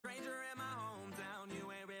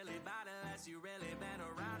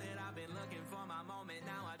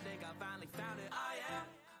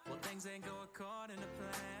things ain't go according to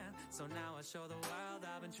plan. So now I show the world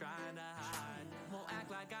I've been trying to hide. Won't act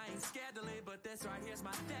like I ain't scared to leave, but this right here's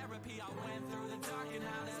my therapy. I went through the dark and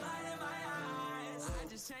now there's light in my eyes. I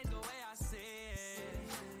just changed the way I see it.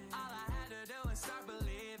 All I had to do is start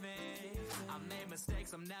believing. I made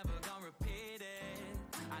mistakes, I'm never gonna repeat it.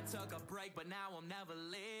 I took a break, but now I'm never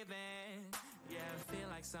leaving. Yeah, I feel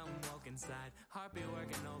like something woke inside. Heartbeat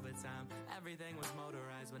working overtime. Everything was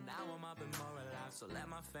motorized, but now I'm up and more alive. So let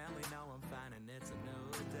my family know I'm fine and it's a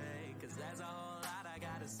new day. Cause there's a whole lot I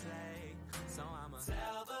gotta say. So I'ma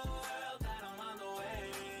tell the world that I'm on the way.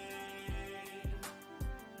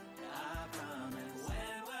 I promise.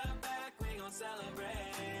 When we're back, we gon'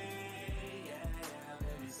 celebrate. Yeah,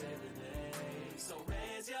 baby, save the day. So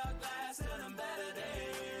raise your glass to them better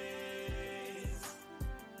days.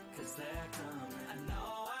 Cause they're coming. I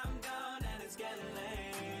know I'm gone and it's getting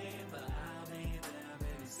late, but I'll be there,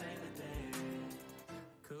 baby, save the day.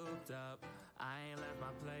 Cooped up, I ain't left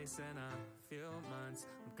my place in a few months.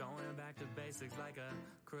 I'm going back to basics like a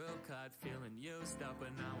crew cut. Feeling used up,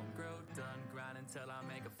 but now I'm grouped done. Grinding till I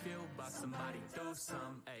make a few bucks. Somebody do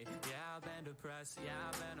some, ayy. Yeah, I've been depressed, yeah,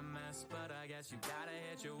 I've been a mess, but I guess you gotta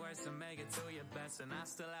hit your worst to make it to your best. And I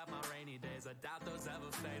still have my rainy days, I doubt those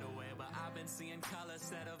ever fade away. But I've been seeing color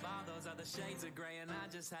instead of all those other shades of gray, and I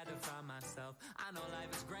just had to find myself. I know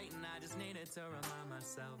life is great and I just needed to remind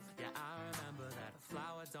myself. Yeah, I remember that a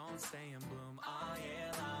flower don't stay in bloom all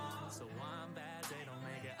year long. So one bad day don't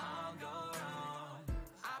make it all go wrong.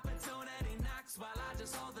 Opportunity knocks while I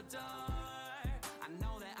just hold the door. I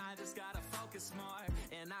know that I just gotta focus more,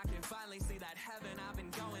 and I can finally see that heaven I've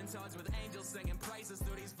been going towards, with angels singing praises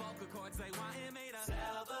through these vocal cords. They wanted me to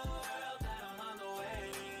tell the world that I'm on the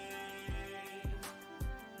way.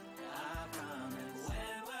 I promise.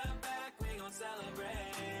 When we're back, we gon'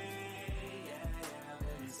 celebrate. Yeah,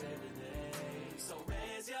 baby, save the day. So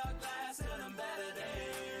raise your glass to them better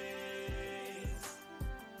days.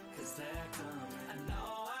 Cause they're coming. I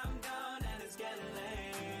know I'm gone and it's getting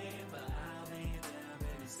late, but I'll be there,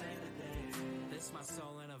 baby, save the day. This my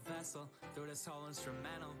soul in a vessel, through this whole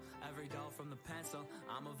instrumental. Every doll from the pencil,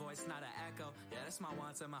 I'm a voice, not an echo. Yeah, this my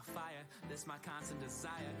wants and my fire, this my constant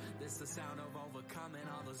desire. This the sound of overcoming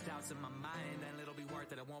all those doubts in my mind. And it'll be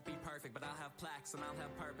worth it, it won't be perfect, but I'll have plaques and I'll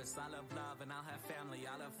have purpose. I'll have love and I'll have family,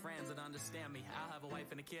 I'll have friends that understand me. I'll have a wife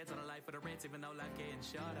and the kids on a life for the rent, even though life getting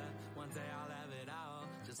shorter. One day I'll have it all,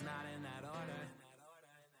 just not in that order.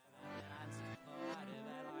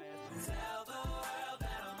 Tell the world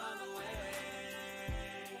that I'm on the way.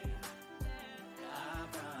 I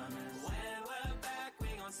promise. When we're back, we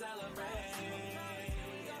gon' celebrate.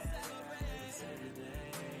 Save the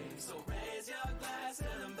day. So raise your glass to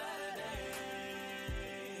them better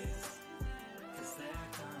days. Cause they're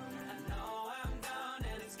coming. I know I'm gone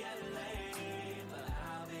and it's getting late, but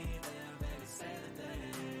I'll be there, baby, save the day.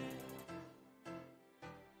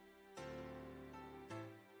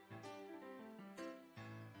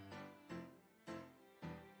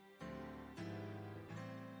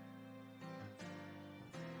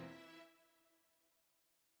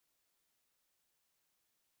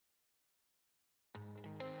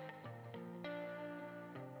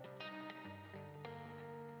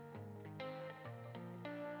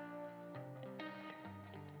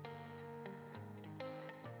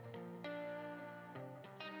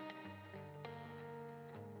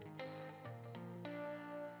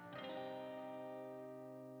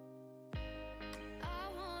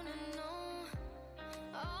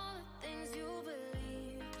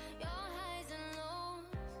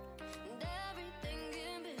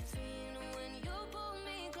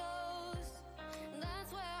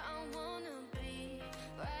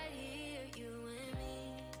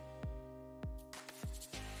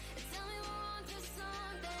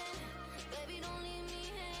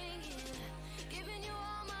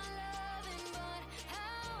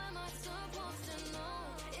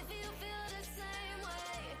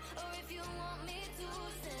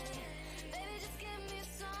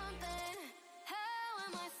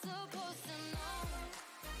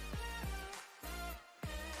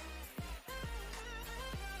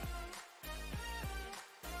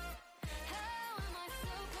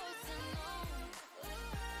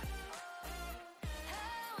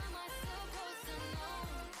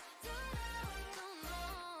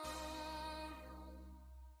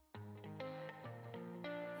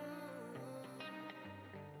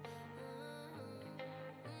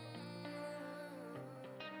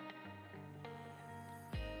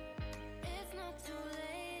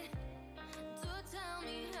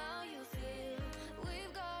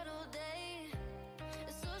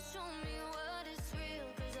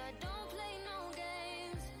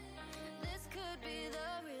 Could be the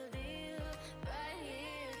real deal.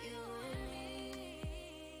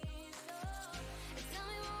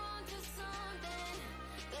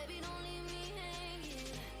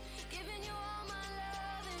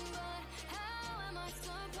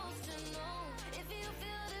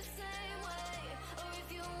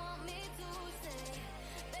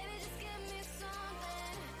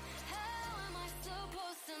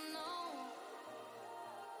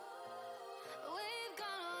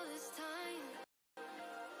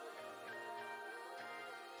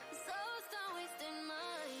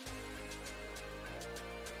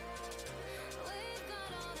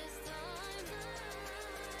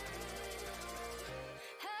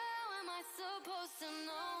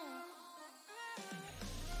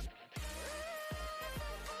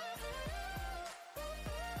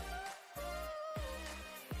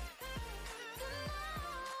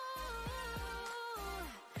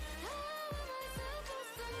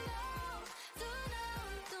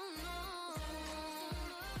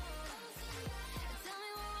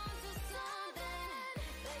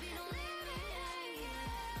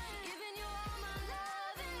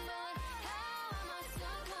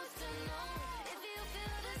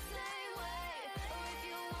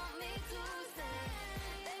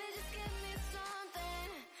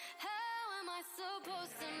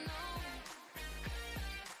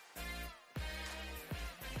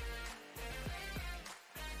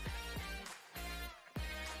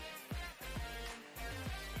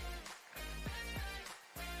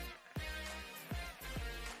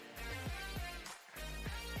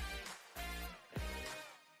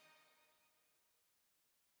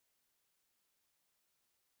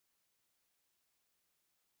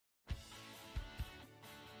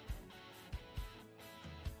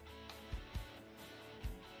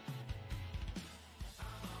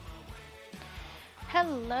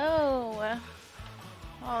 Hello.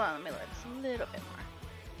 Hold on, let me look just a little bit more.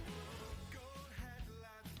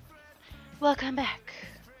 Welcome back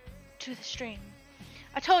to the stream.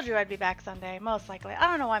 I told you I'd be back Sunday, most likely. I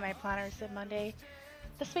don't know why my planner said Monday.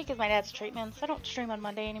 This week is my dad's treatment, so I don't stream on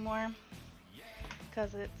Monday anymore.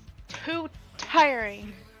 Because it's too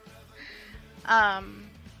tiring. But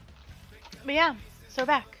yeah, so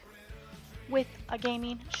back with a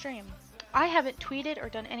gaming stream. I haven't tweeted or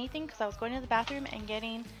done anything because I was going to the bathroom and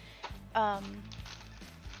getting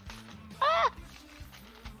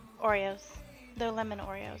Oreos. They're lemon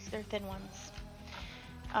Oreos. They're thin ones.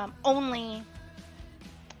 Only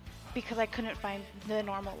because I couldn't find the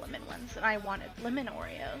normal lemon ones and I wanted lemon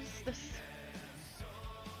Oreos. This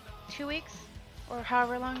 2 weeks or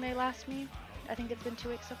however long they last me. I think it's been 2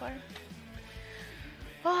 weeks so far.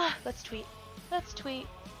 Oh, let's tweet. Let's tweet.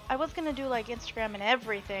 I was gonna do like Instagram and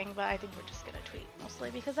everything, but I think we're just gonna tweet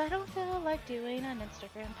mostly because I don't feel like doing an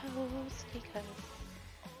Instagram post because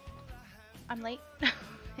I'm late.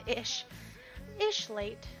 Ish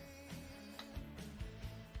late.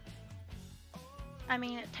 I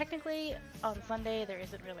mean, technically on Sunday there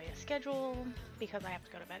isn't really a schedule because I have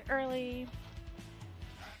to go to bed early.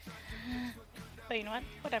 But you know what?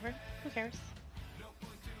 Whatever. Who cares?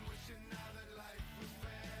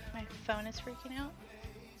 My phone is freaking out.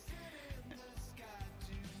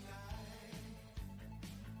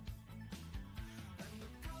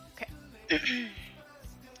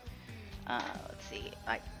 Let's see.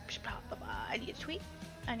 I need a tweet.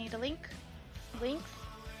 I need a link. Links,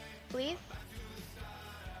 please.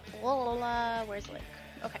 Where's the link?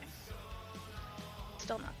 Okay.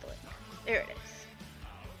 Still not the link. There it is.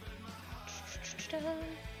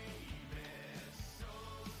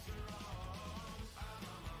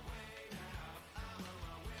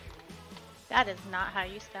 That is not how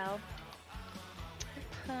you spell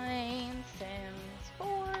Plain Sims 4.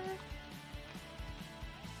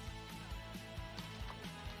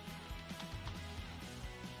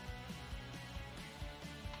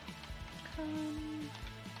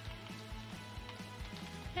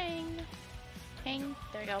 Hang,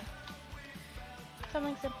 there you go.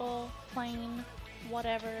 Something simple, plain,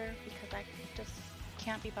 whatever, because I just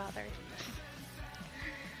can't be bothered.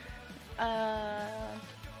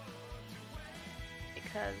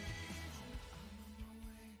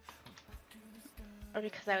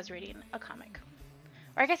 Because I was reading a comic.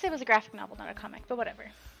 Or I guess it was a graphic novel, not a comic, but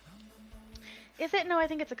whatever. Is it? No, I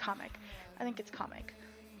think it's a comic. I think it's comic.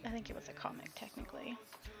 I think it was a comic, technically.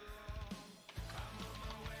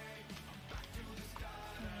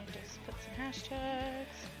 Let me just put some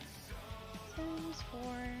hashtags. Sims 4.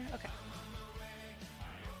 Okay.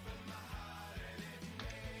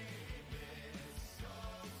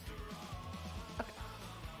 Okay.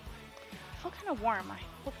 I feel kind of warm. I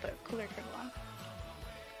hope the cooler turned on.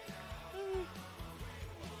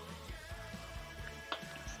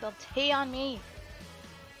 Spilled tea on me.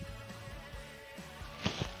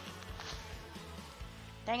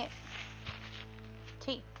 Dang it.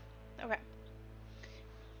 Tea. Okay.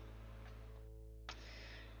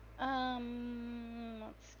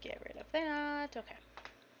 Let's get rid of that. Okay.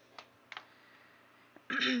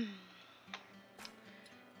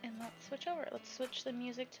 And let's switch over. Let's switch the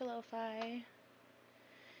music to lo-fi.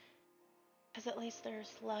 Because at least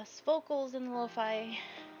there's less vocals in the lo-fi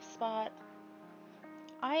spot.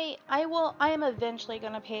 I am eventually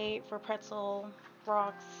gonna pay for Pretzel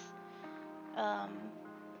Rocks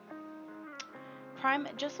Prime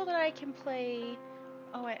just so that I can play.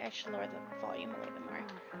 Oh, I should lower the volume a little bit more.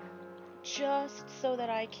 Just so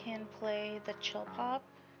that I can play the chill pop.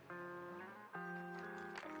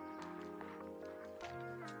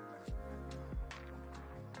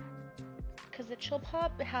 Because the chill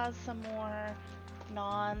pop has some more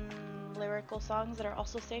non-lyrical songs that are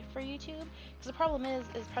also safe for YouTube. Because the problem is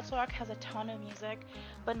Pretzel Rock has a ton of music,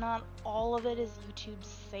 but not all of it is YouTube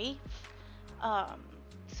safe.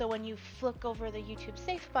 So when you flick over the YouTube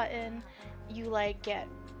safe button, you like get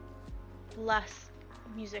less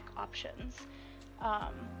music options.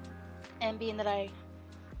 And being that I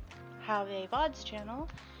have a VODs channel,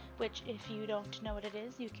 which if you don't know what it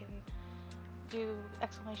is, you can do !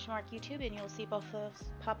 YouTube and you'll see both of those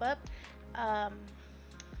pop up.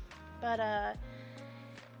 But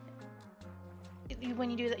when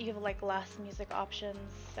you do that, you have like less music options.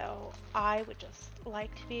 So I would just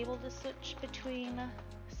like to be able to switch between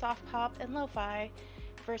soft pop and lo-fi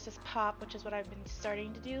versus pop, which is what I've been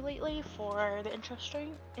starting to do lately for the intro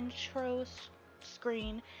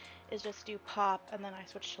screen is just do pop and then I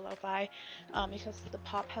switch to lo-fi because the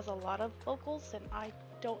pop has a lot of vocals and I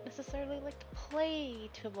don't necessarily like to play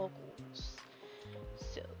to vocals,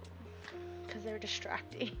 so because they're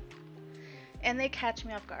distracting and they catch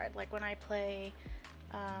me off guard. Like when I play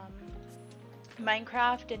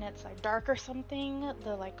Minecraft and it's like dark or something,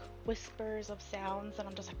 the like whispers of sounds, and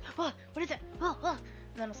I'm just like, oh, what is it? Oh, oh.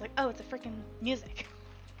 And then it's like, oh, it's a freaking music.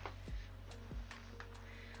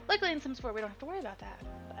 Luckily in Sims 4 we don't have to worry about that.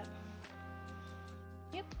 But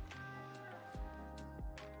yep.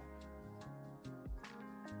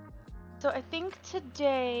 So I think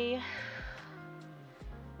today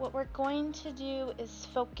what we're going to do is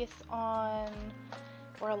focus on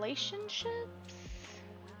relationships.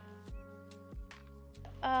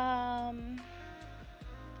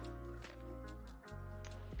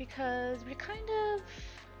 Because we kind of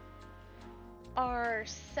are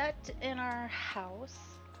set in our house.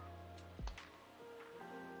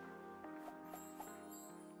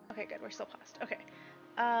 Okay, good, we're still paused. Okay.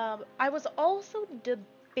 I was also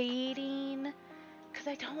debating, because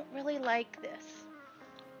I don't really like this.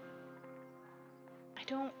 I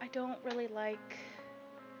don't really like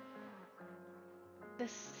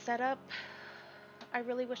this setup. I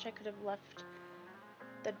really wish I could have left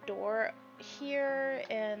the door here,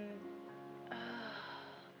 and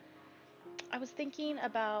I was thinking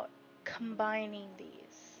about combining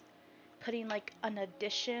these, putting like an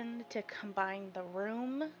addition to combine the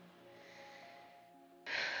room.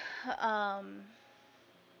 I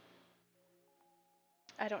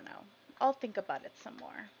don't know. I'll think about it some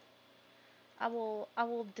more. I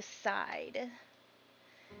will decide.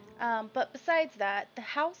 But besides that, the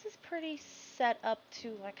house is pretty set up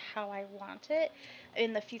to like how I want it.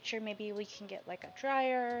 In the future, maybe we can get like a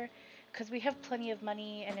dryer, because we have plenty of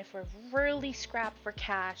money, and if we're really scrapped for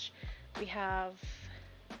cash, we have,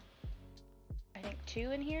 I think,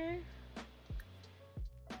 2 in here.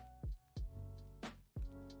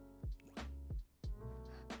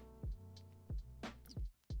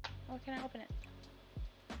 Oh, can I open it?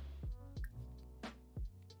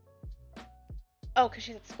 Oh, because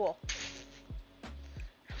she's at school.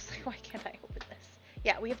 I was like, why can't I open this?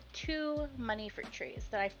 Yeah, we have 2 money for trees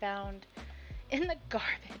that I found in the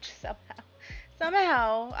garbage somehow.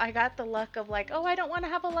 Somehow I got the luck of like, oh, I don't want to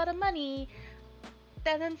have a lot of money.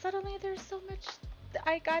 And then suddenly there's so much.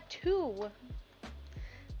 I got 2.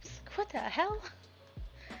 Like, what the hell?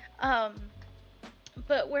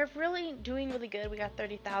 But we're really doing really good. We got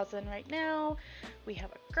 30,000 right now. We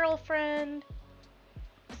have a girlfriend.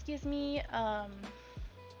 Excuse me.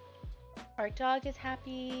 Our dog is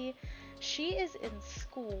happy. She is in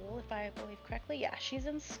school, if I believe correctly. Yeah, she's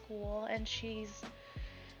in school, and she's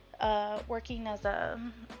working as a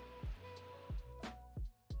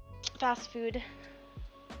fast food.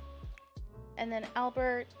 And then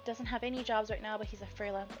Albert doesn't have any jobs right now, but he's a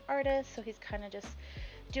freelance artist, so he's kind of just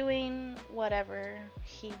doing whatever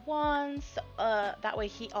he wants. That way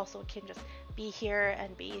he also can just be here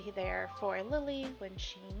and be there for Lily when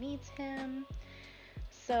she needs him.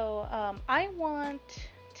 So I want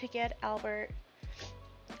to get Albert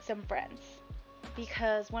some friends,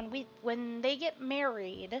 because when they get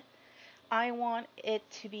married, I want it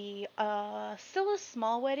to be still a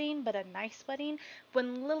small wedding, but a nice wedding.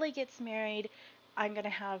 When Lily gets married, I'm gonna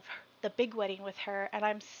have the big wedding with her, and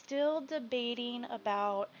I'm still debating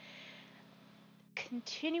about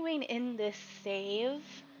continuing in this save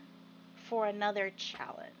for another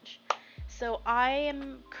challenge. So I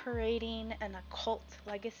am creating an occult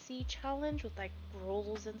legacy challenge with like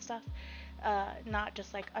rules and stuff, not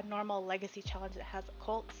just like a normal legacy challenge that has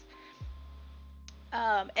occults.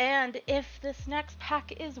 And if this next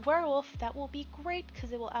pack is werewolf, that will be great,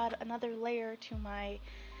 because it will add another layer to my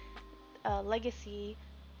legacy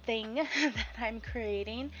thing that I'm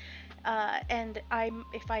creating. And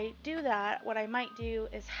if I do that, what I might do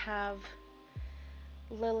is have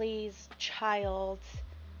Lily's child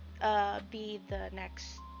be the next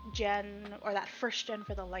gen, or that first gen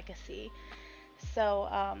for the legacy.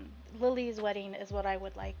 So Lily's wedding is what I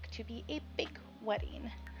would like to be a big wedding.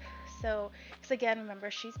 So, because again, remember,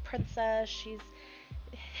 she's princess, she's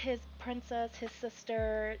his princess, his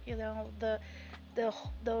sister, you know, the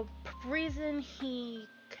reason he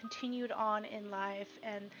continued on in life,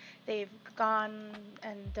 and they've gone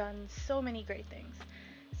and done so many great things.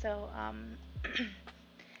 So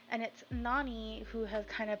And it's Nani who has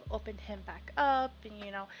kind of opened him back up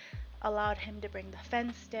and, allowed him to bring the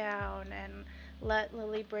fence down and let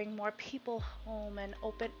Lily bring more people home and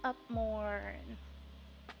open up more and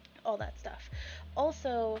all that stuff.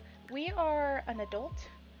 Also, we are an adult.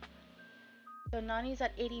 So Nani's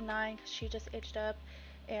at 89 because she just aged up,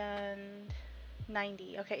 and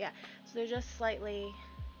 90. Okay, yeah. So they're just slightly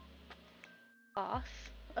off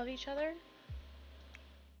of each other.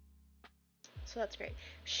 So that's great.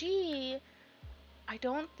 She, I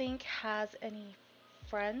don't think, has any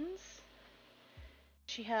friends.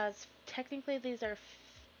 She has, technically, these are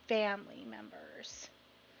family members.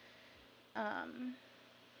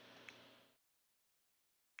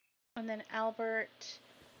 And then Albert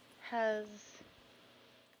has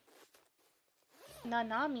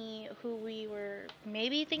Nanami, who we were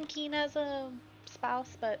maybe thinking as a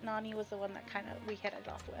spouse, but Nani was the one that kind of we hit it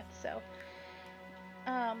off with. So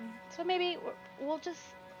maybe we'll just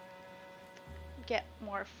get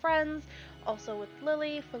more friends. Also with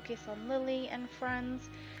Lily, focus on Lily and friends.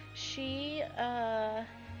 She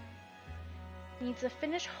needs to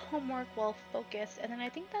finish homework while focused, and then I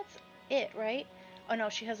think that's it, right? Oh no,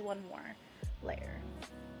 she has one more layer.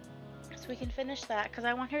 So we can finish that because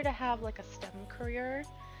I want her to have like a STEM career.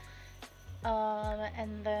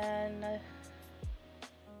 And then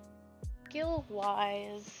skill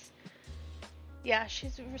wise, yeah,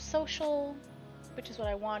 she's social, which is what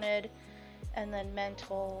I wanted. And then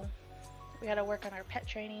mental, we gotta work on our pet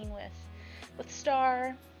training with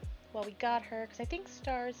Star. Well, we got her because I think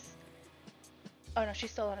Star's, oh no,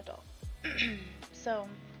 she's still an adult. So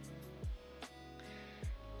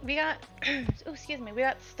we got oh, excuse me, we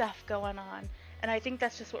got stuff going on, and I think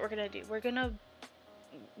that's just what we're gonna do.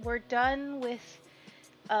 We're done with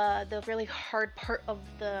the really hard part of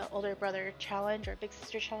the older brother challenge or big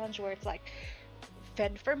sister challenge, where it's like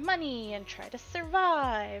fend for money and try to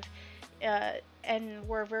survive, and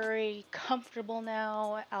we're very comfortable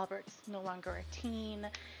now. Albert's no longer a teen,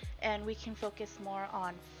 and we can focus more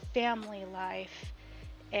on family life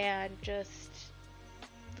and just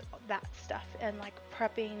that stuff, and like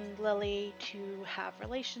prepping Lily to have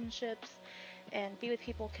relationships and be with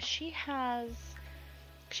people, because she has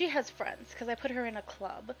friends, because I put her in a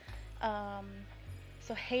club.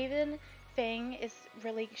 So Haven Fang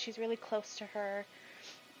she's really close to her,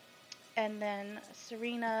 and then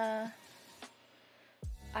Serena,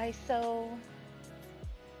 Iso,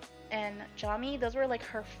 and Jami, those were like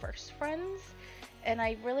her first friends, and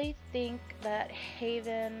I really think that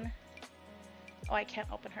Haven, oh, I can't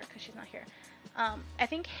open her because she's not here. I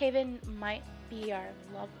think Haven might be our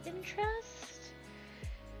love interest.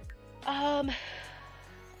 I'm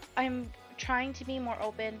trying to be more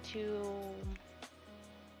open to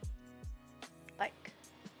like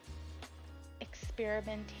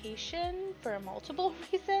experimentation for multiple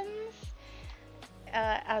reasons,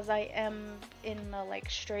 as I am in a like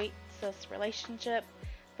straight cis relationship,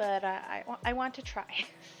 but I want to try.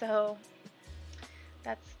 So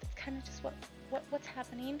that's kind of just what's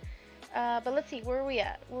happening. But let's see, where are we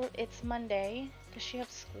at? It's Monday. Does she have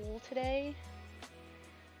school today?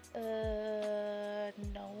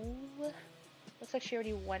 No. Looks like she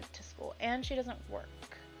already went to school, and she doesn't work.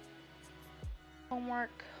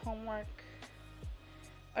 Homework.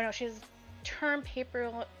 Oh no, she has term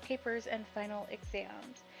papers and final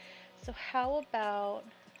exams. So how about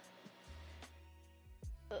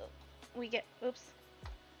we get, oops,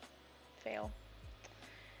 fail.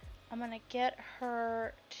 I'm gonna get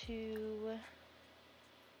her to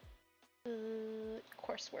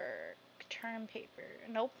coursework, term paper,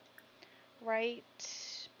 nope, right,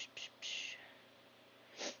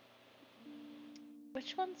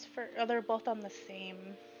 which one's for, oh, they're both on the same,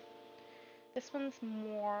 this one's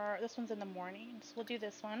in the morning, so we'll do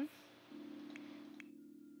this one.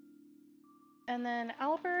 And then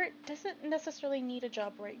Albert doesn't necessarily need a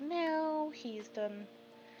job right now, he's done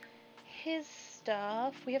his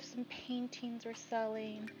stuff. We have some paintings we're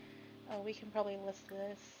selling. Oh, we can probably list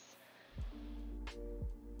this.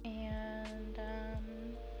 And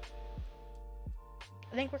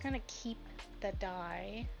I think we're gonna keep the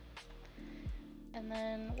dye. And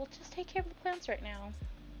then we'll just take care of the plants right now.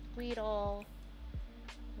 Weed all,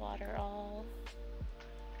 water all.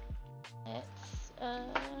 Let's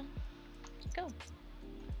go.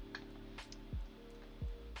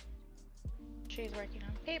 She's working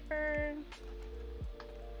on paper.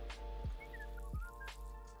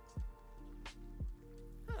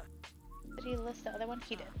 Did he list the other one?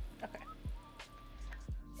 He did. Okay.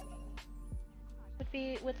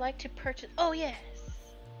 Would like to purchase. Oh yes.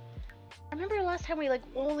 I remember last time we like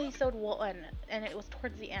only sewed one, and it was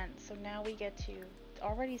towards the end. So now we get to.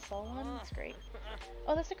 already saw one. That's great.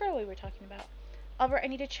 Oh, that's the girl we were talking about. Albert, I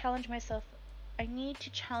need to challenge myself. I need to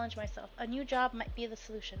challenge myself. A new job might be the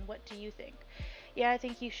solution. What do you think? Yeah, I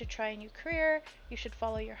think you should try a new career. You should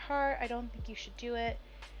follow your heart. I don't think you should do it.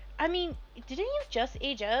 I mean, didn't you just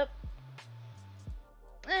age up?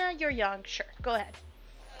 You're young. Sure. Go ahead.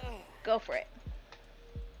 Go for it.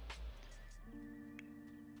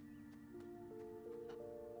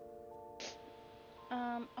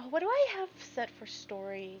 Oh, what do I have set for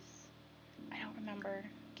stories? I don't remember.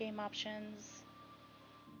 Game options.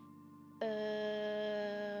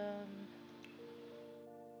 No.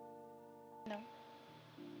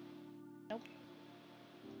 Nope.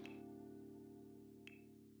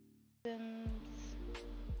 Sims.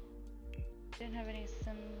 Didn't have any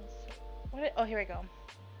Sims. Oh, here we go.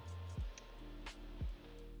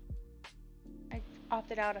 I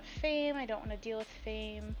opted out of Fame. I don't want to deal with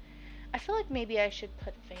Fame. I feel like maybe I should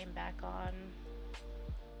put Fame back on.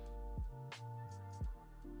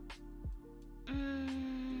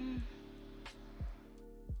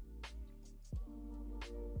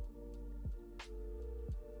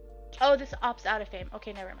 Oh, this opts out of Fame.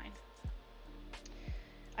 Okay, never mind.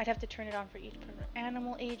 I'd have to turn it on for each person.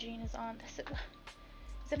 Animal aging is on. Is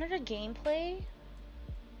it under gameplay?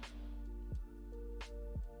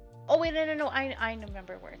 Oh wait, no. I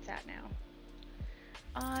remember where it's at now.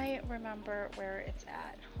 I remember where it's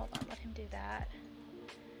at. Hold on, let him do that.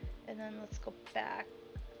 And then let's go back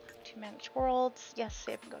to Manage Worlds. Yes,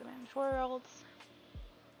 save and go to Manage Worlds.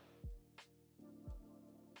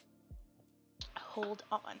 Hold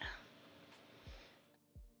on.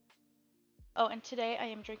 Oh, and today I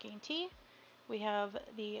am drinking tea. We have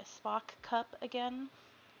the Spock cup again.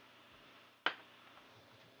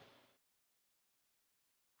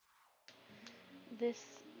 This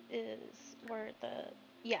is where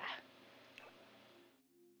yeah.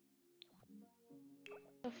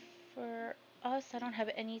 So for us, I don't have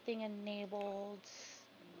anything enabled.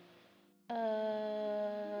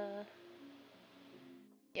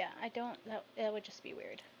 Yeah, I don't, that would just be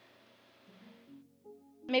weird.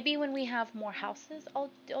 Maybe when we have more houses,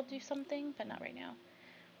 I'll do something, but not right now.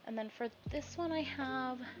 And then for this one, I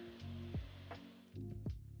have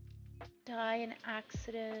die in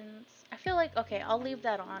accidents. I feel like, okay, I'll leave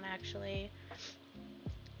that on actually.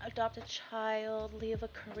 Adopt a child, leave a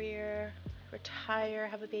career, retire,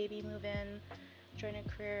 have a baby, move in, join a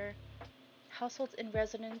career. Households in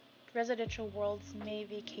residential worlds may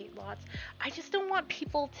vacate lots. I just don't want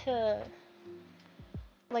people to,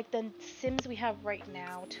 like the Sims we have right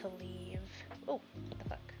now, to leave. Oh, what the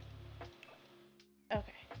fuck?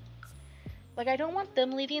 Okay. Like, I don't want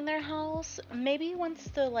them leaving their house. Maybe once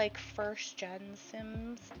the, like, first gen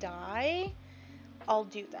Sims die, I'll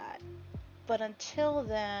do that. But until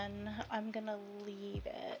then, I'm gonna leave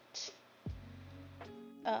it.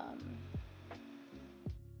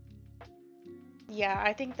 Yeah,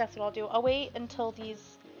 I think that's what I'll do. I'll wait until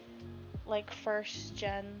these, like, first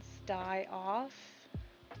gens die off.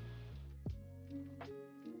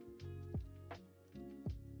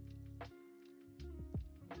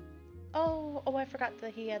 Oh, I forgot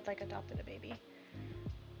that he had, like, adopted a baby.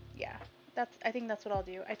 Yeah, I think that's what I'll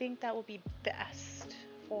do. I think that will be best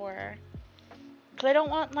for, because I don't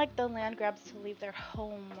want, like, the land grabs to leave their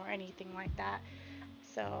home or anything like that.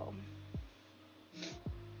 So,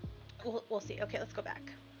 we'll see. Okay, let's go back.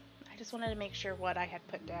 I just wanted to make sure what I had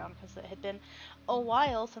put down, because it had been a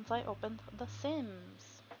while since I opened The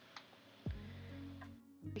Sims.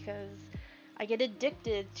 Because I get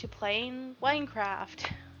addicted to playing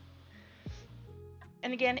Minecraft.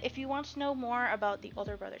 And again, if you want to know more about the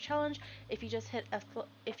Older Brother Challenge, if you just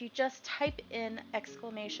type in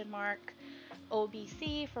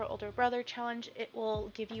 !OBC for Older Brother Challenge, it will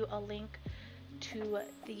give you a link to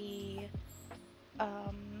the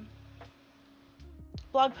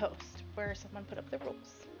blog post where someone put up the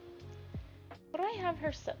rules. What do I have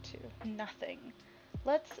her set to? Nothing.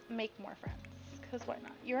 Let's make more friends, because why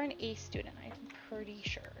not? You're an A student, I'm pretty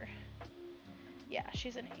sure. Yeah,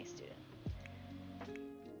 she's an A student.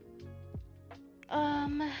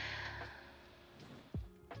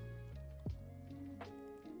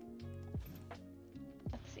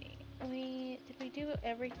 Let's see. Did we do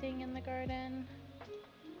everything in the garden?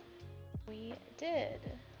 We did.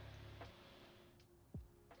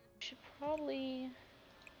 We should probably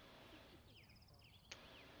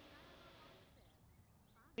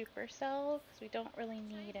supercell, because we don't really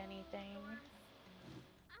need anything.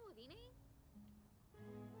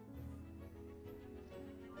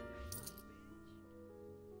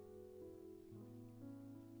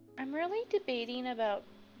 I'm really debating about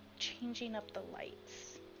changing up the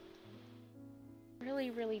lights.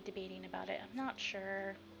 really debating about it. I'm not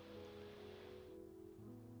sure.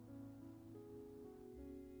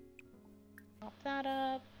 Mop that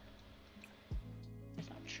up. There's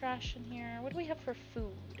no trash in here. What do we have for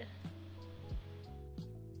food?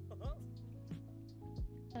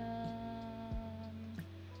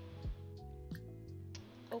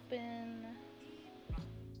 Open.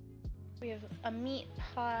 We have a meat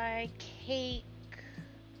pie, cake,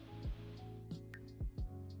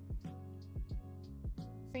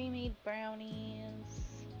 pre-made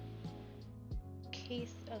brownies,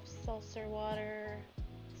 case of seltzer water,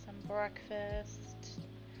 some breakfast.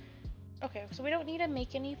 Okay, so we don't need to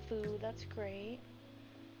make any food, that's great.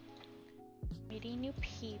 Meeting new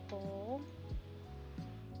people.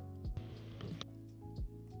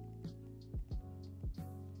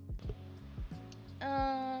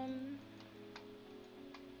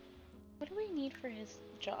 What do we need for his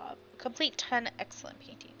job? Complete 10 excellent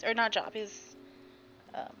paintings. Or not job, his,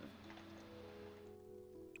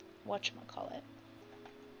 whatchamacallit.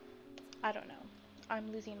 I don't know.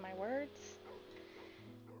 I'm losing my words.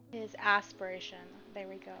 His aspiration. There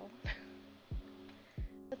we go.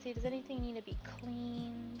 Let's see, does anything need to be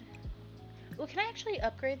cleaned? Oh, can I actually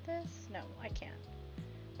upgrade this? No, I can't.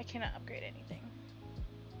 I cannot upgrade anything.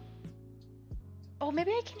 Oh,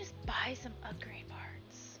 maybe I can just buy some upgrade parts.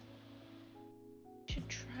 Should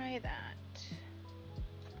try that.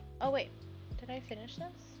 Oh wait, did I finish this?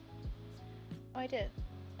 Oh, I did.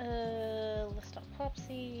 List on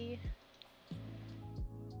Popsy.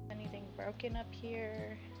 Anything broken up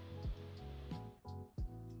here?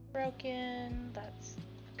 Broken, that's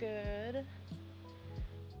good.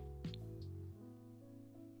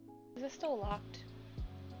 Is this still locked?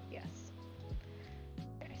 Yes.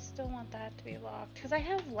 Okay, I still want that to be locked because I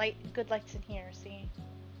have good lights in here, see?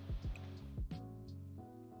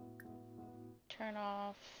 Turn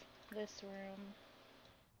off this room.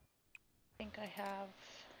 I think I have...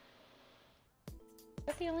 Is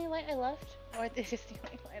that the only light I left? Or this is the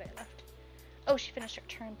only light I left. Oh, she finished her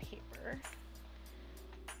term paper.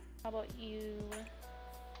 How about you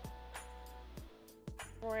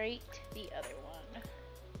write the other one?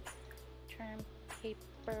 Term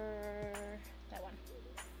paper, that one.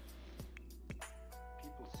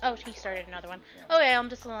 Oh, he started another one. Okay, I'm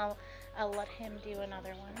just gonna I'll let him do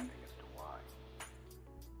another one.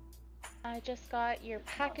 I just got your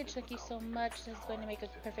package, thank you so much. This is going to make a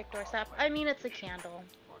perfect doorstop. I mean, it's a candle.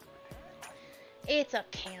 It's a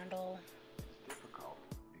candle.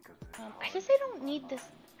 I guess I don't need this.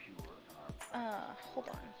 Hold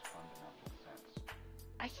on.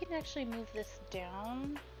 I can actually move this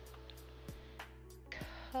down.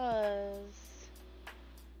 Because...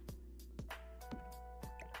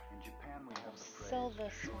 I'll sell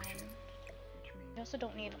this one. I also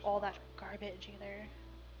don't need all that garbage either.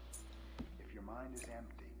 If your mind is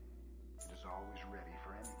empty, it is always ready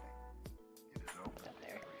for anything. It is open Up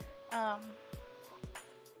there.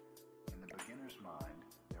 In the beginner's mind,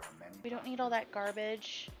 there are many. We don't need all that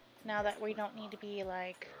garbage. Now that we don't need to be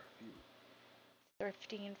like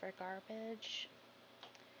thrifting for garbage.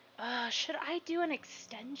 Should I do an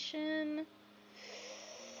extension?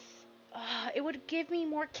 It would give me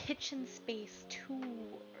more kitchen space too.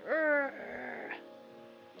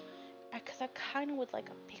 Because I kind of would like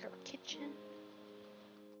a bigger kitchen.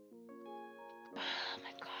 Oh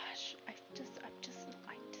my gosh, I just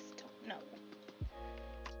don't know.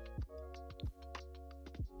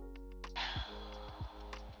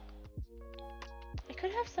 I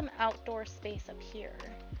could have some outdoor space up here.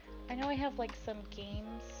 I know I have like some game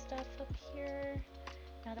stuff up here.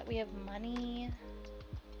 Now that we have money.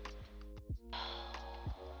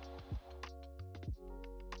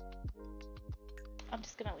 I'm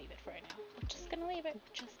just gonna leave it for right now. I'm just gonna leave it.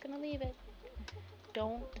 Just gonna leave it.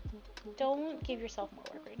 Don't give yourself more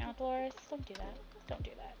work right now, Dolores. Don't do that. Don't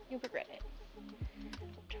do that. You'll regret it.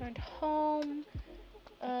 Returned home.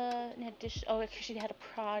 In addition, oh, she had a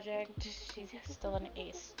project. She's still an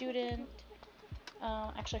A student.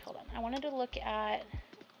 Actually, hold on. I wanted to look at.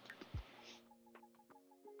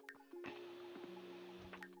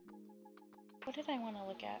 What did I want to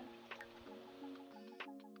look at?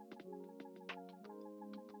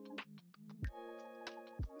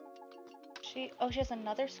 She has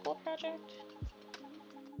another school project.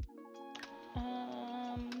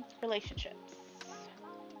 Relationships.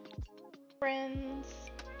 Friends.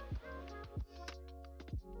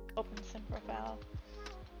 Open sim profile.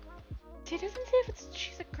 See, it doesn't say if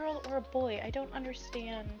she's a girl or a boy. I don't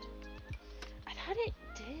understand. I thought it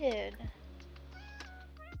did.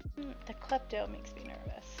 The klepto makes me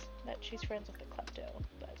nervous. That she's friends with the klepto,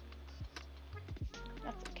 but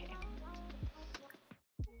that's okay.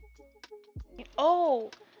 Oh,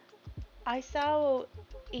 I saw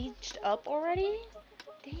aged up already?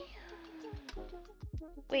 Damn.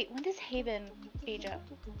 Wait, when does Haven age up?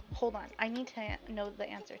 Hold on, I need to know the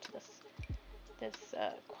answer to this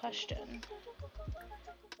question.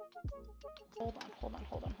 Hold on.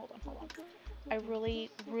 I really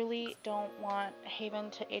don't want Haven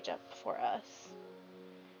to age up before us.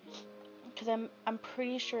 Because I'm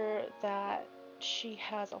pretty sure that she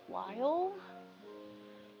has a while.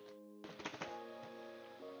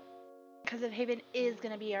 Because if Haven is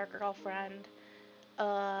gonna be our girlfriend,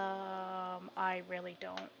 I really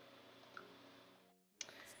don't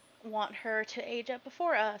want her to age up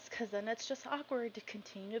before us, because then it's just awkward to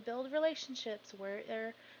continue to build relationships where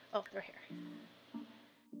they're here.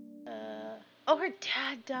 Oh, her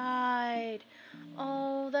dad died.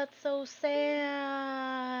 Oh, that's so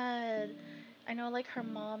sad. I know, like, her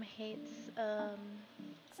mom hates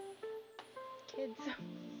kids.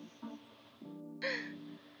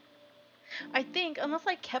 I think, unless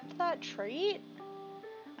I kept that trait,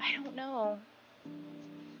 I don't know.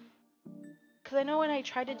 Because I know when I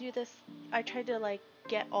tried to do this, I tried to, like,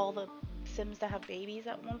 get all the Sims to have babies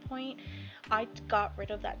at one point. I got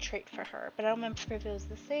rid of that trait for her, but I don't remember if it was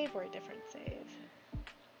the save or a different save.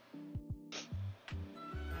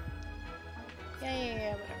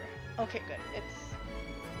 Yeah, whatever. Okay, good. It's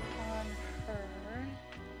on her.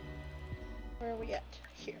 Where are we at?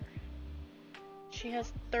 Here. She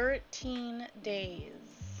has 13 days.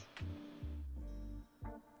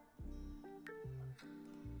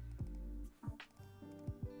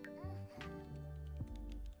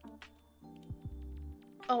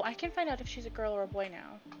 Oh, I can find out if she's a girl or a boy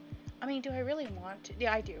now. I mean, do I really want to?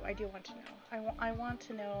 Yeah, I do. I do want to know. I want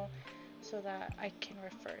to know so that I can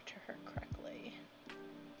refer to her correctly.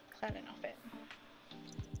 Plan an outfit.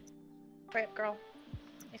 Right up, girl.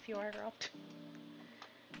 If you are a girl.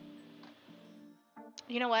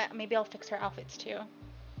 You know what? Maybe I'll fix her outfits too.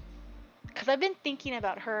 Because I've been thinking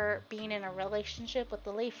about her being in a relationship with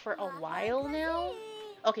Lily for a while now.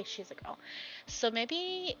 Okay, she's a girl. So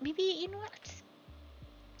maybe, you know what?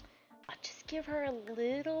 I'll just give her a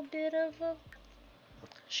little bit of a...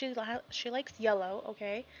 She likes yellow,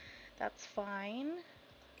 okay. That's fine.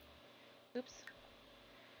 Oops.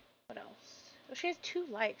 What else? Oh, she has 2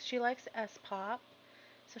 likes. She likes S-pop.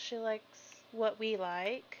 So she likes what we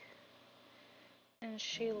like. And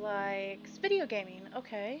she likes video gaming.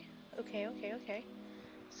 Okay.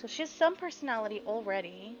 So she has some personality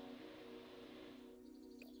already.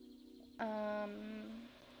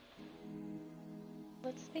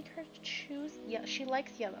 Let's make her choose. Yeah, she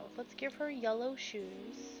likes yellow. Let's give her yellow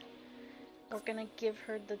shoes. We're gonna give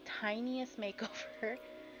her the tiniest makeover.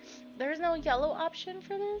 There's no yellow option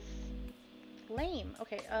for this? Lame.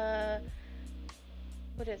 Okay,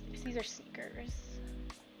 what is this? These are sneakers.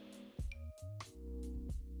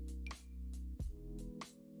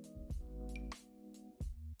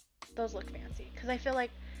 Those look fancy. Because I feel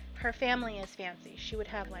like her family is fancy. She would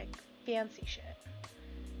have, like, fancy shit.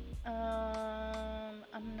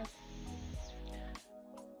 I'm gonna...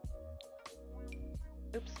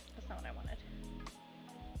 Oops, that's not what I wanted.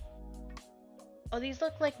 Oh, these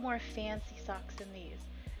look like more fancy socks than these.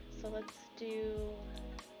 So let's do...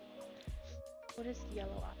 What is the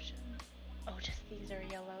yellow option? Oh, just these are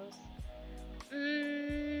yellows.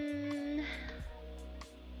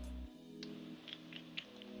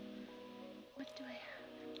 What do I have?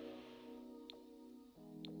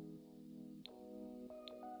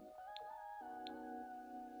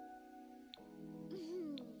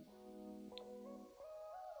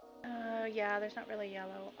 Yeah, there's not really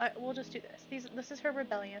yellow. We'll just do this. This is her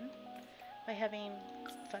rebellion by having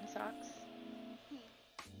fun socks.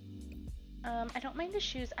 I don't mind the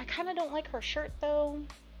shoes. I kind of don't like her shirt though.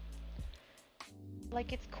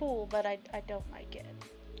 Like, it's cool, but I don't like it.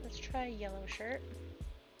 Let's try a yellow shirt.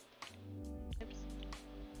 Oops.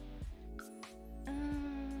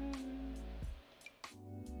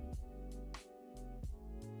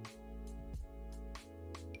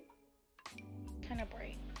 Kind of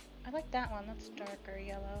bright. I like that one. That's darker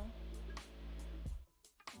yellow.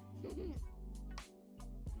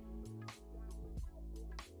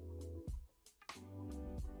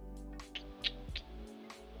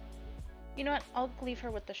 You know what? I'll leave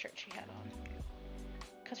her with the shirt she had on.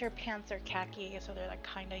 Because her pants are khaki, so they're like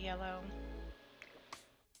kind of yellow.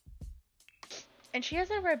 And she has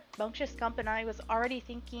a rambunctious gump, and I was already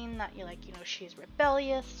thinking that, she's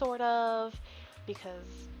rebellious, sort of.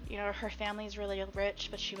 Because, her family's really rich,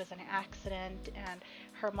 but she was in an accident, and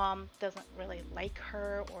her mom doesn't really like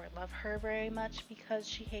her or love her very much because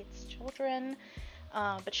she hates children.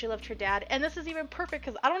 but she loved her dad. And this is even perfect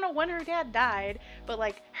because I don't know when her dad died, but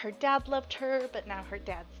like her dad loved her, but now her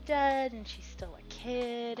dad's dead and she's still a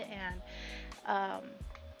kid, and um,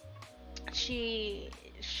 she's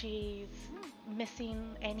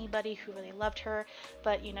missing anybody who really loved her.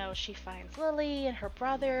 But you know, she finds Lily and her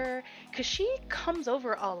brother, because she comes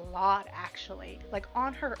over a lot actually, like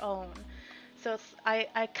on her own. So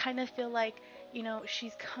I kind of feel like, you know,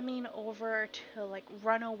 she's coming over to like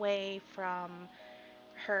run away from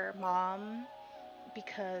her mom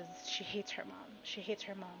because she hates her mom. She hates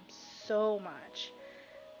her mom so much.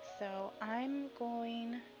 So I'm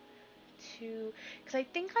going to, because I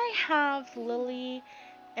think I have Lily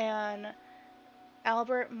and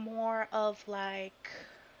Albert more of like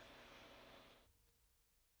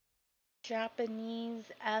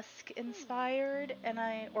Japanese-esque inspired, and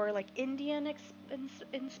or like Indian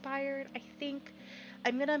inspired. I think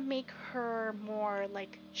I'm gonna make her more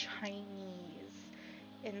like Chinese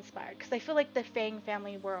inspired, because I feel like the Fang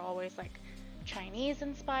family were always like Chinese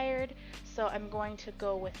inspired, so I'm going to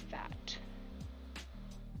go with that.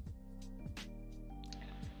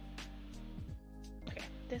 Okay,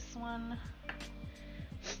 this one,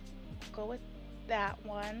 go with that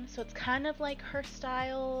one. So it's kind of like her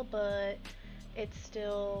style, but it's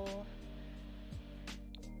still,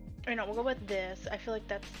 or no, we'll go with this. I feel like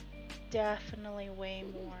that's definitely way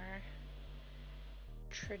more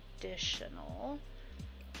traditional.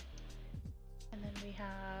 And then we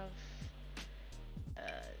have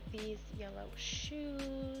these yellow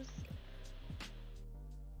shoes.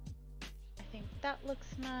 I think that looks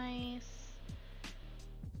nice.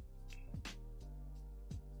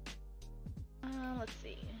 Let's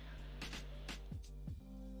see.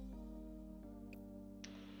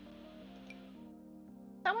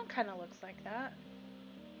 That one kind of looks like that.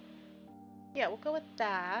 Yeah, we'll go with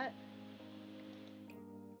that.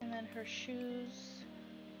 And then her shoes.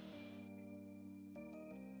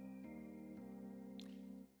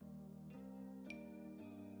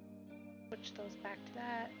 Switch those back to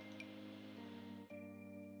that.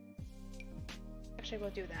 Actually,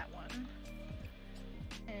 we'll do that one.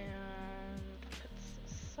 And put some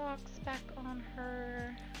socks back on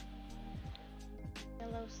her.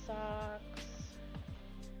 Yellow socks.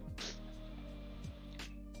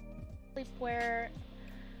 Sleepwear.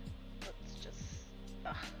 Let's just,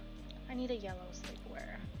 I need a yellow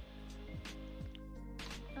sleepwear.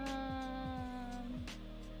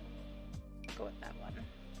 Go with that one.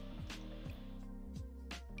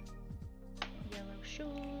 Yellow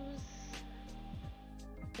shoes.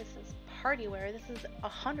 This is party wear. This is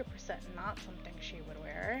 100% not something she would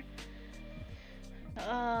wear.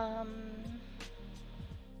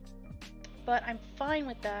 But I'm fine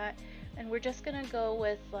with that, and we're just gonna go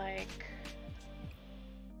with like,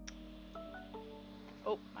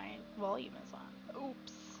 oh, my volume is on.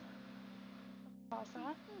 Oops. Pause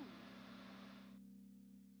that.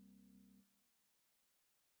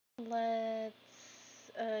 Let's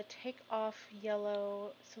take off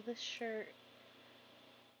yellow. So this shirt,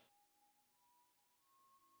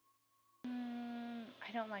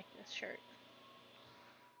 I don't like this shirt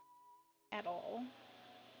at all.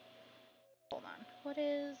 Hold on. What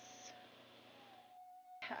is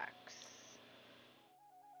tax?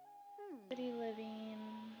 City living.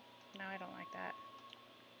 No, I don't like that.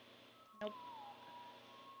 Nope.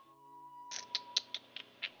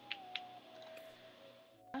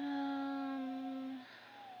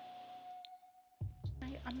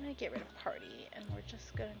 I'm gonna get rid of party, and we're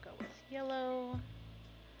just gonna go with yellow.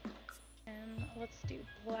 And let's do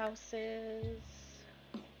blouses.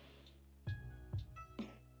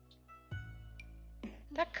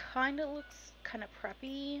 That kind of looks kind of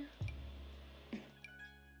preppy.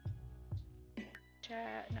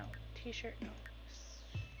 No, t-shirt, no.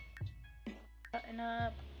 Button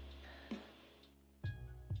up.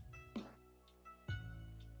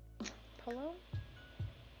 Polo?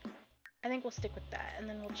 I think we'll stick with that, and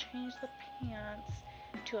then we'll change the pants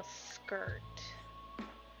to a skirt.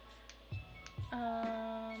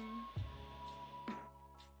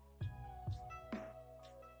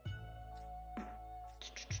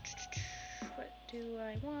 What do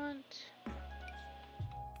I want?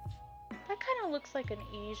 That kind of looks like an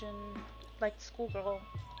Asian, like schoolgirl.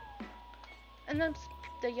 And then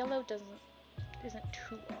the yellow isn't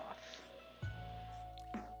too off.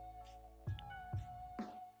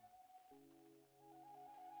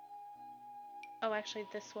 Oh, actually,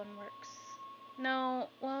 this one works. No,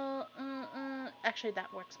 well, actually,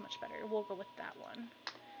 that works much better. We'll go with that one.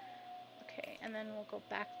 Okay, and then we'll go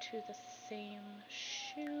back to the same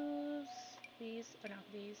shoes. These, or no,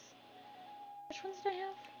 these. Which ones did I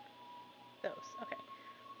have? Those, okay.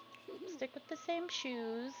 Stick with the same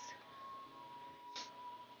shoes.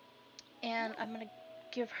 And I'm gonna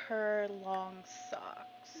give her long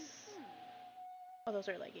socks. Oh, those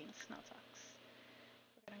are leggings, not socks.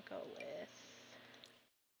 We're gonna go with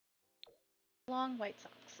long white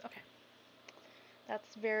socks. Okay.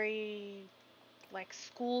 That's very like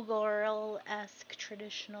schoolgirl-esque,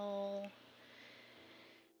 traditional.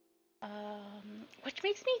 Which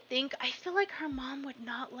makes me think, I feel like her mom would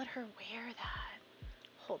not let her wear that.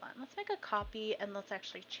 Hold on, let's make a copy and let's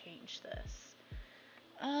actually change this.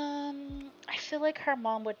 I feel like her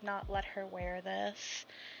mom would not let her wear this.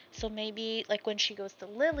 So maybe like when she goes to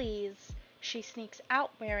Lily's, she sneaks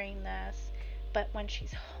out wearing this, but when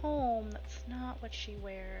she's home, that's not what she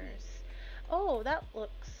wears. Oh, that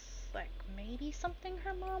looks like maybe something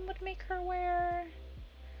her mom would make her wear.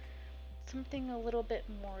 Something a little bit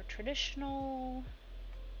more traditional.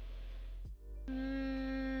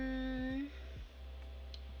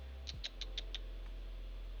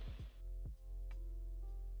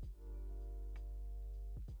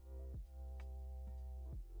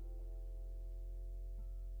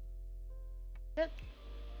 That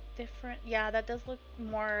different? Yeah, that does look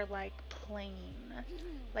more like plain,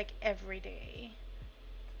 like everyday.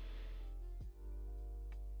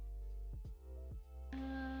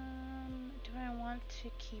 Do I want to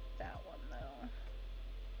keep that one though?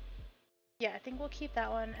 Yeah, I think we'll keep that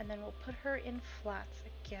one, and then we'll put her in flats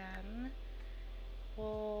again.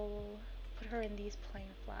 We'll put her in these plain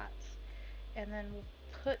flats, and then we'll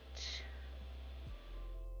put,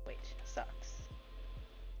 wait, socks.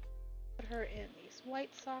 Put her in these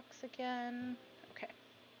white socks again. Okay.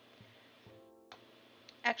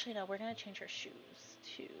 Actually, no, we're gonna change her shoes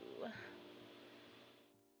to,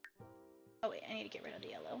 oh wait, I need to get rid of the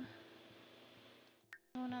yellow.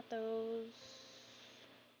 No, not those.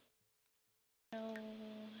 No.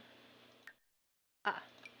 Ah,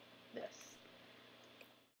 this.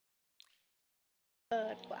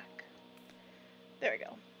 Black. There we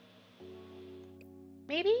go.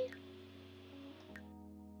 Maybe?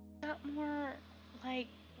 That more like...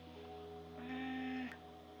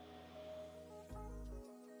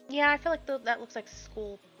 yeah, I feel like that looks like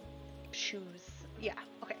school shoes. Yeah,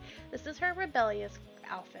 okay. This is her rebellious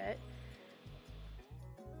outfit.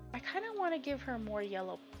 I kind of want to give her more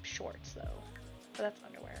yellow shorts though. But that's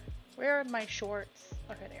underwear. Where are my shorts?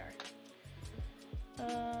 Oh, here they are.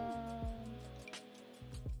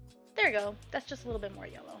 There we go. That's just a little bit more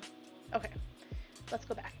yellow. Okay, let's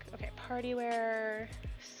go back. Okay, party wear,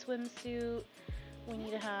 swimsuit. We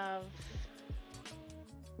need to have...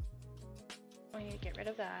 we need to get rid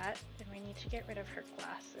of that. And we need to get rid of her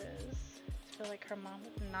glasses. I feel like her mom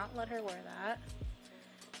would not let her wear that.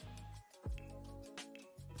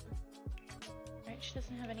 Right, she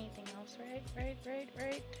doesn't have anything else, right?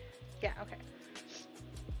 Right? Yeah, okay.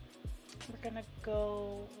 We're gonna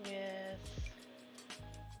go with...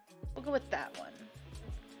 we'll go with that one.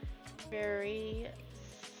 Very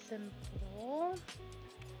simple.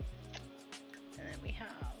 And then we have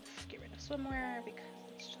get rid of swimwear because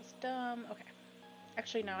it's just dumb. Okay.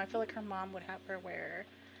 Actually, no, I feel like her mom would have her wear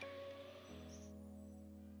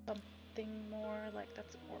something more like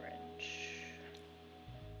that's orange.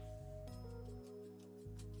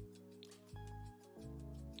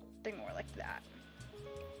 Something more like that.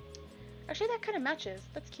 Actually, that kind of matches.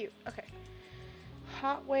 That's cute. Okay.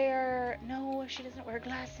 Hot wear. No, she doesn't wear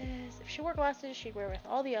glasses. If she wore glasses, she'd wear with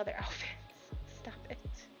all the other outfits. Stop it.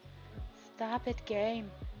 Stop it, game.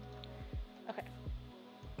 Okay.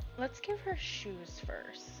 Let's give her shoes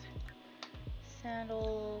first.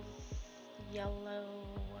 Sandals. Yellow.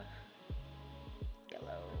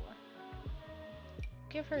 Yellow.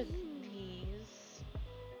 Give her these.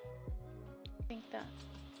 I think that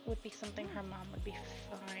would be something her mom would be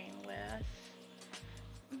fine with.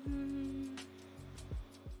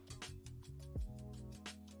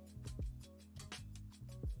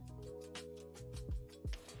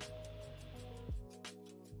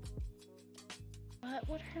 What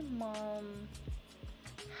would her mom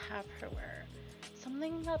have her wear?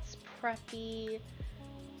 Something that's preppy.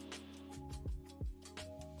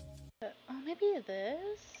 But, oh, maybe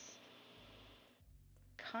this?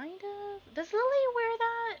 Kind of. Does Lily wear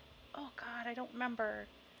that? Oh god, I don't remember.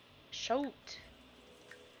 Shoot.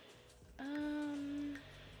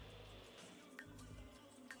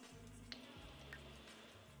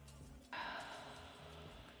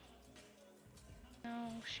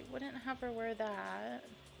 No, she wouldn't have her wear that.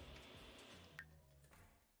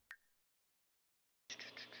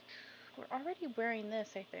 We're already wearing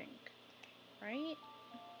this, I think. Right?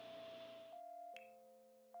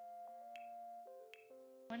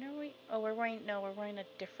 When are we? Oh, we're wearing, no, we're wearing a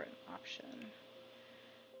different option.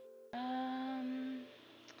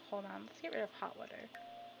 Hold on, let's get rid of hot water. Is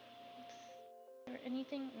there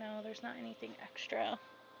anything? No, there's not anything extra.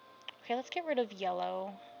 Okay, let's get rid of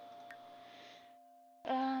yellow.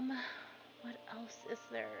 What else is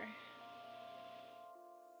there?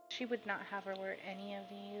 She would not have her wear any of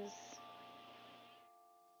these.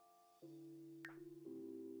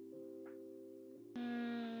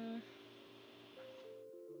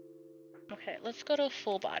 Okay, let's go to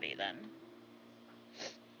full body then.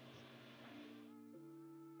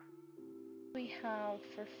 We have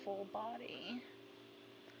for full body.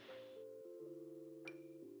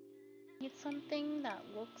 Need something that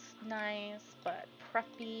looks nice but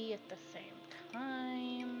preppy at the same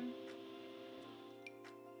time.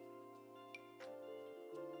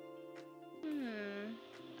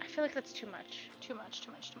 I feel like that's too much. Too much.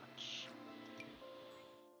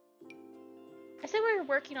 I said we were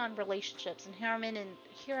working on relationships, and here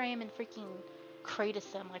I am in freaking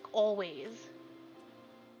Kratos, like always.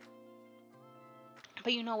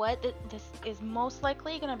 But you know what? This is most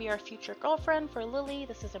likely gonna be our future girlfriend for Lily.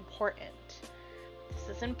 This is important.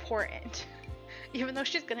 This is important. Even though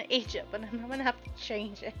she's gonna age it, but I'm gonna have to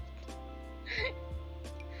change it.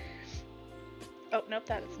 Oh, nope,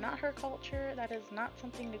 that is not her culture. That is not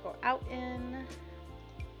something to go out in.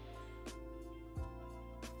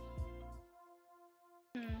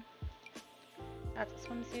 That's a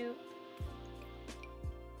swimsuit.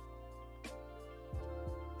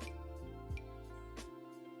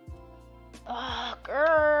 Oh,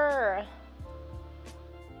 grr.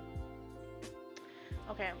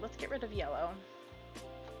 Okay, let's get rid of yellow.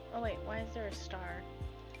 Oh wait, why is there a star?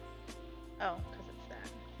 Oh, because it's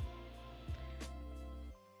that.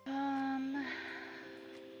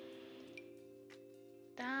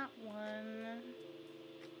 That one.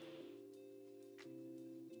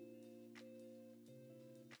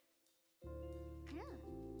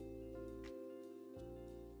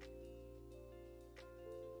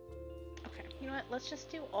 Okay, you know what? Let's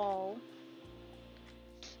just do all.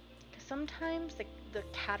 Because sometimes the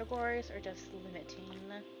categories are just limiting.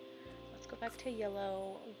 Let's go back to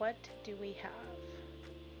yellow. What do we have?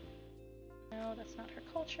 No, that's not her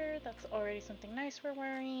culture. That's already something nice we're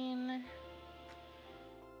wearing.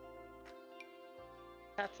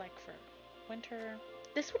 That's like for winter.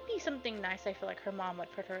 This would be something nice I feel like her mom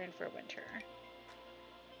would put her in for winter.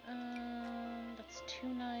 That's too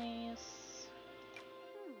nice.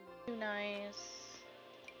 Too nice.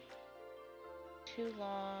 Too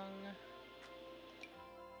long.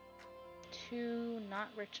 Too not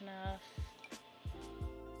rich enough.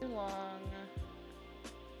 Too long.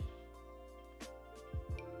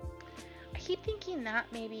 I keep thinking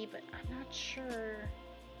that maybe, but I'm not sure.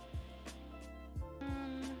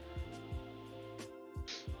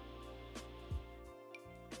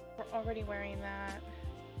 We're already wearing that.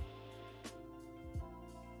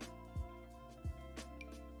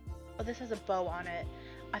 Oh, this has a bow on it.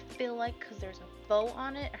 I feel like because there's a bow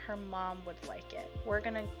on it, her mom would like it. We're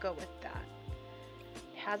gonna go with that.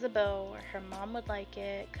 It has a bow. Her mom would like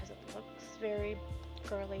it because it looks very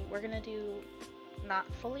girly. We're gonna do not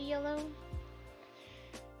fully yellow.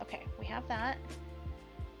 Okay, we have that.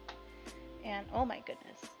 And oh my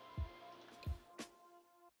goodness.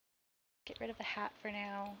 Get rid of the hat for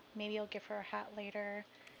now. Maybe I'll give her a hat later.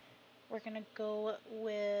 We're gonna go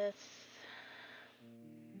with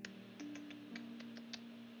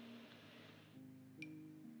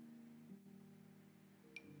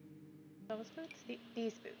those boots?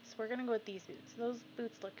 These boots. We're gonna go with these boots. Those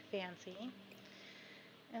boots look fancy.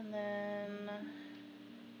 And then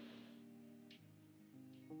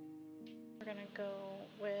we're gonna go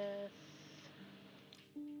with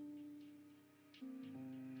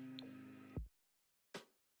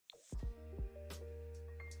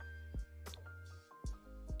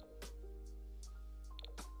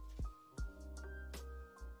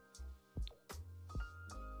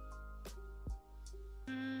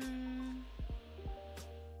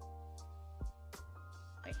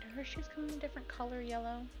wait, do her shoes come in a different color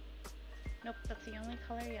yellow? Nope, that's the only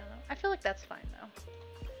color yellow. I feel like that's fine though.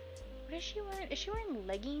 What is she wearing? Is she wearing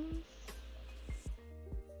leggings?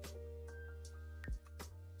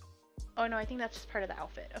 Oh no, I think that's just part of the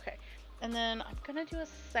outfit. Okay. And then I'm gonna do a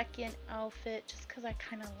second outfit just because I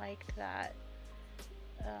kind of liked that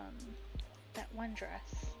that one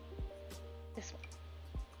dress. This one.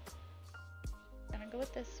 I'm gonna go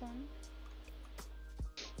with this one.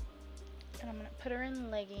 And I'm gonna put her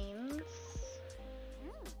in leggings.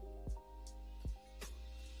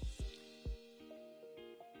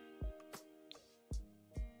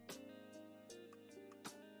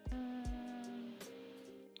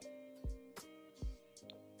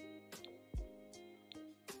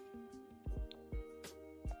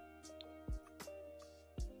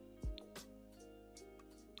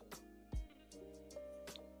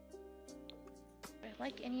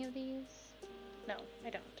 like any of these? No, I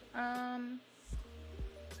don't.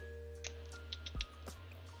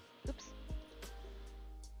 Oops.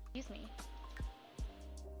 Excuse me.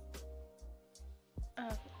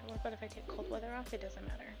 What about if I take cold weather off? It doesn't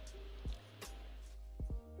matter.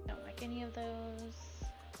 Don't like any of those.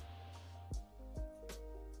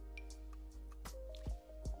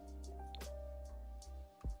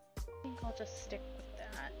 I think I'll just stick with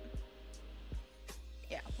that.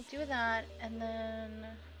 Yeah, we'll do that, and then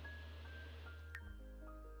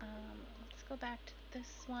let's go back to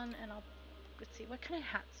this one, and let's see, what kind of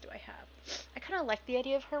hats do I have? I kind of like the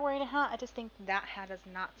idea of her wearing a hat. I just think that hat is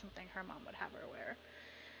not something her mom would have her wear.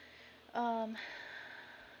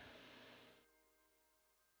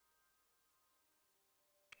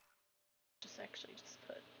 Just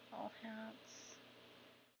put all hats.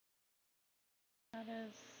 That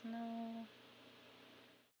is no.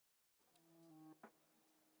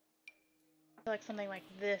 I feel like something like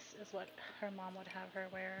this is what her mom would have her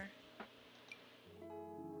wear.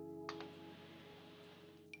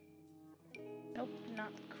 Nope,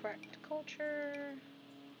 not the correct culture.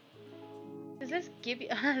 Does this give you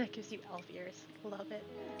that gives you elf ears? Love it.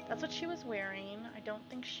 That's what she was wearing. I don't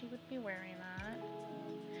think she would be wearing that.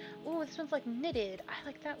 Oh, this one's like knitted. I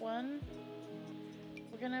like that one.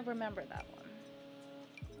 We're gonna remember that one.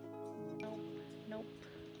 Nope. Nope.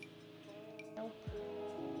 Nope.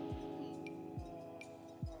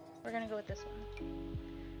 We're gonna go with this one.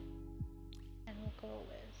 And we'll go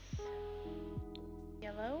with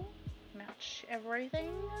yellow. Match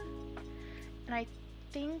everything. And I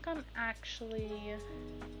think I'm actually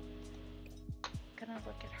gonna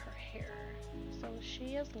look at her hair. So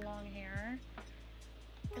she has long hair.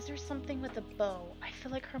 Is there something with a bow? I feel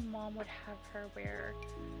like her mom would have her wear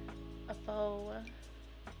a bow.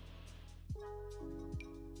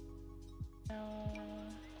 No.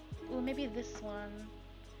 Ooh, maybe this one.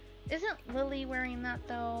 Isn't Lily wearing that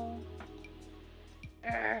though?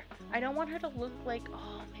 I don't want her to look like,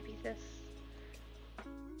 oh, maybe this.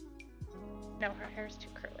 No, her hair's too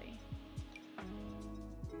curly.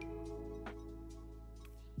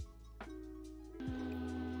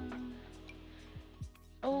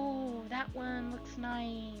 Oh, that one looks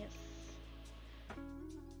nice.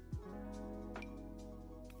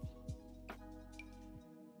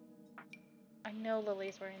 I know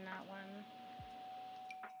Lily's wearing that one.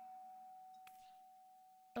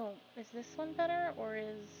 Oh, is this one better or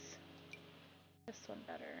is this one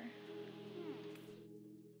better?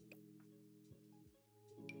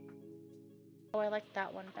 Oh, I like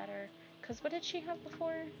that one better. Because what did she have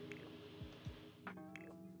before?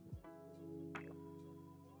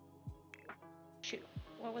 Shoot,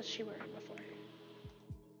 what was she wearing before?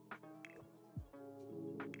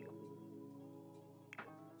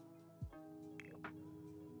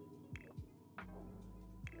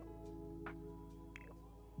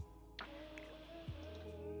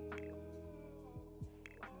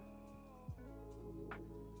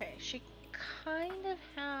 Okay, she kind of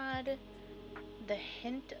had the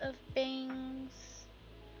hint of bangs.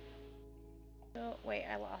 Oh, wait,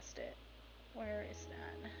 I lost it. Where is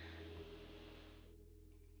that?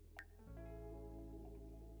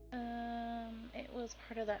 It was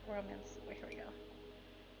part of that romance. Wait, here we go.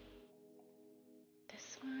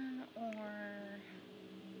 This one or...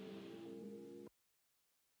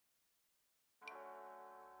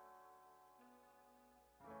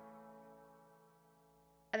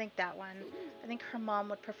 I think that one. I think her mom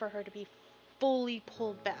would prefer her to be fully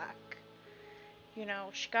pulled back. You know,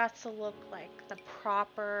 she got to look like the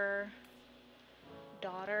proper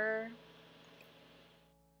daughter.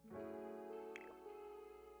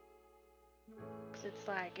 Because it's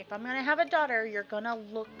like, if I'm gonna have a daughter, you're gonna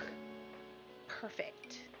look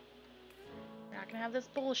perfect. You're not gonna have this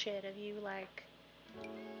bullshit of you, like,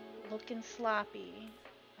 looking sloppy.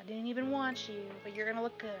 I didn't even want you, but you're gonna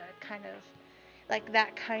look good. Kind of, like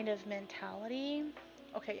that kind of mentality.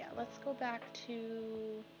 Okay, yeah, let's go back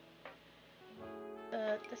to...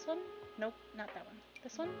 this one? Nope, not that one.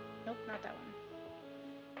 This one? Nope, not that one.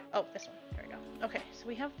 Oh, this one. There we go. Okay, so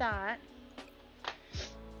we have that.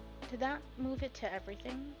 Did that move it to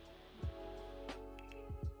everything?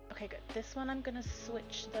 Okay, good. This one I'm gonna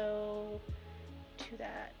switch, though, to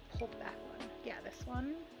that pulled back one. Yeah, this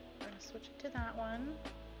one. I'm gonna switch it to that one.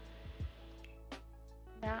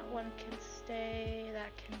 That one can stay.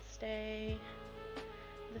 That can stay.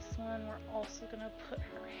 This one, we're also gonna put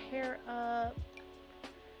her hair up.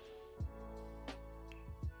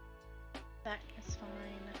 That is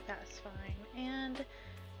fine, that is fine, and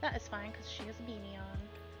that is fine because she has a beanie on.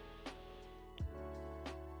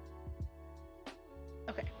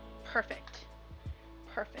 Okay, perfect,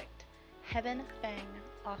 perfect. Heaven Fang.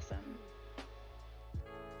 Awesome.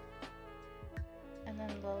 And then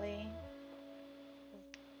Lily.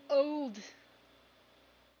 Old.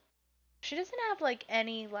 She doesn't have like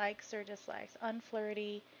any likes or dislikes.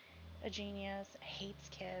 Unflirty, a genius, hates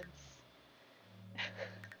kids.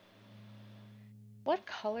 What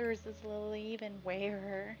colors does Lily even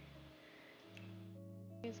wear?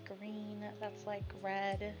 She's green. That's like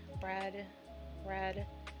red, red, red,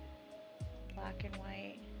 black and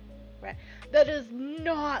white. Red. That does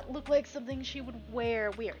not look like something she would wear.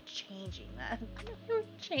 We are changing that. We're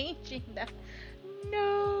changing that.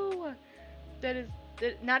 No! That is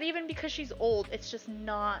not even because she's old. It's just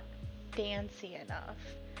not fancy enough.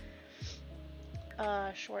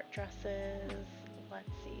 Short dresses. Let's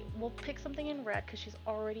see. We'll pick something in red because she's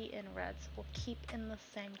already in red. So we'll keep in the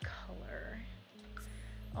same color.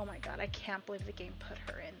 Oh my god, I can't believe the game put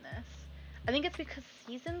her in this. I think it's because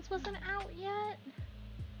Seasons wasn't out yet.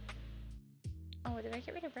 Oh, did I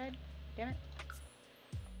get rid of red? Damn it.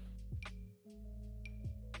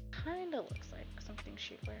 Kinda looks like something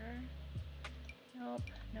she'd wear. Nope,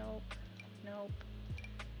 nope, nope.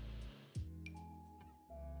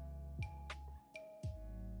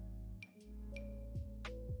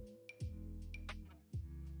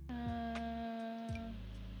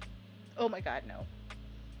 Oh my god, no.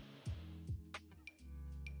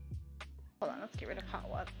 Hold on, let's get rid of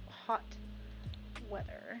hot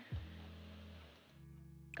weather.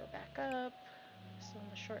 Go back up. So in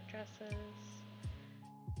the short dresses.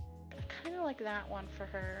 I kind of like that one for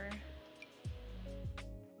her.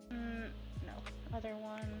 No. Other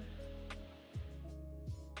one.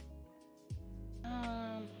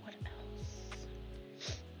 What else?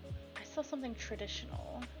 I saw something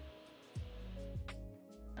traditional.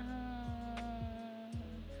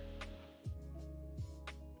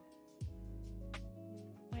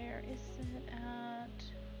 Where is it at?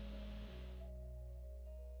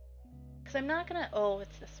 Because I'm not gonna. Oh,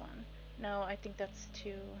 it's this one. No, I think that's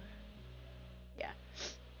too. Yeah.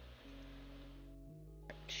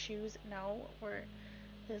 Shoes. No,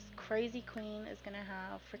 this crazy queen is gonna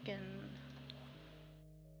have freaking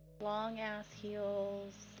long ass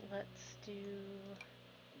heels. Let's do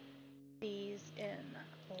these in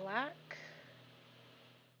black.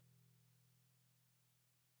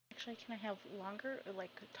 Actually, can I have longer,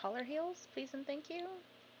 like taller heels, please and thank you?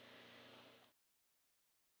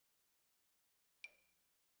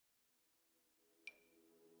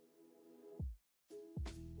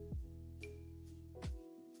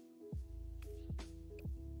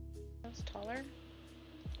 Those taller.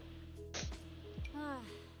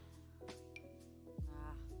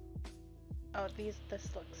 Oh, this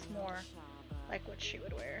looks more like what she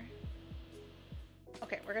would wear.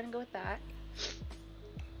 Okay, we're gonna go with that.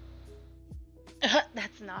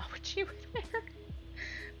 That's not what she would wear.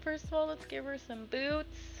 First of all, let's give her some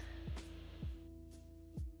boots.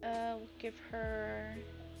 We'll give her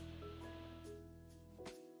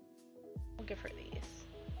these.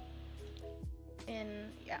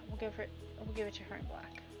 We'll give it to her in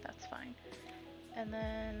black. That's fine. And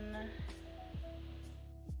then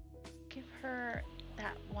give her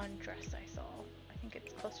that one dress I saw. I think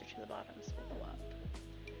it's closer to the bottom, so we'll go up.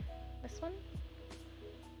 This one?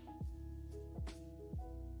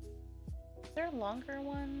 Is there a longer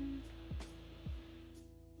one?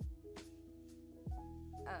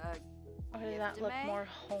 Or does that look more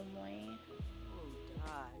homely? Oh,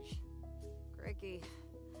 gosh. Cricky.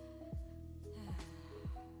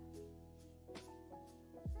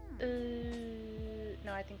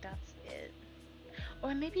 No, I think that's it.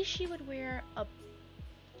 Or maybe she would wear a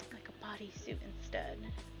bodysuit instead.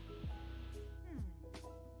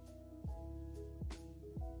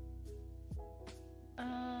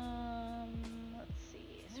 Let's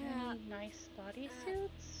see. Is there any nice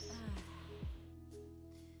bodysuits?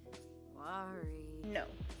 Worry. No.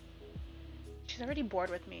 She's already bored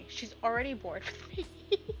with me. She's already bored with me.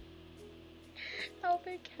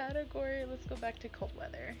 Outfit category. Let's go back to cold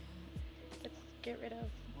weather. Let's get rid of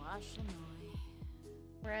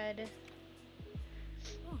red.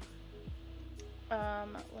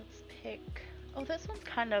 Let's pick. Oh, this one's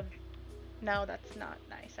kind of. No, that's not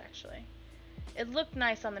nice actually. It looked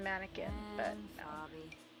nice on the mannequin, but no.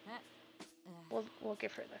 We'll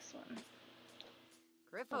give her this one.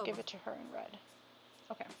 We'll give it to her in red.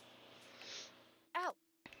 Okay. Ow.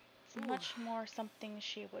 It's much more something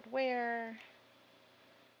she would wear.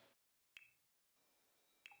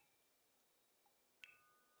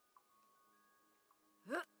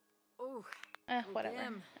 Whatever.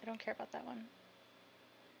 I don't care about that one.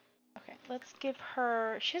 Okay, let's give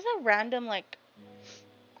her. She has a random like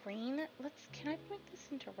green. Can I make this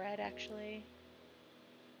into red actually?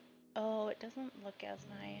 Oh, it doesn't look as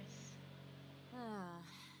nice.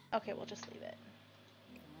 Okay, we'll just leave it.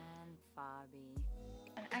 And Fabi.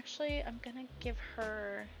 And actually, I'm gonna give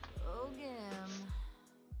her Ogim.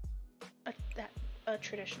 a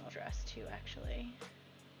traditional dress too, actually.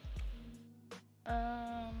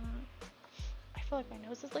 I feel like my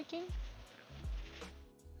nose is leaking.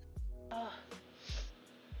 Ugh.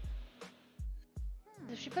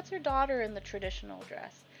 If she puts her daughter in the traditional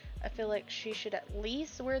dress, I feel like she should at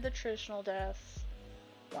least wear the traditional dress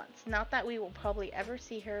once. Not that we will probably ever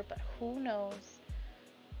see her, but who knows?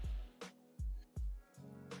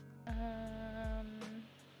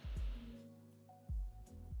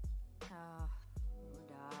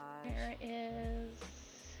 There is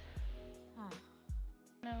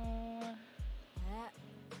no.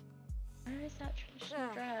 Where is that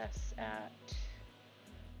traditional dress at?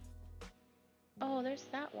 Oh, there's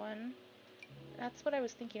that one. That's what I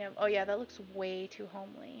was thinking of. Oh yeah, that looks way too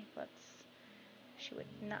homely. She would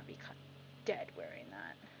not be caught dead wearing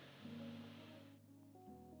that.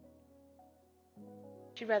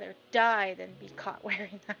 She'd rather die than be caught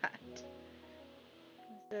wearing that.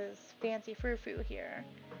 This is fancy frou-frou here.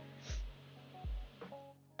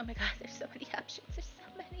 Oh my god, there's so many options. There's so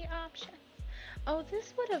many options. Oh,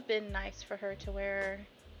 this would have been nice for her to wear.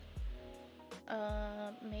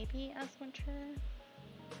 Maybe as winter.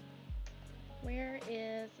 Where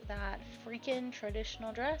is that freaking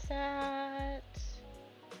traditional dress at?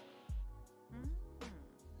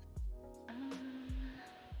 Oh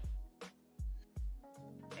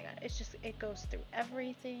my god, it's just, it goes through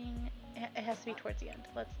everything. It has to be towards the end.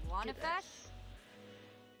 Let's do this.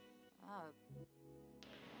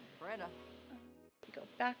 Greta. We go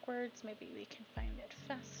backwards. Maybe we can find it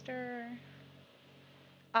faster.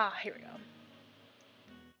 Ah, here we go.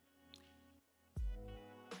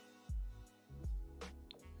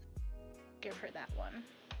 Give her that one.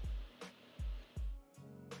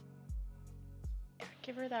 Yeah,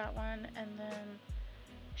 give her that one, and then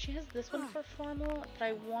she has this one for formal, but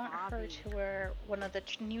I want her to wear one of the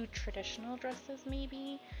new traditional dresses,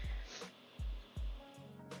 maybe.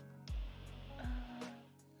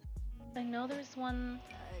 I know there's one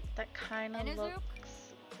that kind of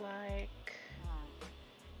looks like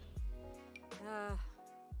what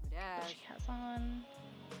she has on.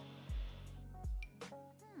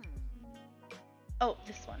 Oh,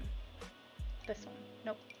 this one. This one.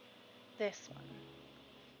 Nope. This one.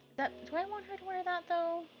 Do I want her to wear that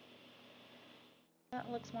though?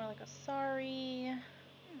 That looks more like a sari.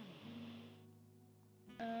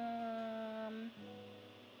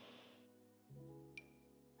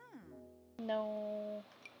 No.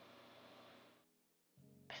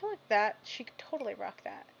 I feel like that, she could totally rock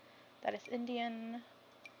that. That is Indian,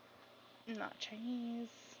 not Chinese.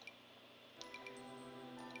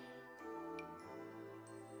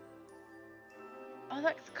 Oh,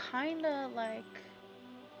 that's kind of like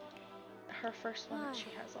her first one that she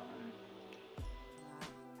has on.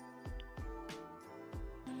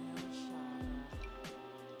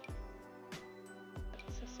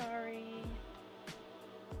 So sorry.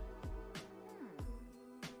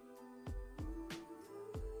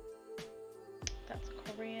 That's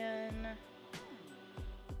Korean.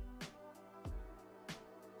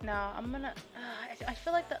 No, I'm gonna. I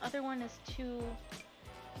feel like the other one is too.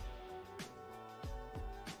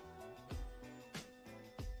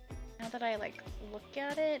 Now that I like look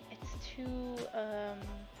at it, it's too.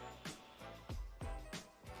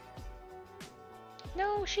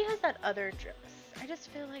 No, she has that other dress. I just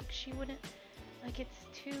feel like she wouldn't. Like it's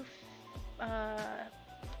too.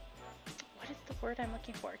 What is the word I'm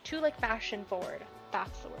looking for? Too like fashion forward.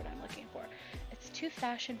 That's the word I'm looking for. It's too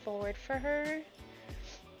fashion forward for her.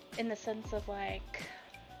 In the sense of like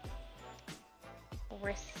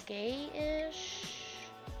risque-ish.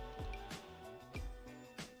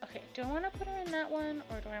 Okay, do I want to put her in that one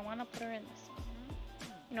or do I want to put her in this one?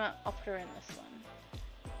 You know what? I'll put her in this one.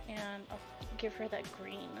 And I'll give her that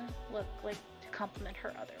green look like to complement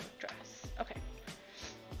her other dress. Okay.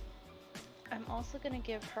 I'm also going to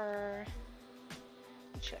give her,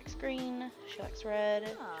 she likes green, she likes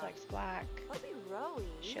red, she likes black,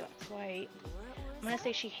 she likes white. I'm going to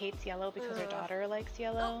say she hates yellow because her daughter likes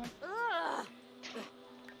yellow.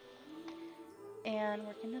 And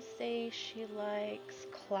we're going to say she likes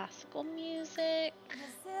classical music,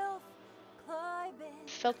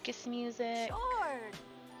 focus music.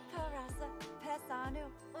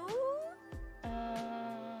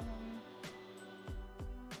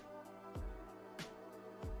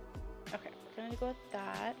 Okay, we're gonna go with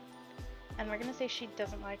that. And we're gonna say she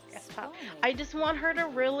doesn't like S-pop. I just want her to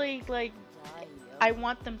really, like, I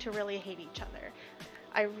want them to really hate each other.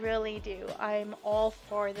 I really do. I'm all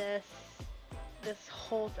for this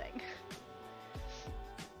whole thing.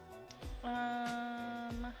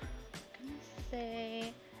 I'm gonna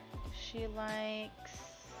say she likes.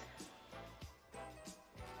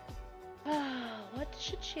 What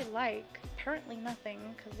should she like? Apparently nothing,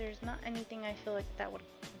 because there's not anything I feel like that would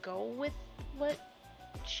go with what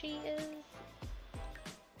she is.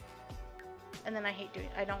 And then I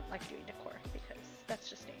don't like doing decor because that's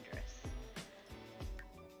just dangerous.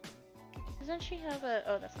 Doesn't she have a,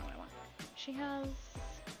 oh, that's not what I want. She has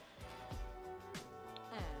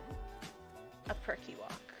a perky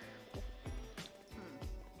walk.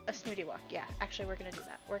 A snooty walk, yeah. Actually, we're gonna do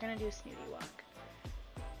that. We're gonna do a snooty walk.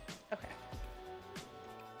 Okay.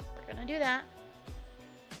 We're gonna do that.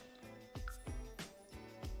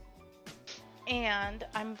 And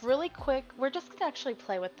I'm really quick. We're just gonna actually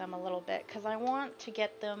play with them a little bit because I want to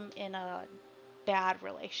get them in a bad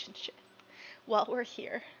relationship while we're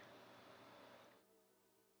here.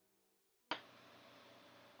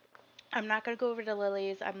 I'm not gonna go over to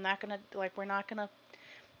Lily's. I'm not gonna, like, we're not gonna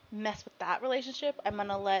mess with that relationship. I'm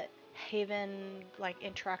gonna let Haven, like,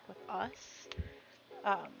 interact with us.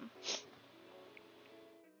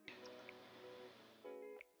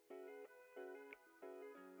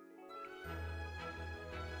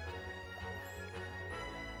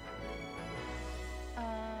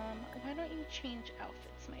 Why don't you change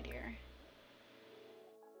outfits, my dear?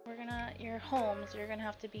 We're gonna, your homes, you're gonna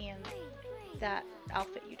have to be in that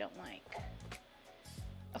outfit you don't like.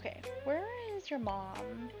 Okay, where is your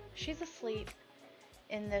mom? She's asleep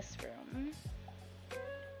in this room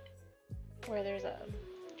where there's a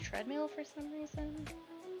treadmill for some reason.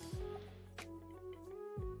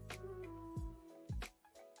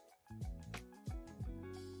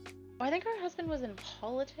 Oh, I think her husband was in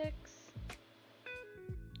politics.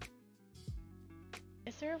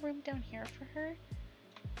 Is there a room down here for her?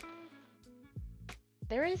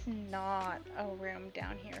 There is not a room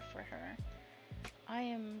down here for her.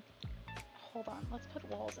 Hold on, let's put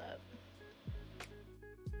walls up.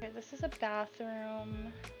 Okay, this is a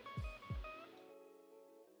bathroom.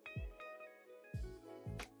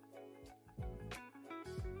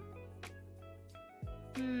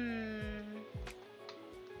 I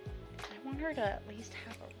want her to at least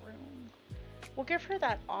have a room. We'll give her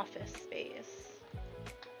that office space.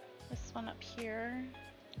 This one up here.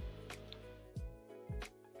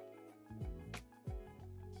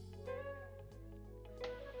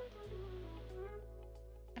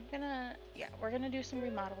 We're gonna do some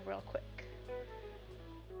remodel real quick.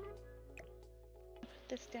 Put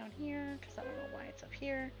this down here, because I don't know why it's up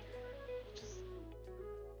here.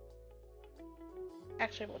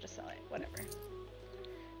 Actually, we'll just sell it, whatever.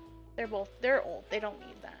 They're old, they don't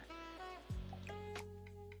need that.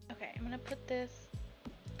 Okay, I'm gonna put this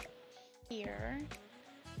here.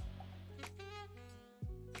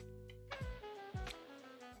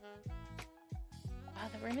 Wow,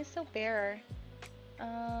 the room is so bare.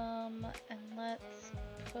 And let's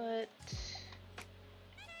put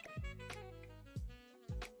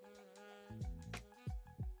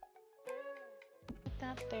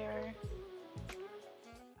that there.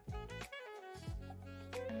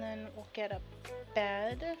 And then we'll get a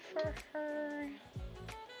bed for her.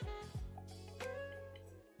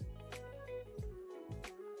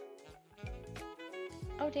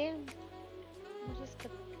 Oh damn. We'll just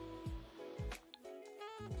put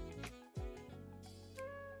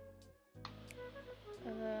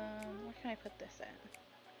where can I put this in?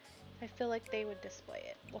 I feel like they would display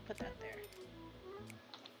it. We'll put that there.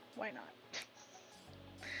 Why not?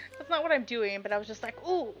 That's not what I'm doing, but I was just like,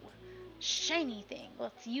 ooh, shiny thing.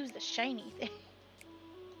 Let's use the shiny thing.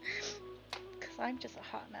 Because I'm just a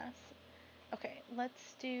hot mess. Okay,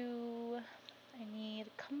 let's do... I need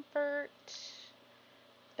comfort,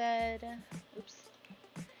 bed. Oops.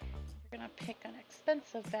 We're gonna pick an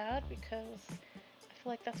expensive bed because I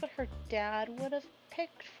feel like that's what her dad would have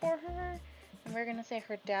picked for her. And we're gonna say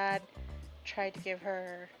her dad tried to give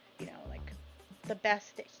her, you know, like the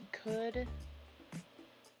best that he could.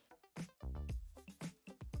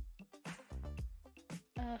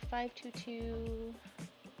 Uh, 522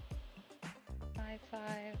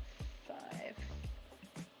 555.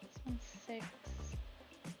 This one's 6.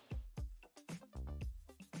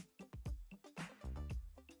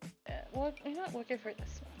 Well, I'm not looking for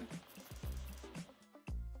this one.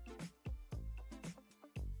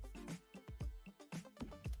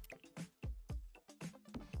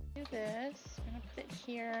 Do this. I'm gonna put it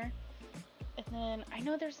here, and then I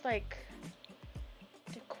know there's like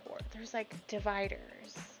decor. There's like dividers.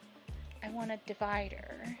 I want a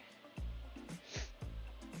divider.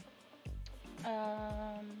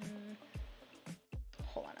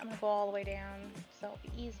 I'm gonna go all the way down so it'll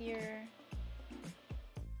be easier.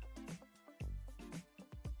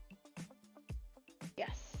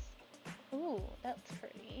 Yes. Ooh, that's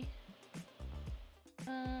pretty.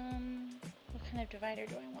 What kind of divider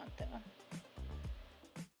do I want though?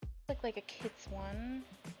 Like a kid's one.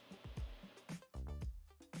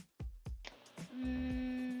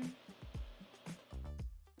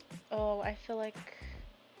 Oh, I feel like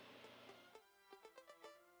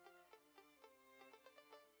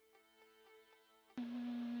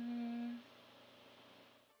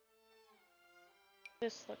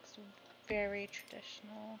this looks very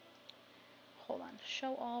traditional. Hold on,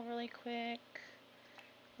 show all really quick.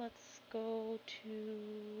 Let's go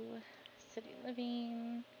to city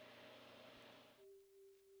living.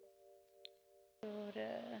 Go to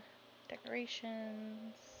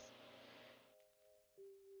decorations.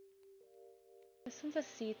 This one's a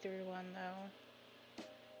see-through one though.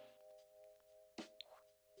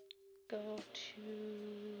 Go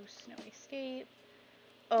to snowy scape.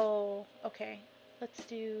 Oh, okay. Let's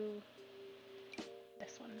do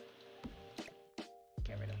this one.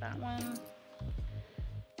 Get rid of that one.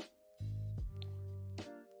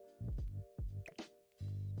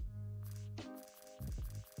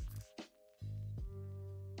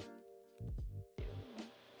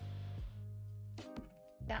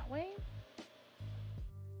 That way.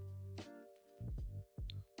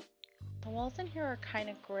 The walls in here are kind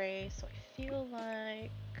of gray, so I feel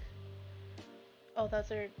like, oh,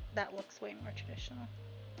 that looks way more traditional.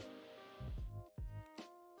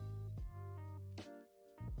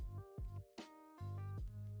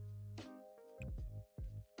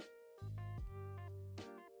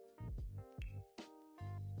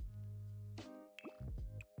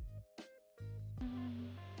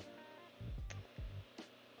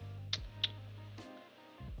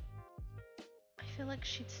 I feel like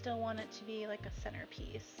she'd still want it to be like a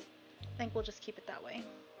centerpiece. I think we'll just keep it that way.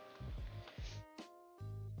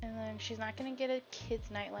 And then she's not gonna get a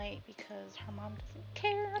kid's nightlight because her mom doesn't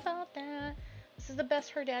care about that. This is the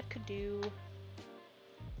best her dad could do.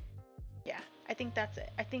 Yeah, I think that's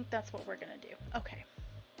it. I think that's what we're gonna do. Okay.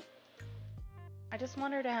 I just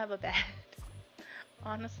want her to have a bed.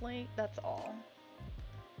 Honestly, that's all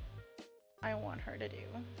I want her to do.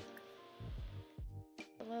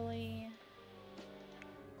 Lily.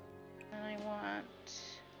 And I want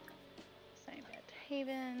same bed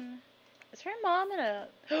Haven. Is her mom gonna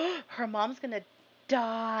her mom's gonna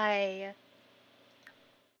die.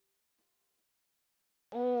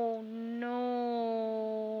 Oh no.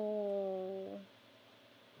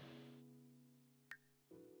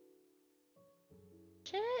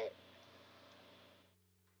 Shit.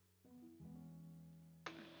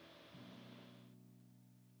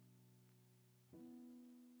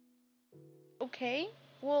 Okay.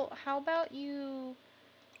 Well, how about you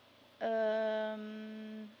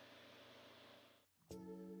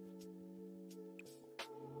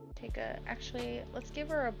actually, let's give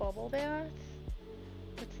her a bubble bath.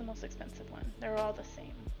 What's the most expensive one? They're all the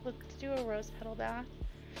same. Let's do a rose petal bath.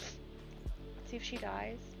 Let's see if she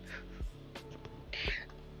dies.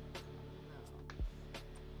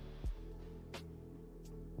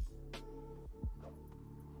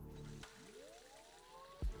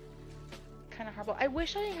 Kind of horrible. I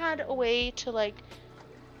wish I had a way to like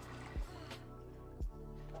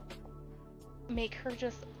make her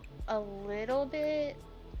just a little bit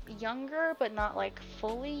younger, but not like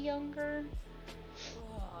fully younger.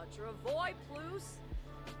 Oh, Travoy, plus.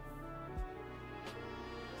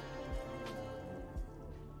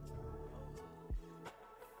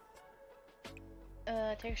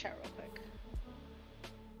 Take a shower real quick.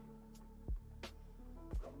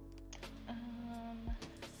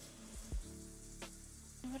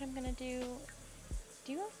 What I'm gonna do?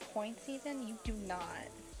 Do you have points even? You do not.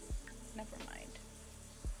 Never mind.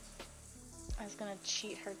 I was gonna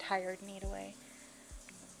cheat her tired need away.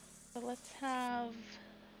 So let's have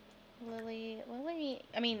Lily,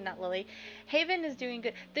 I mean not Lily. Haven is doing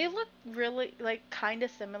good. They look really like kind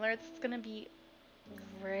of similar. It's gonna be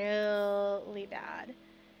really bad.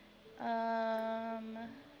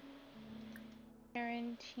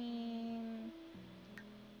 Quarantine.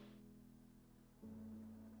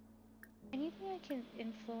 Anything I can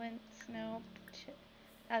influence? Nope.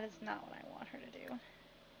 That is not what I want her to do.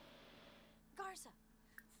 Garza.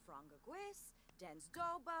 Frangaguis,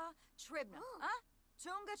 Densdoba, Tribna. Huh?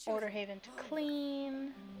 Tunga Order Haven to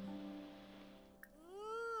clean.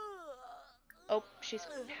 Oh, she's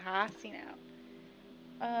passing out.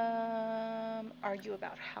 Argue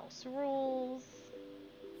about house rules.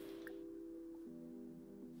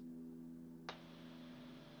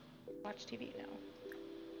 Watch TV? No.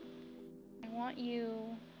 I want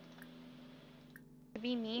you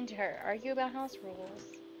Be mean to her. Argue about house rules.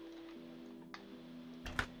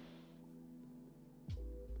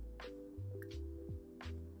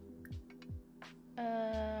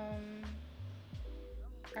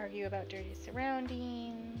 Argue about dirty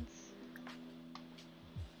surroundings.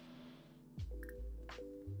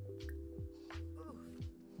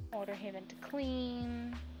 Order Haven to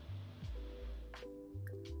clean.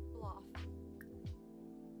 Bluff.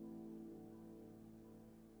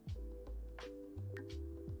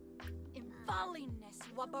 Invaliness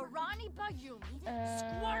wabarani bayumi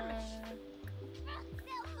squirmish.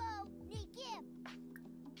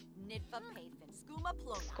 Nidva Pathan, Skuma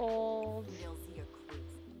Plona. Scold. Nilzia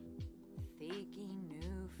Cruz. Thiki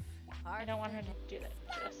Noof. I don't want her to do that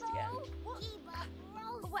just yet.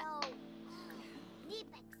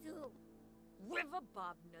 River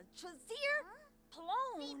Bobna Chazir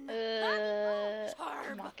Plone.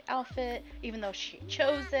 Mock outfit, even though she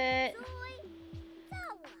chose it.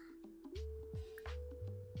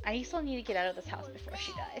 I still need to get out of this house before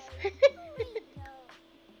she dies.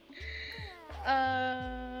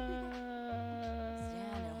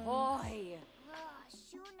 Hoy.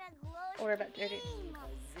 Or about dirty.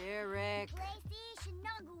 Zurich.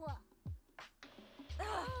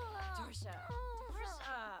 Dorsha.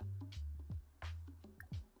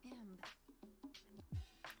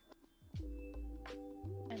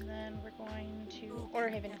 And then we're going to Order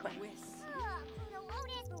Haven to clean.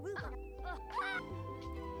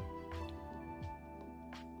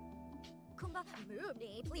 Kumba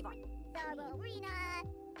Mubni Plevon.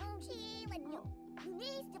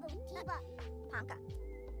 Panka.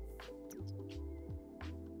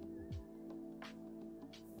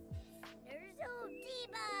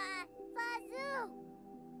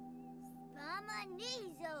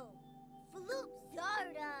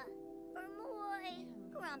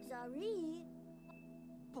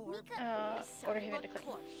 Order Haven to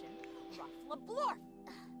clean. Ruffle Blorf.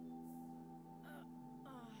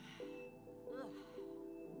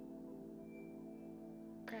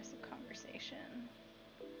 Aggressive conversation.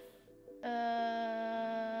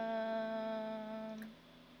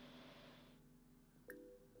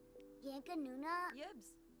 Yanka Nuna. Yibs.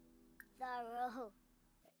 Thorough.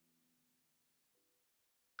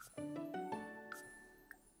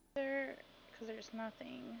 Because there's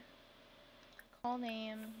nothing. Call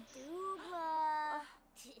names.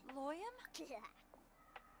 Loyam?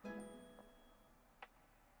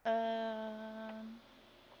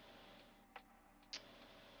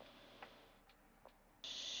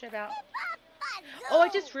 Shit out. Oh, I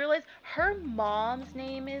just realized her mom's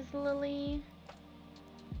name is Lily.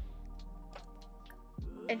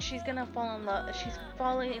 And she's gonna fall in love. She's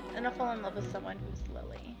gonna fall in love with someone who's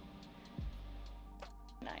Lily.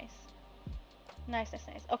 Nice. Nice.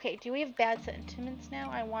 Okay, do we have bad sentiments now?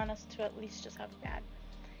 I want us to at least just have bad.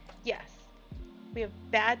 Yes. We have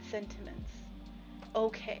bad sentiments.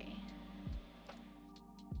 Okay.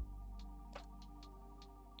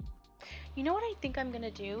 You know what I think I'm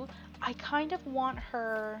gonna do? I kind of want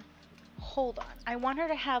her... Hold on. I want her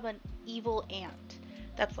to have an evil aunt.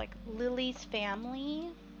 That's like Lily's family.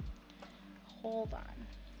 Hold on.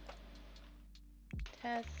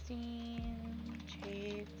 Testing.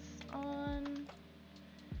 Jade's on.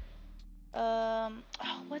 Oh,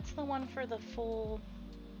 what's the one for the full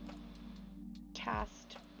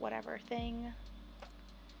cast whatever thing?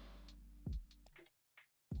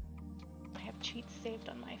 I have cheats saved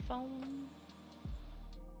on my phone.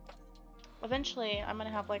 Eventually, I'm gonna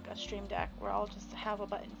have like a stream deck where I'll just have a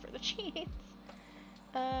button for the cheats.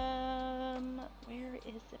 Where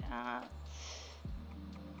is it at?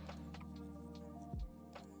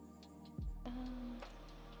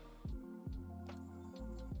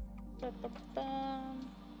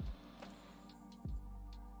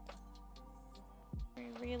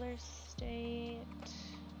 Real estate.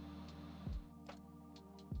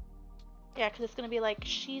 Yeah, because it's gonna be like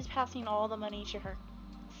she's passing all the money to her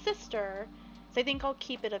sister. So I think I'll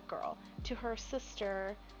keep it a girl. To her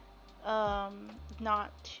sister.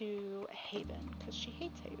 Not to Haven, because she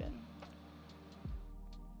hates Haven.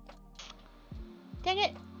 Dang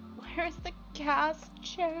it! Where's the cast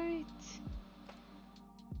chart?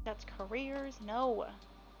 That's careers? No.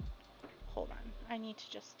 Hold on. I need to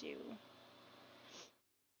just do...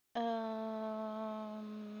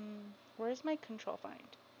 Where's my control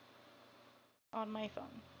find? On my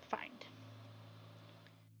phone. Find.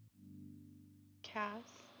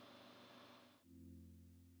 Cast.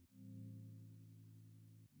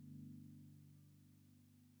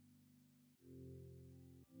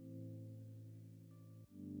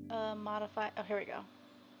 Modify. Oh, here we go.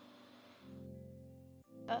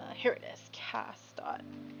 Here it is. Cast dot.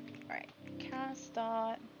 Alright, cast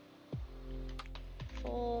dot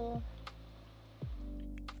full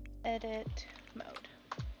edit mode.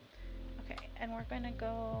 Okay, and we're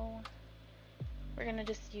gonna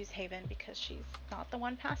just use Haven because she's not the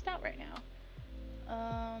one passed out right now.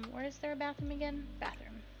 Where is there a bathroom again?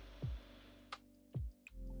 Bathroom.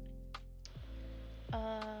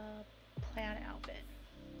 Plan outfit.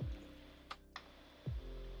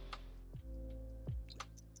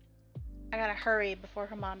 I gotta hurry before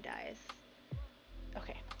her mom dies.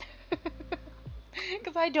 Okay.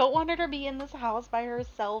 Because I don't want her to be in this house by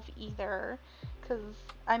herself either. Because,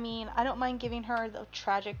 I mean, I don't mind giving her the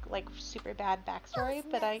tragic, like, super bad backstory,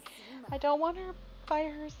 but I don't want her by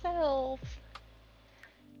herself.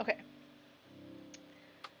 Okay.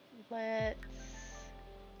 Let's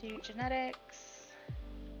do genetics.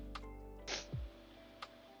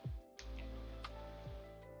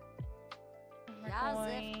 And we're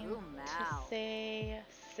going to say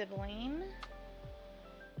sibling.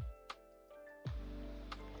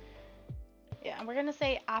 Yeah, and we're gonna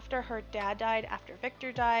say after her dad died, after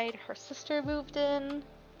Victor died, her sister moved in,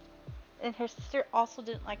 and her sister also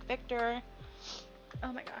didn't like Victor.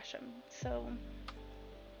 Oh my gosh, I'm so...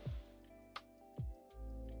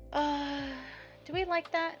 do we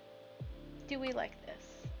like that? Do we like this?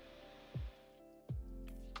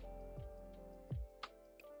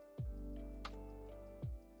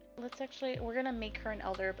 Let's actually, we're gonna make her an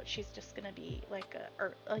elder, but she's just gonna be like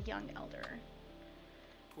a young elder.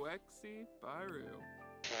 Quexi Baru.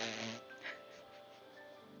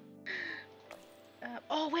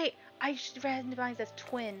 Oh wait, I should randomize as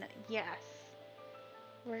twin. Yes.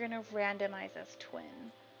 We're gonna randomize as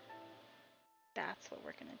twin. That's what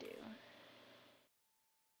we're gonna do.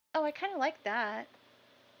 Oh, I kind of like that.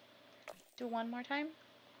 Do one more time.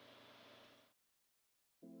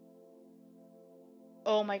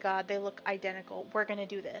 Oh my god, they look identical. We're gonna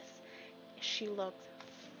do this. She looks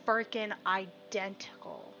freaking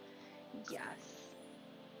identical. Yes.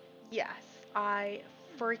 Yes, I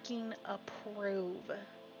freaking approve.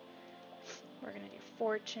 We're gonna do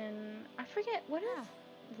fortune. I forget, what is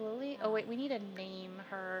Lily? Oh wait, we need to name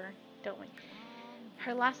her, don't we?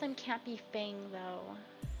 Her last name can't be Fang though.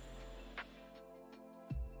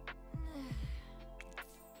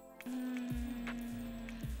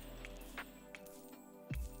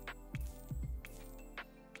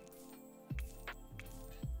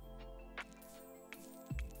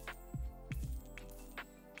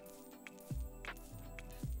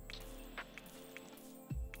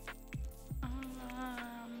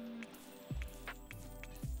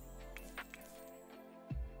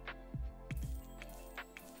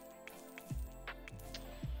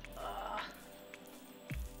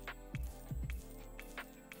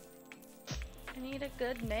 I need a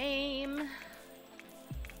good name. You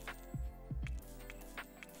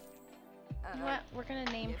know what? We're gonna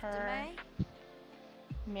name her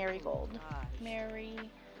Marigold.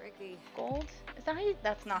 Marigold? Is that how you?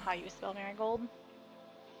 That's not how you spell Marigold.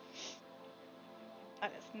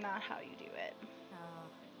 That is not how you do it.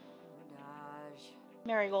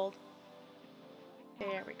 Marigold.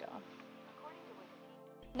 There we go.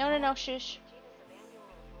 No, shush.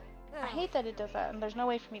 I hate that it does that, and there's no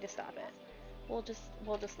way for me to stop it. We'll just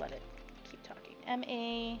let it keep talking.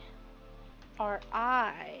 Marigold.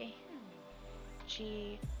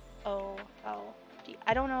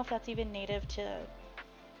 I don't know if that's even native to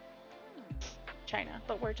China,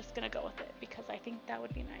 but we're just gonna go with it because I think that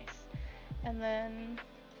would be nice. And then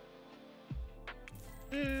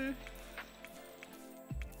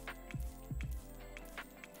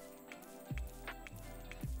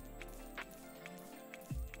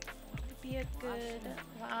what would be a good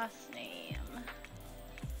last name?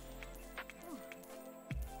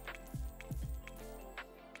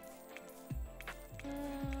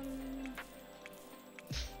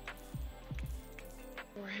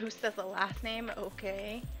 Bruce as a last name?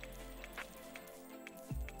 Okay.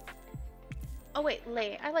 Oh wait,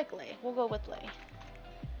 Lay. I like Lay. We'll go with Lay.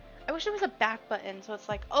 I wish it was a back button, so it's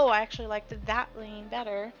like, oh, I actually liked that lane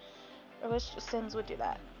better. I wish Sims would do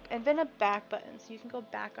that. And then a back button, so you can go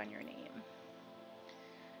back on your name.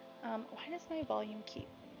 Why does my volume keep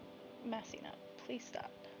messing up? Please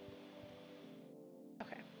stop.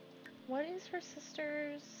 Okay. What is her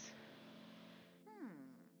sister's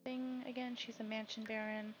thing again? She's a mansion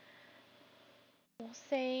baron. We'll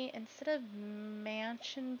say instead of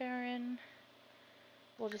mansion baron,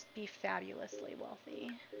 we'll just be fabulously wealthy.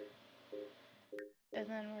 And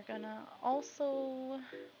then we're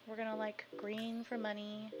gonna like green for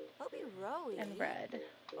money and red.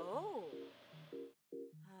 Oh.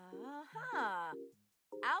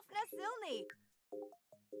 Alfna Silni.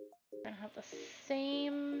 We're gonna have the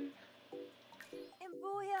same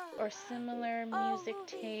Imbuya. or similar music Oh,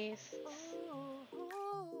 tastes.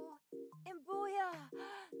 Imbuya.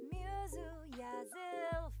 Muzu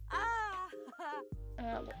yazilf. Ah.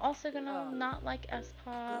 We're also gonna not like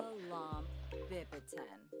S-pop. Galam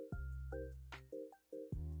bipiten.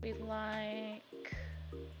 We like...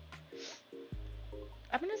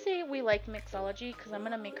 I'm gonna say we like mixology because I'm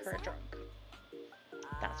gonna make her drunk.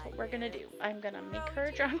 That's what we're gonna do. I'm gonna make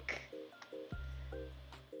her drunk.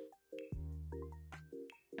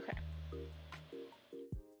 Okay.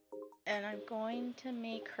 And I'm going to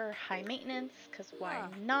make her high maintenance because why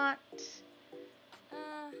not?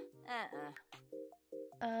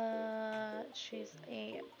 She's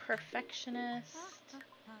a perfectionist.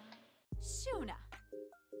 Shuna.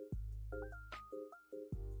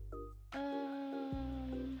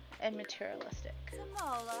 And materialistic.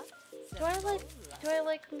 Samola. Do I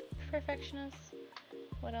like perfectionists?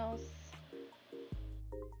 What else?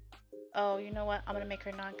 Oh, you know what? I'm gonna make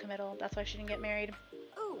her non-committal. That's why she didn't get married.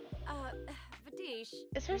 Ooh, Vadish.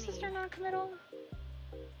 Is her sister non-committal?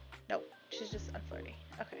 Nope, she's just unflirty.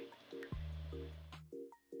 Okay.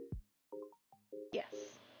 Yes.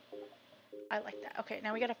 I like that. Okay,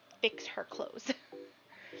 now we gotta fix her clothes.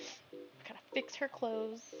 Gotta fix her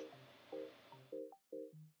clothes.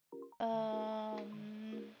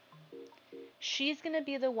 She's gonna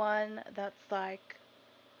be the one that's like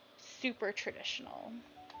super traditional.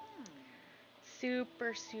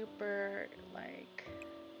 Super like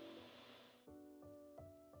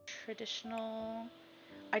traditional.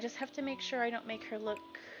 I just have to make sure I don't make her look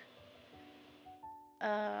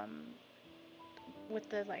with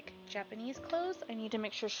the like Japanese clothes. I need to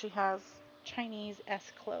make sure she has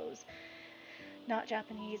Chinese-esque clothes, not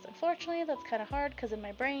Japanese. Unfortunately, that's kind of hard because in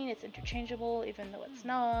my brain it's interchangeable even though it's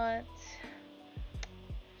not.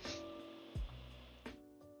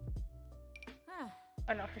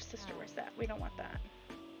 Oh no, her sister wears that. We don't want that.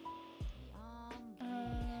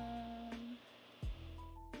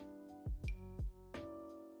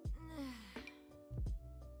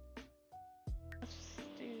 Let's just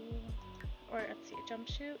do, or let's see, a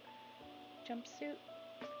jumpsuit.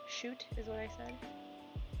 Shoot is what I said.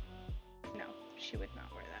 No, she would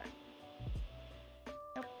not wear that.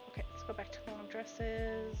 Nope. Okay, let's go back to long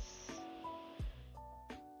dresses.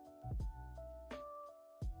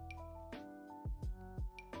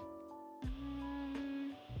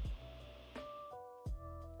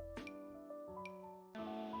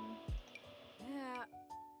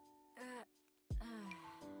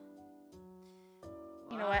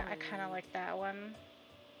 You know what? I kind of like that one.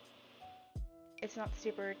 It's not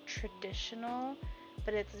super traditional,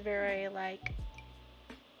 but it's very like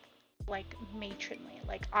matronly.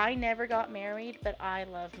 Like, I never got married, but I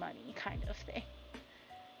love money kind of thing.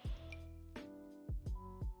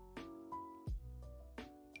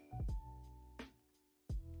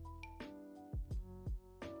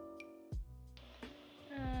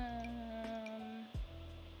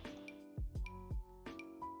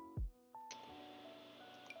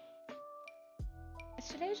 Is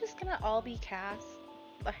today just gonna all be cast?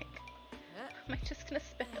 Like, am I just gonna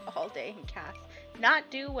spend all day in cast? Not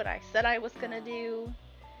do what I said I was gonna do?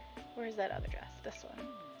 Where's that other dress? This one.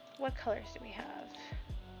 What colors do we have?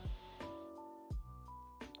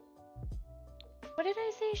 What did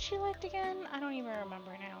I say she liked again? I don't even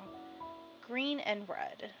remember now. Green and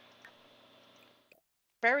red.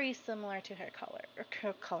 Very similar to her color, or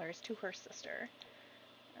colors to her sister.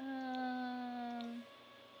 And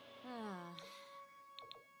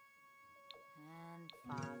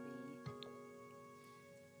Bobby.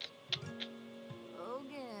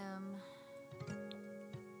 Ogim.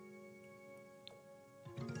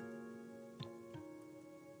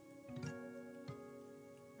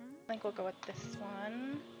 I think we'll go with this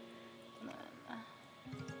one. And then,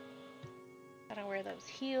 gotta wear those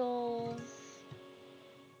heels.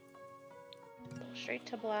 Go straight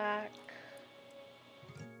to black.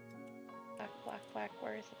 Black, black, black.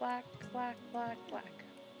 Where's the black? Black, black, black.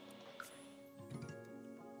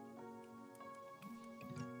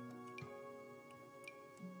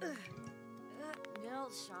 Nil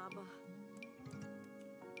Shaba.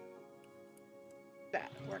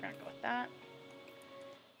 That. We're gonna go with that.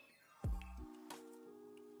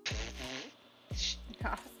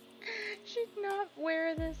 Should not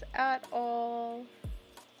wear this at all.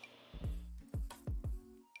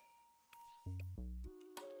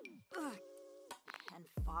 And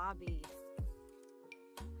Bobby.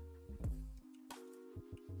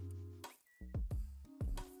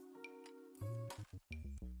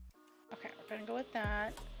 Okay, we're gonna go with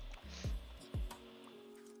that.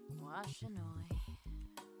 Washanoi.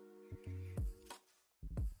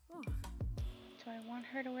 I want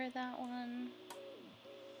her to wear that one.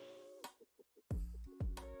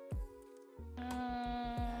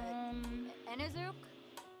 Enizuk?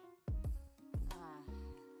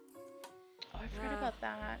 Oh, I've heard about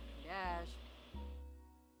that. Dash.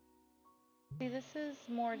 See, this is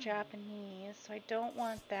more Japanese, so I don't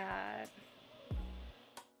want that.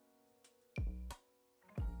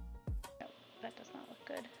 Nope, that does not look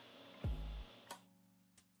good.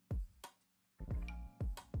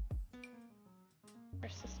 Her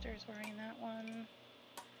sister's wearing that one.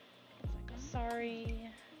 It's like a sari.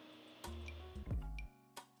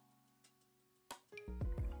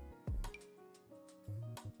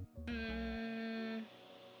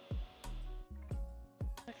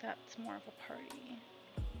 Like that's more of a party.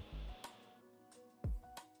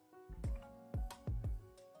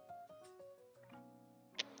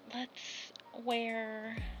 Let's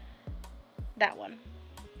wear that one.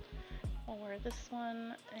 I'll wear this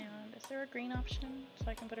one, and is there a green option so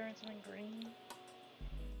I can put her in something green?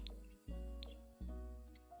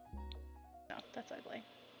 No, that's ugly.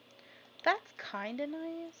 That's kinda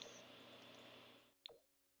nice.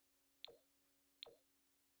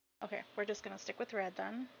 Okay, we're just gonna stick with red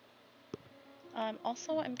then.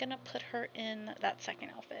 Also, I'm gonna put her in that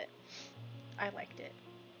second outfit. I liked it.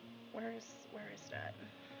 Where is that?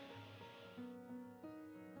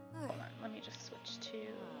 Hold on, let me just switch to.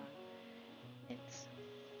 It's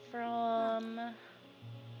from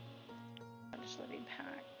Cottage Living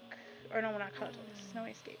Pack. Or no, not Cottage, Snow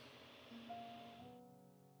Escape.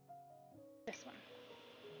 This one.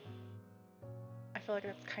 I feel like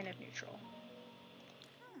that's kind of neutral.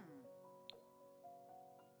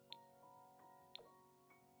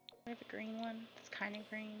 I have a green one. It's kind of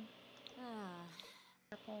green.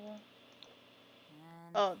 Purple.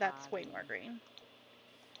 Oh, that's way more green.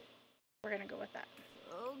 We're gonna go with that.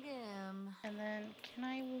 And then, can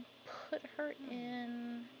I put her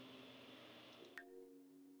in?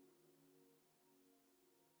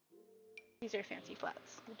 These are fancy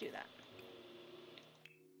flats. We'll do that.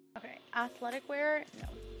 Okay, athletic wear? No.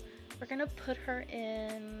 We're gonna put her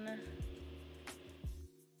in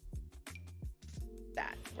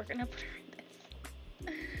that. We're gonna put her in this.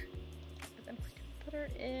 And then we're gonna put her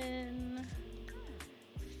in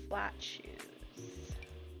flat shoes.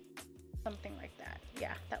 Something like that.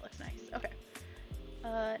 Yeah, that looks nice. Okay.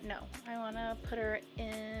 No. I wanna put her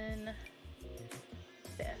in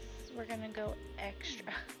this. We're gonna go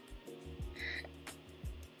extra.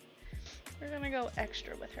 We're gonna go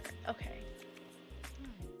extra with her. Okay.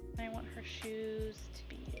 I want her shoes to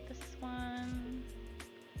be this one.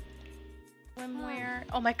 Swimwear.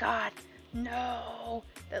 Oh my god. No.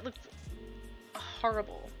 That looks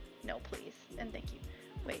horrible. No, please. And thank you.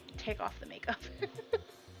 Wait, take off the makeup.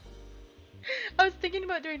 I was thinking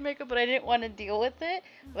about doing makeup, but I didn't want to deal with it.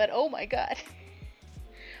 But oh my god.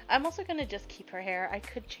 I'm also gonna just keep her hair. I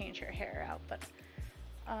could change her hair out, but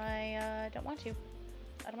I don't want to.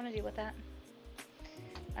 I don't want to deal with that.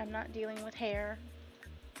 I'm not dealing with hair.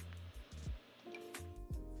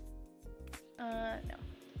 No.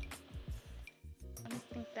 I don't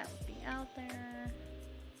think that would be out there.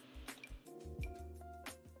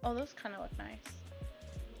 Oh, those kind of look nice.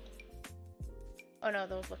 Oh no,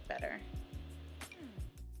 those look better.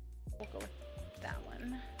 We'll go with that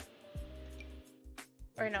one.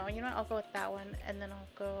 Or no, you know what? I'll go with that one, and then I'll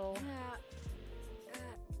go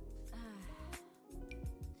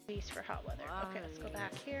these for hot weather. Okay, let's go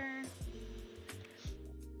back here.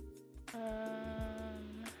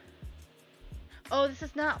 Oh, this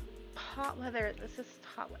is not hot weather. This is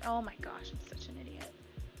hot weather. Oh my gosh, I'm such an idiot.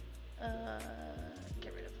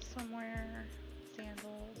 Get rid of the swimwear,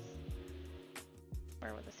 sandals.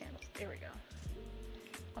 Where were the sandals? There we go.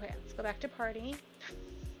 Okay, let's go back to party.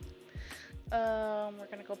 We're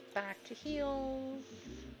gonna go back to heels.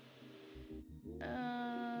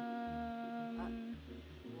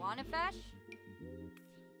 Wannafash?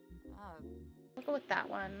 We'll go with that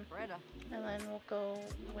one. Breda. And then we'll go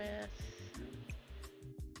with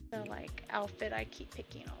the like outfit I keep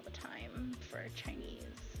picking all the time for Chinese.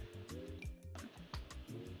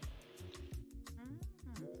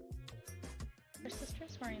 Her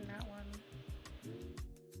sister's wearing that one.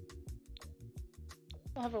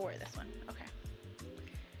 We'll have her wear this one. Okay.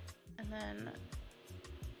 And then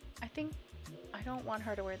I think I don't want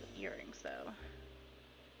her to wear the earrings though.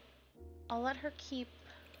 I'll let her keep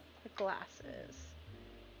her glasses,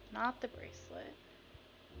 not the bracelet.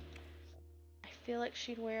 I feel like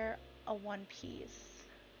she'd wear a one piece.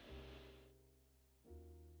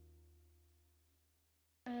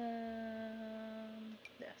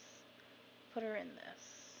 This. Put her in this.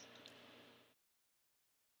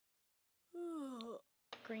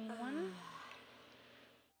 Green one.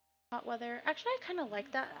 hot weather. Actually, I kind of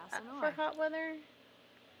like that Fascinating. for hot weather.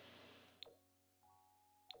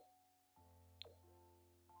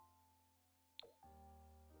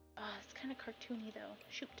 It's kind of cartoony though.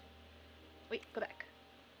 Shoot. Wait, go back.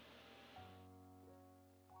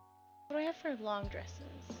 What do I have for long dresses?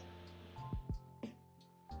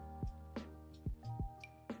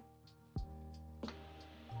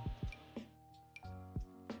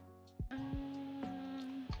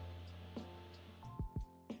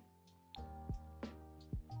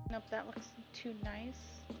 Nope, that looks too nice.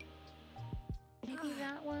 Maybe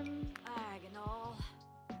that one? Agonal.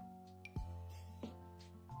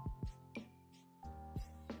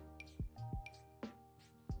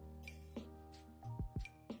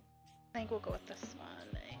 I think we'll go with this one,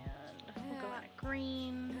 and we'll go in a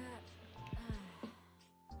green.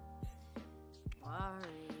 Worried.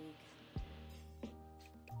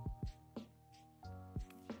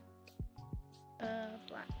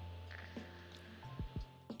 Black.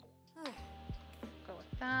 Go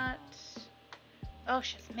with that. Oh,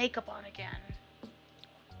 she has makeup on again.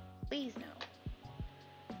 Please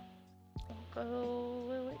no. We'll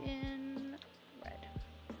go in red.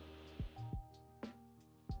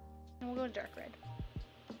 And we'll go in dark red.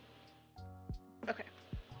 Okay.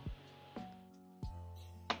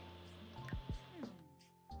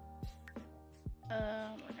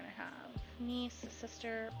 We're gonna have niece,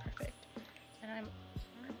 sister, perfect. And I'm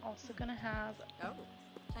also gonna have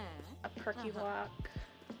a perky block.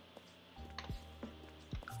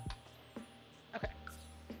 Okay.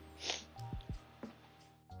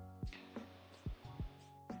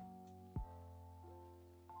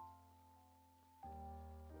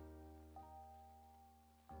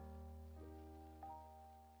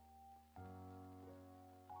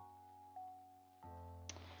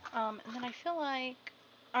 And then I feel like,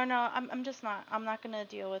 oh no, I'm just not, I'm not gonna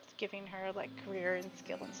deal with giving her like career and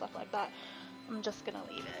skill and stuff like that. I'm just gonna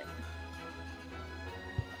leave it.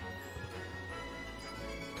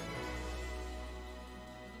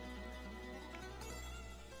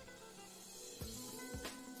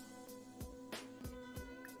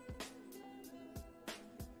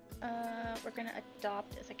 We're gonna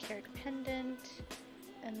adopt as a care dependent,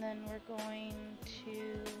 and then we're going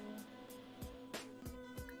to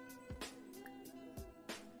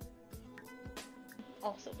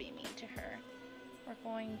also be mean to her. We're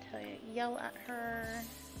going to yell at her,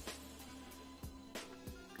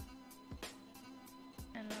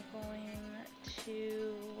 and we're going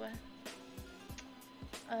to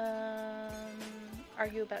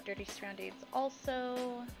argue about dirty surroundings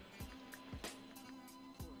also.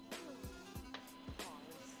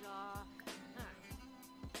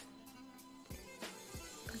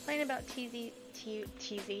 Complain about TV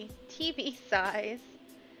size.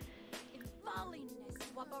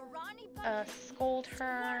 Scold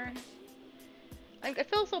her. I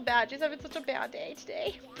feel so bad. She's having such a bad day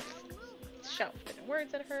today. Shout forbidden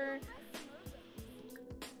words at her.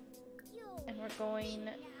 And we're going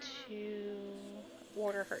to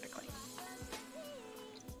order her to clean.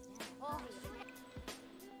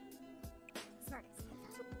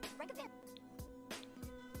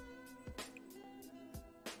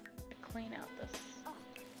 To clean out this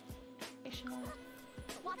additional.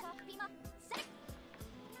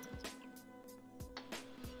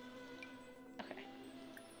 Okay.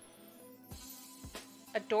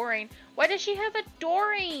 Adoring. Why does she have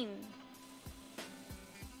adoring?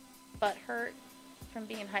 Butt hurt from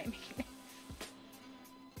being high maintenance.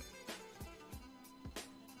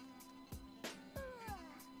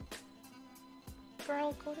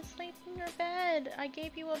 Girl, go to sleep in your bed. I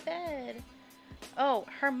gave you a bed. Oh,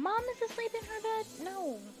 her mom is asleep in her bed?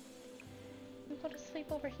 No. You go to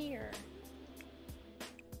sleep over here.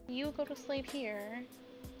 You go to sleep here.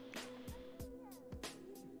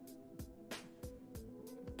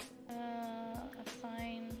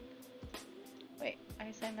 Assign... Wait, I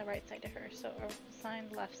assigned the right side to her, so assign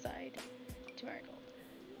left side to Marigold.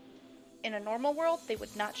 In a normal world, they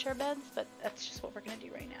would not share beds, but that's just what we're gonna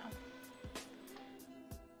do right now.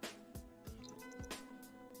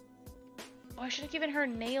 Oh, I should have given her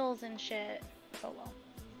nails and shit. Oh well.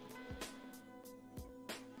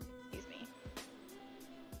 Excuse me.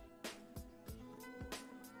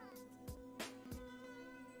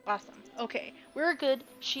 Awesome. Okay, we're good.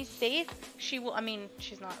 She's safe. She will, I mean,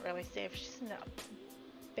 she's not really safe. She's in a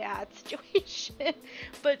bad situation.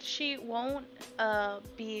 But she won't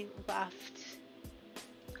be left.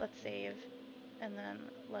 Let's save. And then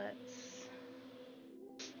let's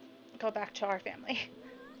go back to our family.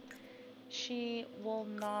 She will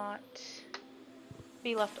not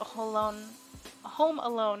be left home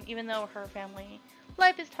alone, even though her family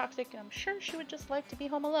Life is toxic, and I'm sure she would just like to be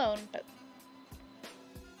home alone, but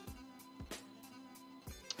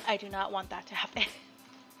I do not want that to happen.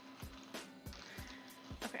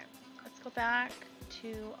 Okay, let's go back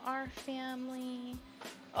to our family.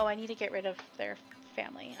 Oh, I need to get rid of their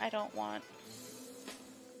family. I don't want...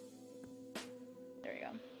 There we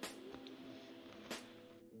go.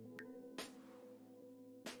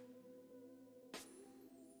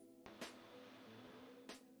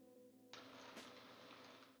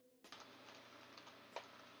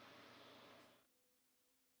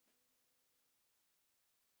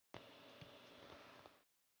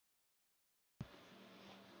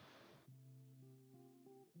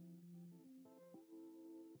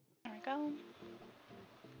 There we go.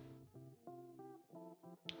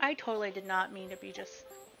 I totally did not mean to be just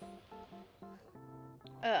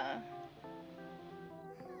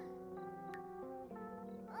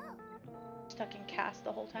stuck in cast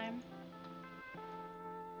the whole time.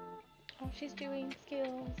 Oh, she's doing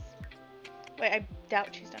skills. Wait, I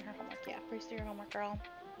doubt she's done her homework. Yeah, please do your homework, girl.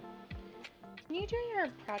 Can you do your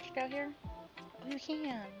project out here? Oh, you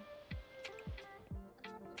can.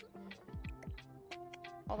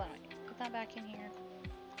 Hold on, put that back in here.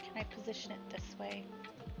 Can I position it this way?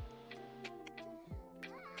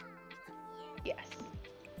 Yes.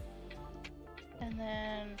 And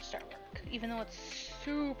then start work, even though it's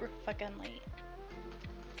super fucking late.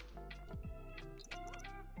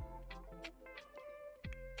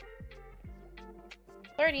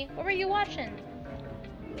 Lordy, what were you watching?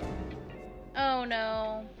 Oh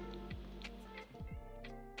no.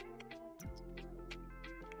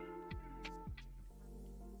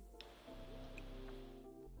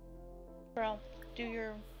 Girl, do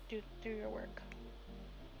your work.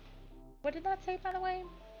 What did that say, by the way?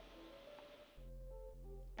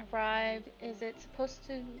 Arrive. Is it supposed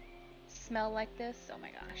to smell like this? Oh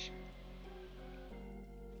my gosh.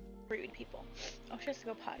 Rude people. Oh, she has to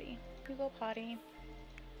go potty. You go potty.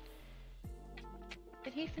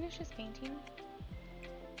 Did he finish his painting?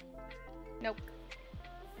 Nope.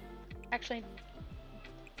 Actually,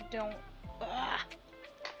 don't. Ugh.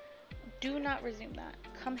 Do not resume that.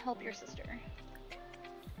 Come help your sister.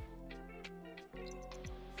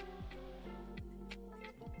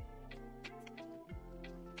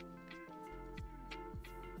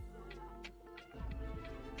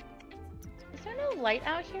 Is there no light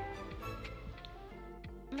out here?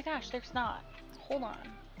 Oh my gosh, there's not. Hold on.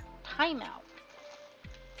 Timeout.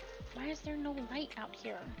 Why is there no light out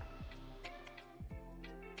here?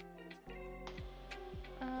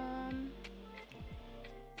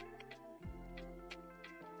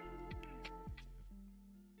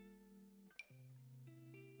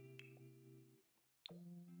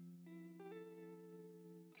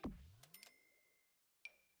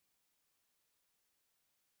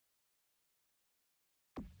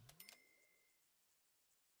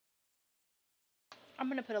 I'm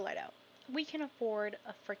gonna put a light out. We can afford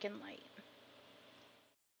a freaking light.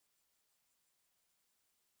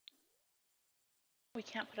 We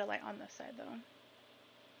can't put a light on this side though.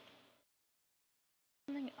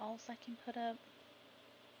 Something else I can put up.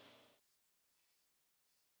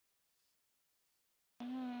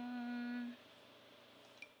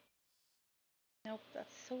 Nope,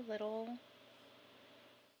 that's so little.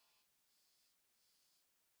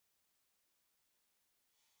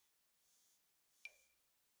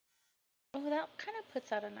 Oh, that kind of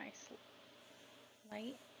puts out a nice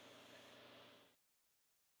light.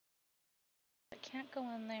 It can't go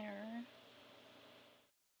in there.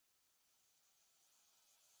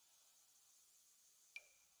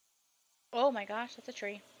 Oh my gosh, that's a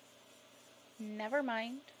tree. Never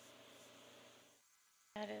mind.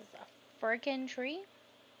 That is a friggin' tree.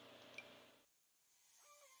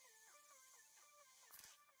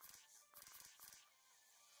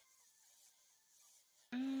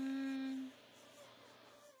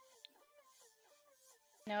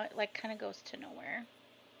 No, it like kind of goes to nowhere.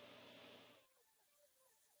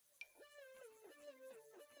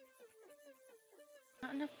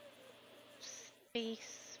 Not enough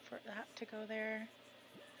space for that to go there.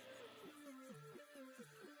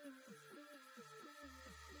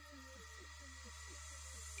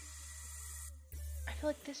 I feel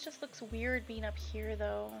like this just looks weird being up here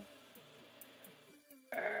though.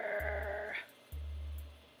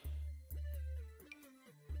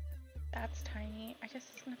 That's tiny. I guess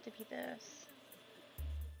it's gonna have to be this.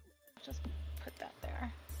 I'll just put that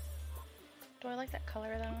there. Do I like that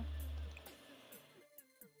color though?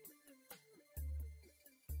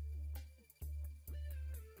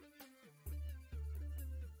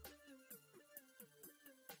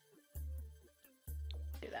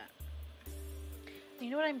 Do that. You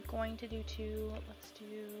know what I'm going to do too? Let's do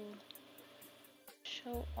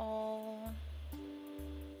show all.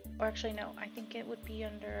 Or actually, no, I think it would be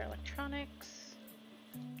under electronics.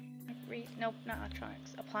 Nope, not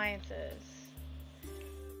electronics. Appliances.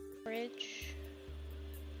 Fridge.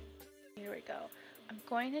 Here we go. I'm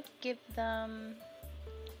going to give them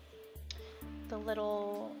the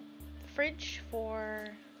little fridge for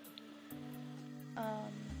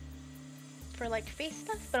like face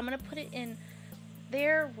stuff, but I'm gonna put it in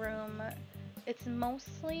their room. It's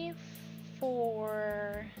mostly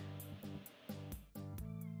for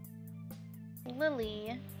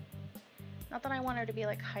Lily. Not that I want her to be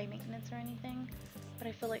like high maintenance or anything, but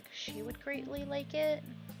I feel like she would greatly like it.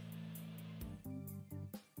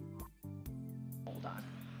 Hold on.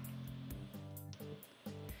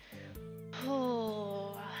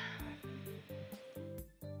 Oh.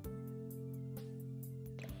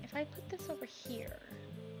 If I put this over here.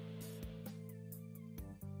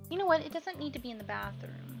 You know what? It doesn't need to be in the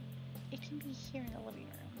bathroom. It can be here in the living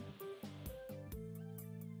room.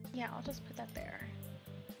 Yeah, I'll just put that there.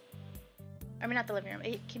 I mean, not the living room.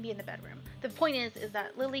 It can be in the bedroom. The point is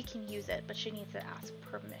that Lily can use it, but she needs to ask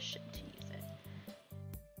permission to use it.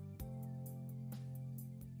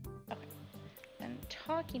 Okay. And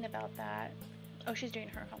talking about that, oh, she's doing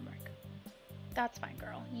her homework. That's fine,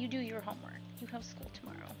 girl. You do your homework. You have school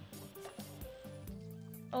tomorrow.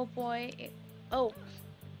 Oh boy. Oh.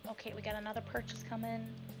 Okay, we got another purchase coming.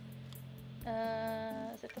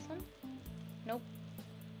 Is it this one? Nope.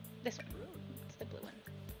 This one. It's the blue one.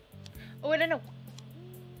 Oh, wait, no.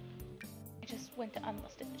 I just went to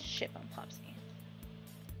unlisted ship on Popsy.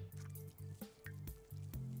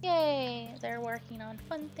 Yay! They're working on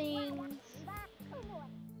fun things.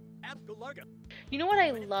 You know what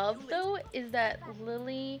I love, though, is that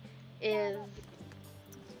Lily is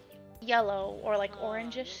yellow, or like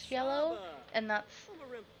orangish yellow, and that's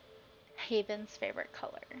Haven's favorite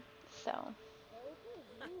color. So.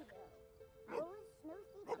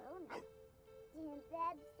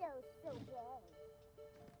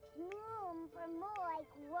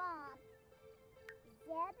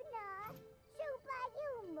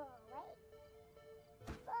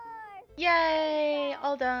 Yay!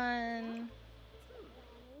 All done.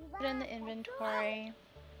 Put in the inventory.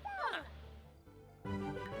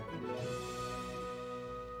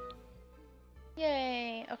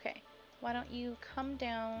 Yay! Okay. Why don't you come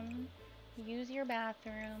down, use your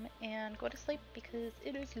bathroom, and go to sleep because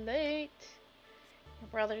it is late. Your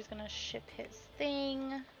brother's gonna ship his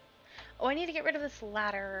thing. Oh, I need to get rid of this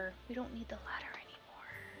ladder. We don't need the ladder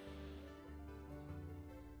anymore.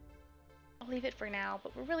 I'll leave it for now,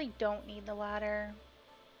 but we really don't need the ladder.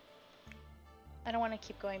 I don't want to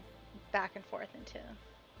keep going back and forth into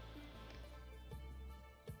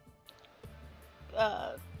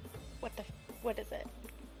what is it?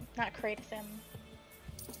 Not create a sim.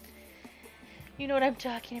 You know what I'm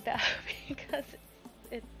talking about because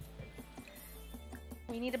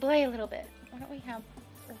we need to play a little bit. Why don't we have?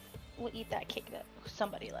 We'll eat that cake that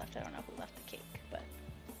somebody left. I don't know who left the cake, but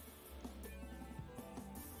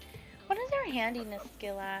what is our handiness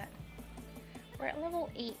skill at? We're at level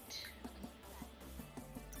 8.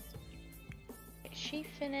 Okay, she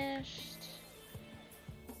finished.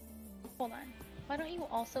 Hold on. Why don't you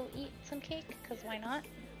also eat some cake? Because why not?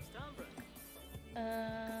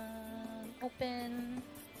 Open.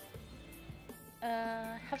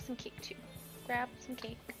 Have some cake too. Grab some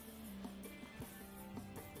cake.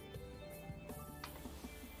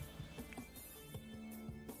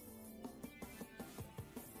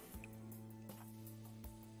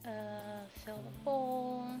 Fill the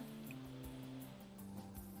bowl.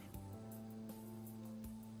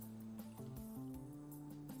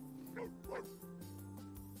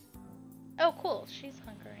 Oh, cool. She's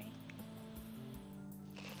hungry.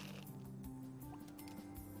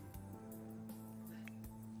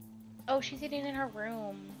 Oh, she's eating in her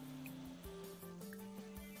room.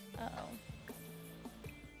 Uh-oh.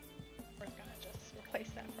 We're gonna just replace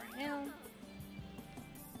that for now.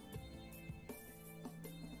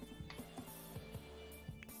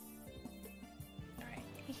 Alright,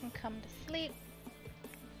 he can come to sleep.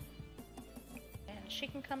 And she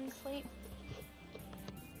can come to sleep.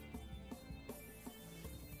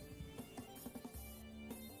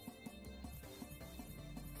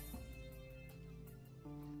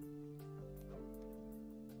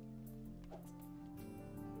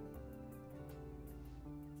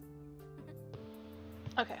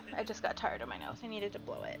 Okay, I just got tired of my nose. I needed to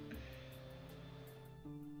blow it.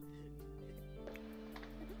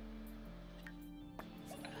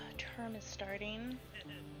 Term is starting.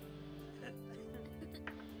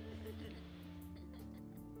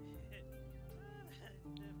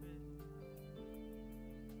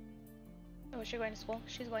 Oh, is she going to school?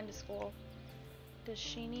 She's going to school. Does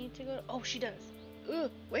she need to go? Oh, she does.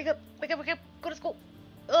 Ugh, wake up, wake up, wake up. Go to school.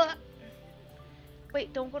 Ugh.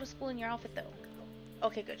 Wait, don't go to school in your outfit though.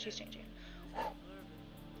 Okay, good. She's changing.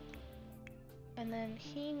 And then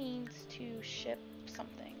he needs to ship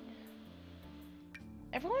something.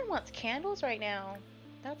 Everyone wants candles right now.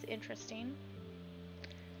 That's interesting.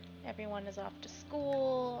 Everyone is off to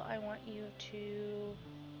school. I want you to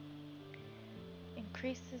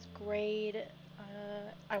increase his grade.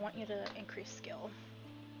 I want you to increase skill.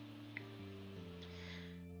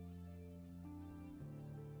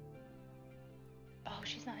 Oh,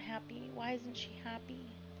 she's not happy. Why isn't she happy?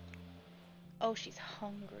 Oh, she's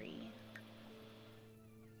hungry.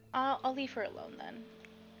 I'll leave her alone then.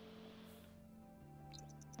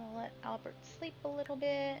 I'll let Albert sleep a little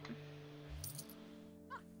bit.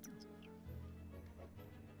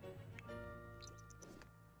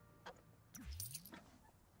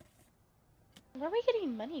 Where are we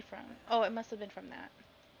getting money from? Oh, it must have been from that.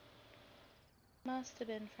 Must have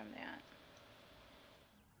been from that.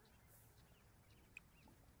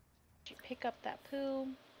 Did you pick up that poo?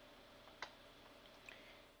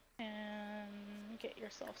 And get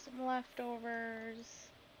yourself some leftovers.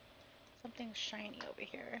 Something shiny over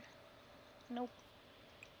here. Nope.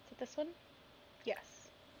 Is it this one? Yes.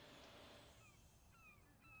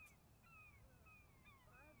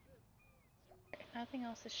 Okay, nothing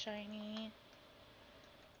else is shiny.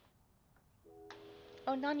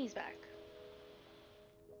 Oh, Nani's back.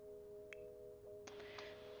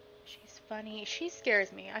 She's funny. She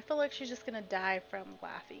scares me. I feel like she's just gonna die from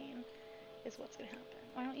laughing, is what's gonna happen.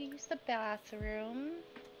 Why don't you use the bathroom?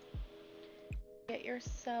 Get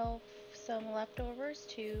yourself some leftovers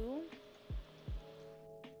too.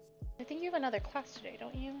 I think you have another class today,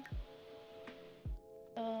 don't you?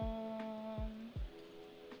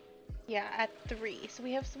 Yeah, at 3. So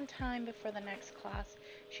we have some time before the next class.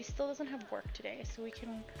 She still doesn't have work today, so we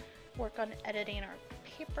can work on editing our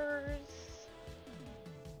papers.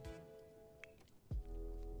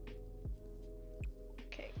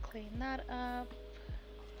 Okay, clean that up.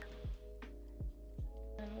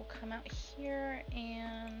 And we'll come out here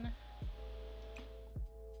and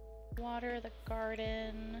water the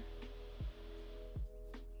garden.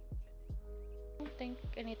 I don't think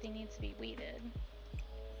anything needs to be weeded.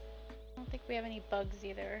 I don't think we have any bugs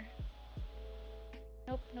either.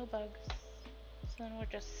 Nope, no bugs. So then we'll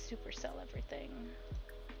just supercell everything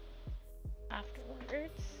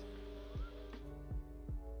afterwards.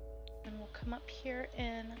 And we'll come up here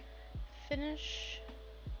and finish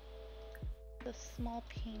the small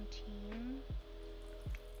painting.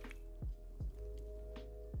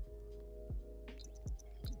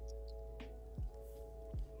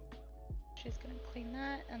 She's gonna clean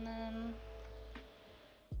that, and then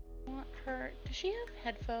I want her. Does she have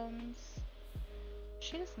headphones?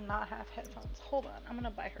 She does not have headphones. Hold on, I'm gonna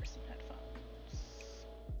buy her some headphones.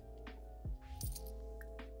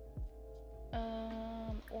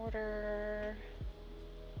 Order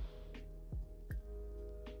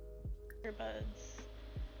earbuds.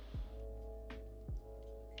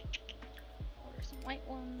 Order some white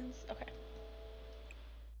ones. Okay.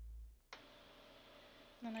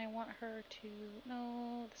 Then I want her to,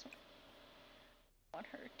 no, this one. I want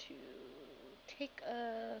her to take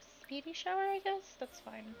a speedy shower, I guess? That's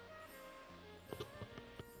fine.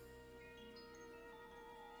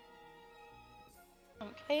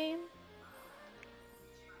 Okay.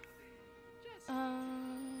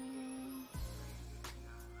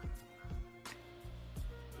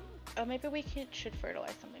 Oh, maybe we should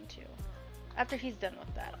fertilize something too. After he's done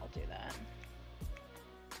with that, I'll do that.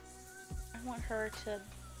 I want her to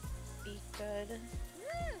be good.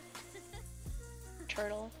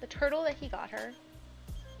 Turtle. The turtle that he got her.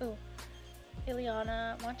 Ooh.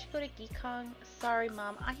 Ileana, why don't you go to Geekon? Sorry,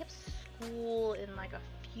 Mom. I have school in like a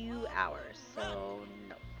few hours, so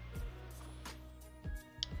no.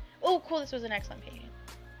 Oh, cool. This was an excellent painting.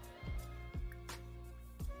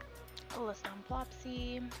 Alyssa on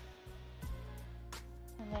Flopsy.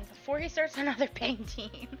 And then before he starts another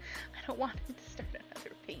painting, I don't want him to start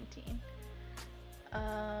another painting.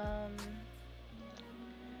 I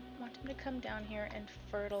want him to come down here and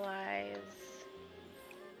fertilize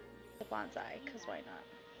the bonsai, because why not?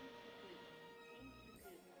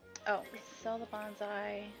 Oh, sell the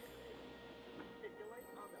bonsai.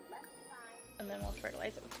 And then we'll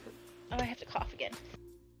fertilize it with food. Oh, I have to cough again.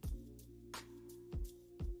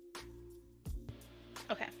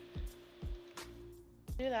 Okay.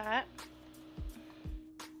 Do that.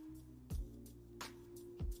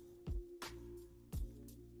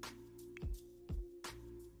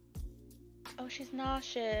 Oh, she's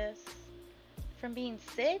nauseous. From being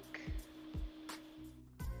sick?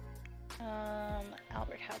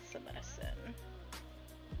 Albert has some medicine.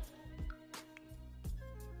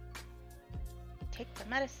 Take the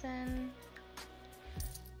medicine.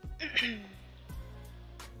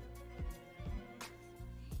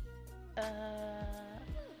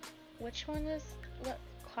 Which one is, what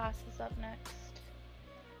class is up next?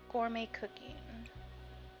 Gourmet cooking.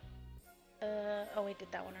 Oh, we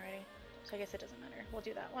did that one already. So I guess it doesn't matter. We'll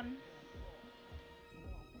do that one.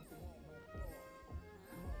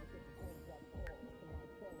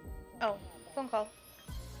 Oh, phone call.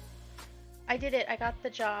 I did it. I got the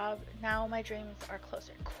job. Now my dreams are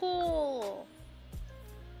closer. Cool.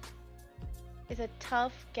 Is a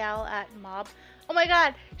tough gal at mob. Oh my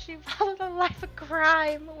god, she followed a life of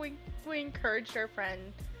crime. We encouraged our friend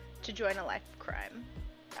to join a life of crime.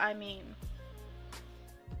 I mean,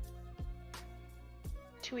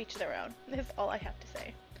 to each their own. Is all I have to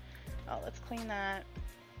say. Oh, let's clean that.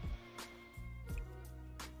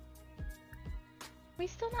 We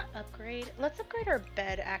still not upgrade? Let's upgrade our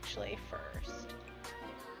bed actually first.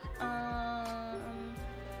 Oh,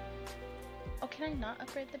 can I not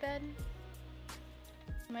upgrade the bed?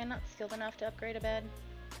 Am I not skilled enough to upgrade a bed?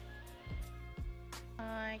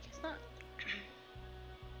 I guess not.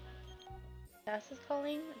 Bass is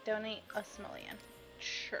calling. Donate a simoleon.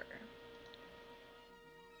 Sure.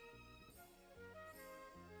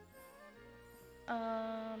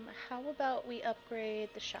 How about we upgrade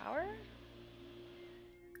the shower?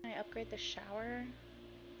 Can I upgrade the shower?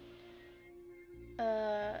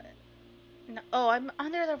 No. Oh, I'm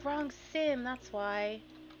under the wrong sim, that's why.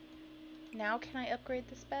 Now can I upgrade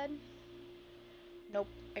this bed? Nope.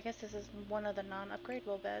 I guess this is one of the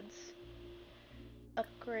non-upgradable beds.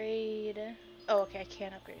 Upgrade. Oh, okay, I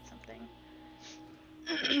can upgrade something.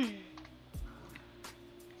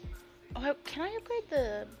 Oh, can I upgrade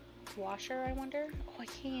the washer, I wonder? Oh, I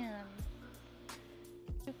can.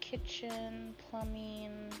 Do kitchen,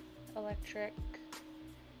 plumbing, electric.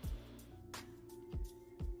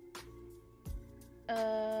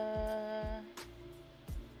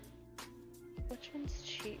 Which one's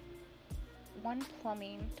cheap? One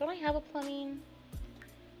plumbing. Don't I have a plumbing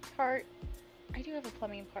part? I do have a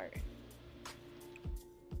plumbing part.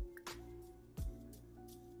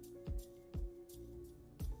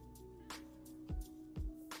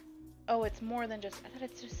 Oh, it's more than just, I thought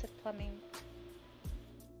it just said plumbing.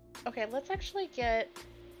 Okay, let's actually get,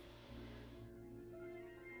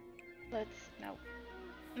 no.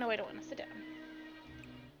 No, I don't want to sit down.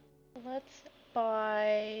 Let's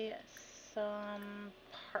buy some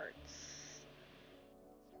parts.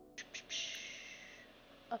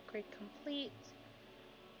 Upgrade complete.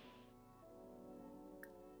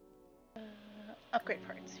 Upgrade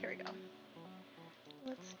parts, here we go.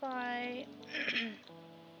 Let's buy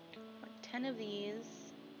 10 of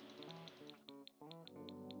these.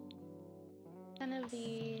 10 of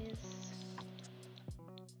these.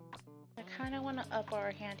 I kind of want to up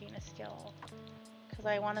our handiness skill because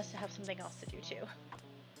I want us to have something else to do too.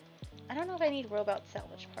 I don't know if I need robot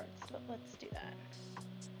salvage parts, but let's do that.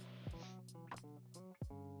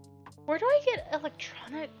 Where do I get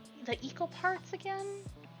the eco parts again?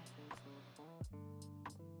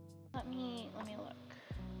 Let me look.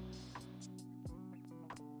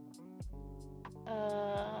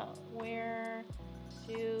 Where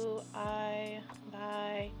do I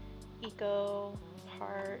buy eco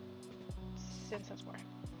parts? Instance more.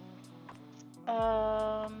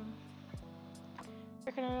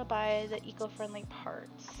 We're gonna buy the eco-friendly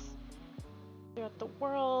parts throughout the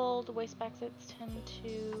world. Waste baskets tend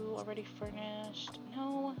to already furnished.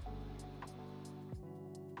 No.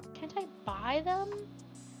 Can't I buy them?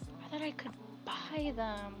 I thought I could buy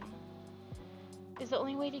them. Is the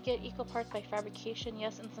only way to get eco parts by fabrication?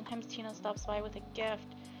 Yes, and sometimes Tina stops by with a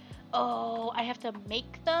gift. Oh, I have to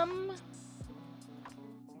make them?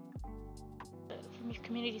 From your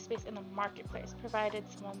community space in the marketplace, provided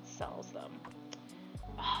someone sells them.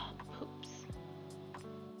 Oh, poops.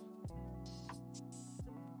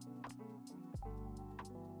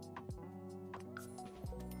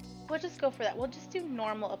 We'll just go for that. We'll just do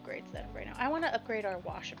normal upgrades then right now. I want to upgrade our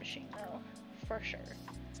washing machine though, for sure.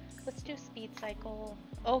 Let's do speed cycle.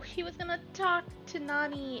 Oh, he was gonna talk to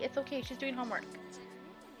Nani. It's okay, she's doing homework.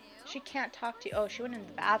 She can't talk to you. Oh, she went in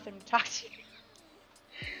the bathroom to talk to you.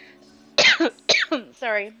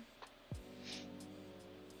 Sorry.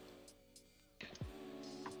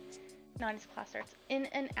 Nani's class starts in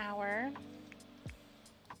an hour.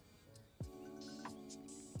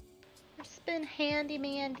 It's been handy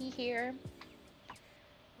mandy here.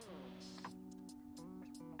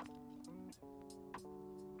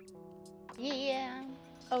 Yeah.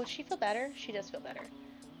 Oh, does she feel better? She does feel better.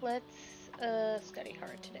 Let's study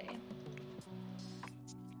hard today.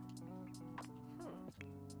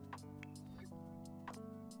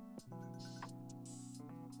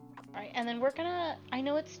 Alright, and then we're gonna, I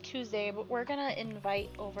know it's Tuesday, but we're gonna invite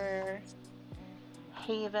over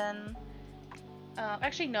Haven.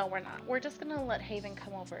 Actually, no, we're not. We're just gonna let Haven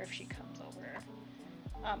come over if she comes over.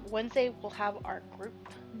 Wednesday, we'll have our group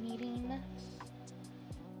meeting.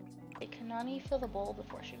 Hey, can Nani fill the bowl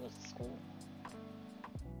before she goes to school?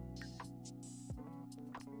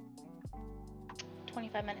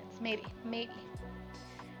 25 minutes, maybe.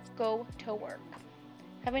 Go to work.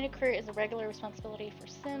 Having a career is a regular responsibility for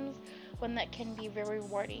Sims, one that can be very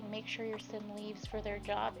rewarding. Make sure your Sim leaves for their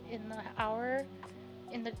job in the hour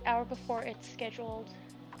before it's scheduled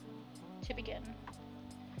to begin.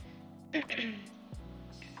 I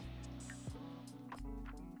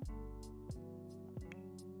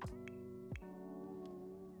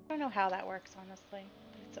don't know how that works, honestly,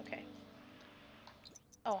 but it's okay.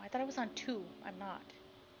 Oh, I thought I was on 2. I'm not.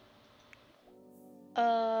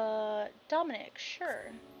 Dominic,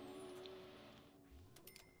 sure.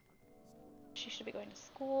 She should be going to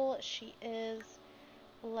school. She is.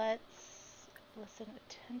 Let's listen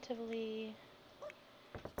attentively.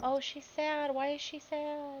 Oh, she's sad. Why is she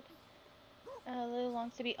sad? Lily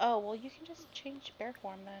longs to be. Oh, well, you can just change bear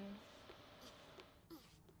form then.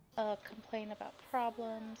 Complain about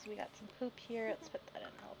problems. We got some poop here. Let's put that in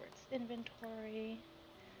Albert's inventory.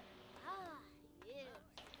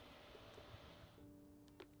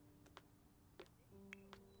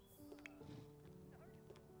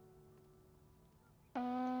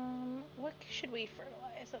 What should we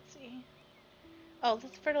fertilize? Let's see. Oh,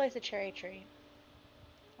 let's fertilize the cherry tree.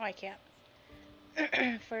 Oh, I can't.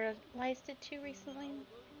 Fertilized it too recently.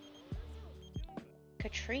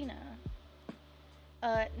 Katrina.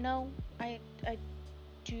 No, I'm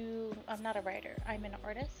not a writer. I'm an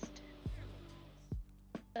artist.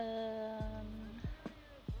 Oh,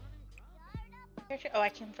 I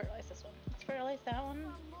can fertilize this one. Let's fertilize that one.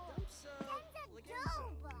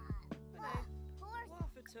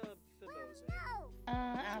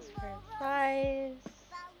 Ask for advice.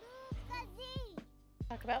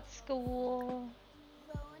 Talk about school.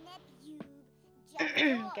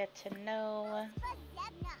 Get to know.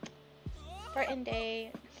 Brighten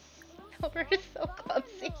day. Albert is so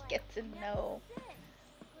clumsy. Get to know.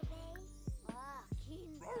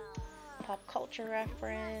 Pop culture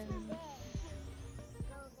reference.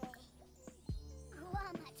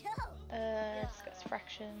 Discuss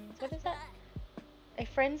fractions. What is that? A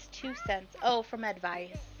friend's 2 cents. Oh, from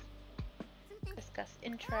advice. Discuss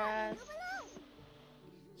interests.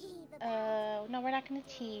 No, we're not gonna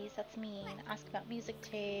tease. That's mean. Ask about music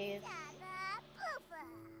taste.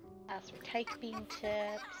 Ask for typing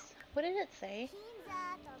tips. What did it say?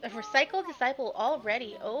 A recycled disciple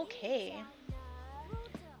already. Okay.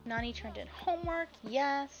 Nani turned in homework.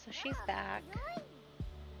 Yes, so she's back.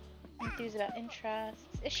 Enthused about interests.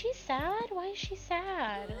 Is she sad? Why is she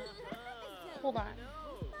sad? Hold on.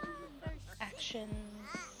 Actions.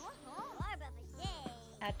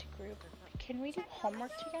 Add to group. Can we do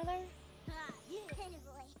homework together?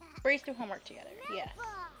 Breeze do homework together. Yes.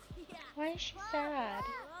 Why is she sad?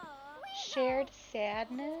 Shared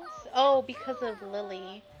sadness? Oh, because of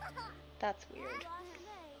Lily. That's weird.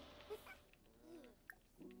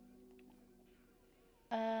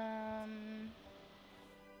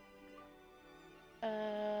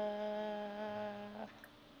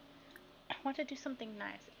 I want to do something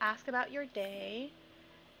nice. Ask about your day.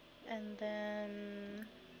 And then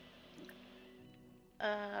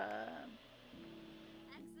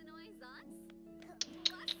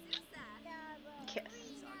kiss.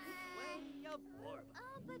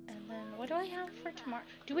 And then what do I have for tomorrow?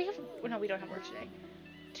 Do we have, oh, no, we don't have work today.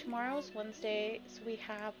 Tomorrow's Wednesday, so we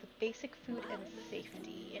have the basic food and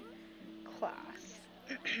safety class.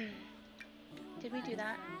 Did we do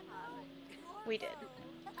that? We did.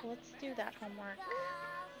 So let's do that homework.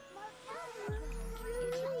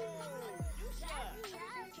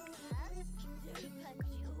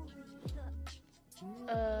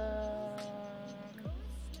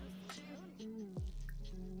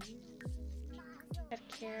 Pet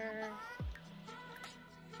care,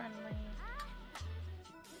 friendly.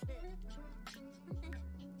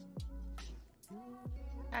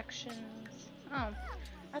 Actions. Oh,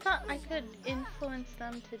 I thought I could influence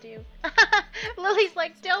them to do. Lily's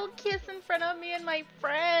like, don't kiss in front of me and my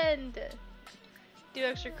friend. Do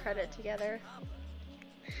extra credit together.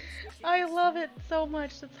 I love it so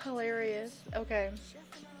much. That's hilarious. Okay.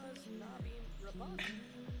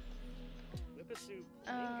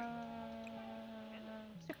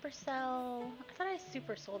 Supercell. I thought I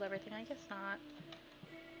super sold everything. I guess not.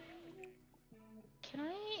 Can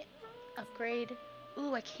I upgrade?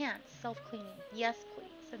 Ooh, I can't. Self-cleaning. Yes,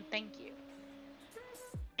 please. And thank you.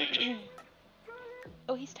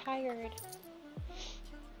 Oh, he's tired.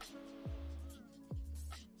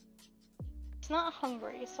 He's not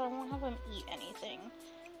hungry, so I won't have him eat anything.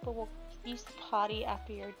 But we'll use the potty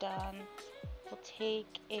after you're done. We'll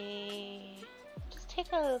just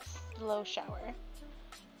take a slow shower.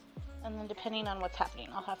 And then depending on what's happening,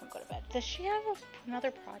 I'll have him go to bed. Does she have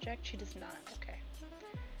another project? She does not. Okay.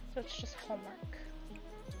 So it's just homework.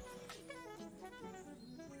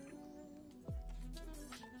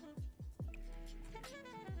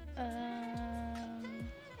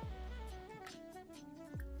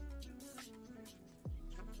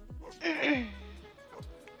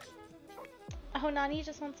 Oh, Nani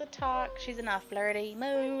just wants to talk. She's in a flirty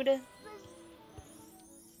mood.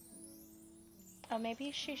 Oh,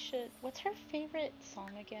 maybe she should... What's her favorite song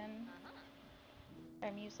again?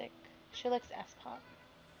 Or music? She likes S-pop.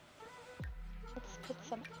 Let's put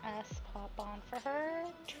some S-pop on for her.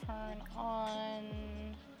 Turn on...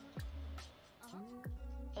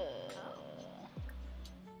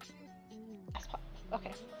 S-pop.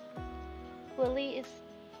 Okay. Lily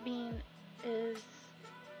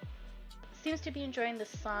seems to be enjoying this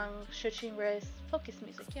song. Should she raise focus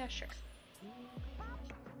music? Yeah, sure.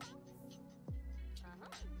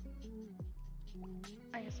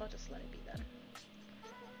 I guess I'll just let it be then.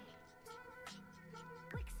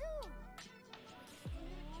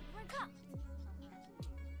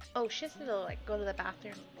 Oh, she has to like go to the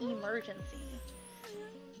bathroom. Emergency.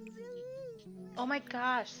 Oh my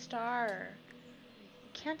gosh, Star.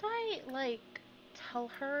 Can't I like tell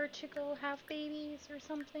her to go have babies or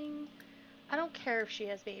something? I don't care if she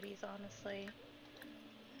has babies, honestly.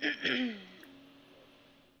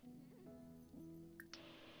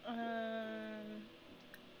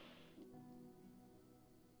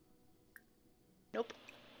 Nope.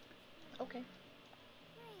 Okay.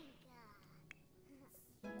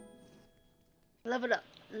 Level up.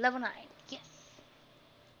 Level 9. Yes.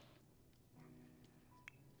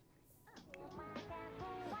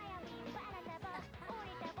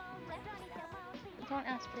 Don't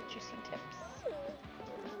ask for juicing tips.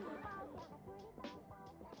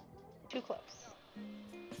 Too close.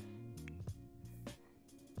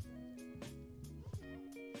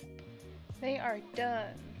 They are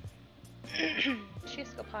done. She has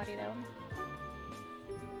to go potty though.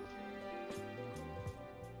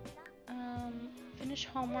 Finish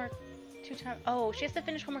homework 2 times. Oh, she has to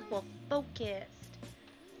finish homework while focused.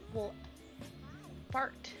 Well,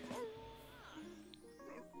 fart.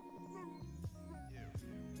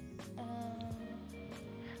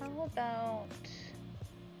 How about...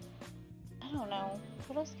 I don't know.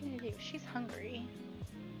 What else can you do? She's hungry.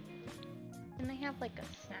 Can they have like a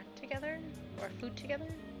snack together? Or food together?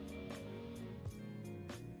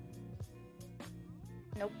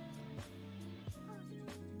 Nope.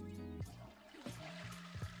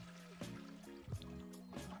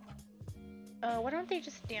 Why don't they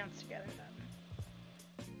just dance together then?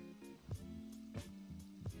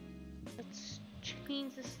 Let's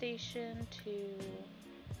change the station to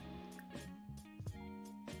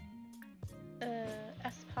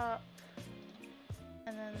S-pop,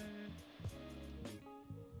 and then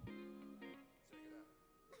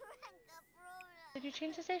did you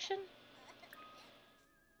change the station?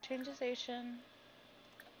 Change the station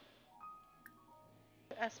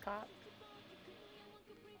to S-pop.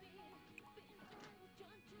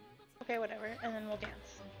 Okay, whatever, and then we'll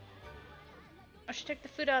dance. Oh, she took the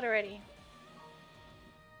food out already.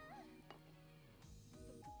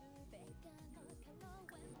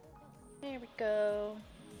 There we go.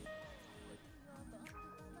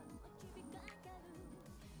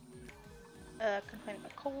 Complaining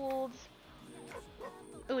about colds.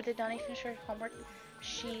 Ooh, did Donnie finish her homework?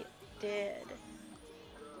 She did.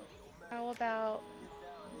 How about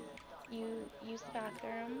you use the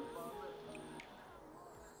bathroom?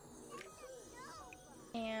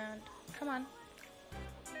 And come on,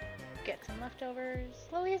 get some leftovers.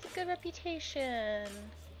 Lily has a good reputation.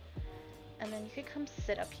 And then you could come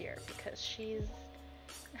sit up here because she's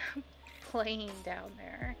playing down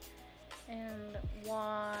there. And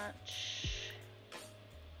watch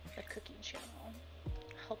the cooking channel.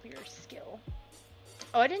 Help your skill.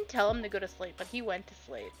 Oh, I didn't tell him to go to sleep, but he went to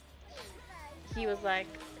sleep. He was like,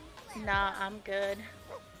 nah, I'm good.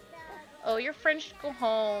 Oh, your friends should go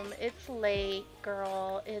home. It's late,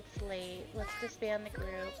 girl. It's late. Let's disband the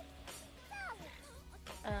group.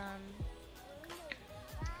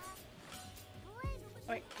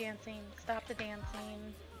 Wait, dancing. Stop the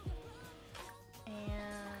dancing. And...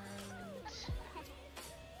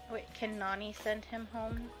 wait, can Nani send him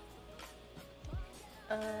home?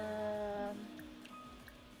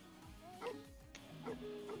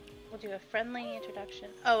 We'll do a friendly introduction.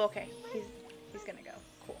 Oh, okay. He's gonna go.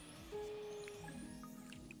 Cool.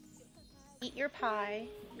 Eat your pie.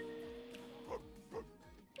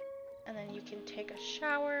 And then you can take a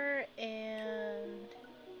shower and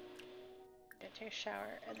take a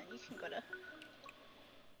shower and then you can go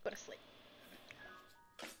to sleep.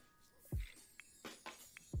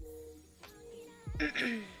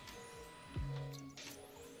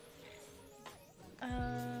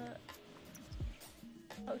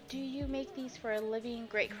 Oh, do you make these for a living?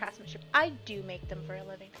 Great craftsmanship. I do make them for a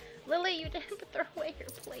living. Lily, you didn't throw away your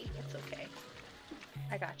plate. It's okay.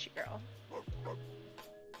 I got you, girl.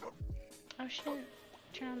 Oh, she didn't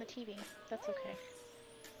turn on the TV. That's okay.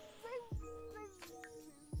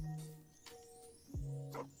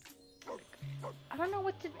 I don't know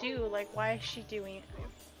what to do. Like, why is she doing it?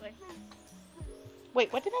 Like,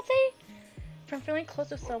 wait, what did that say? From feeling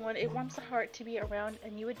close with someone, it warms the heart to be around a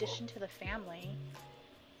new addition to the family.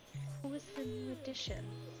 Who is the new addition?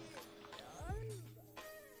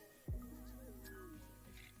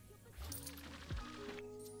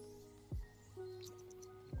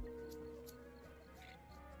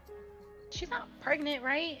 She's not pregnant,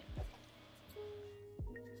 right?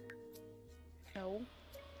 No.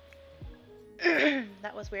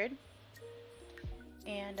 That was weird.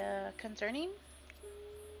 And, concerning?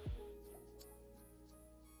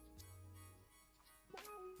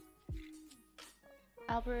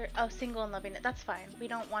 Albert, oh, single and loving it. That's fine. We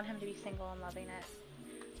don't want him to be single and loving it.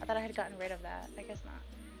 I thought I had gotten rid of that. I guess not.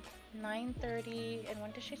 9:30, and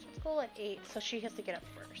when does she start school? At 8, so she has to get up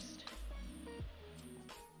first.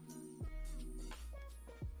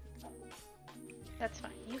 That's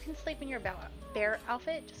fine. You can sleep in your bear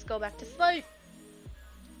outfit. Just go back to sleep.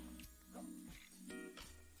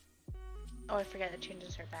 Oh, I forget it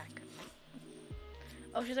changes her back.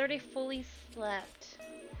 Oh, she's already fully slept.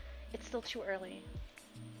 It's still too early.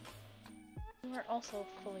 You are also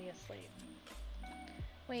fully asleep.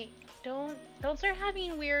 Wait, don't start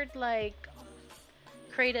having weird, like,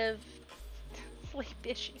 creative sleep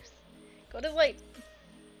issues. Go to sleep.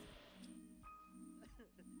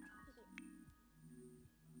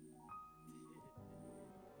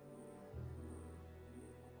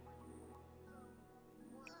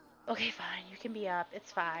 Okay, fine. You can be up.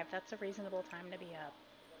 It's 5. That's a reasonable time to be up.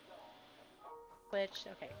 Which,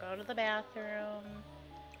 okay, go to the bathroom.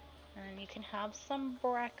 And then you can have some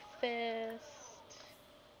breakfast.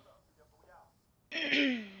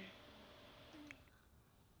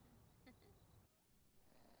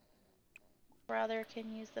 Brother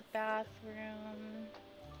can use the bathroom.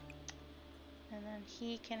 And then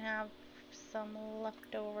he can have some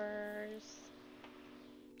leftovers.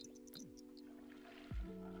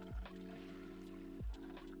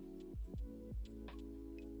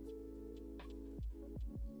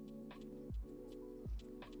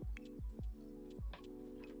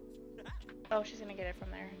 Oh, she's gonna get it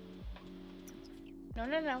from there. No,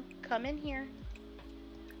 no, no. Come in here.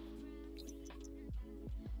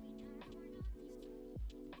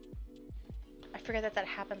 I forget that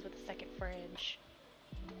happens with the second fridge.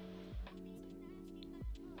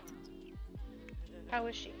 How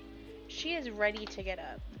is she? She is ready to get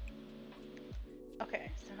up.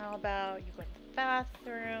 Okay, so how about you go to the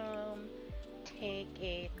bathroom, take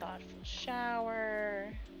a thoughtful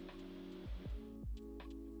shower,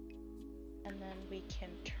 and then we can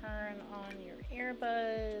turn on your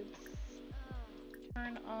earbuds,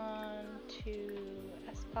 turn on to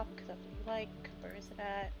S-Pop, because that's what you like. Where is it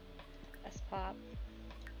at? S-Pop.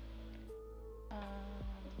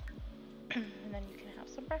 And then you can have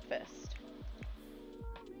some breakfast.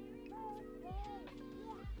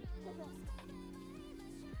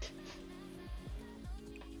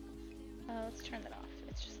 Let's turn that off.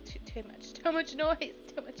 It's just too much noise.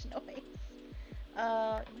 Too much noise.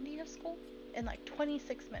 When do you have school? In like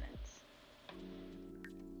 26 minutes.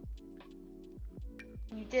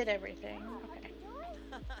 You did everything.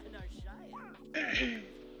 Okay.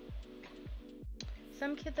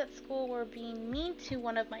 Some kids at school were being mean to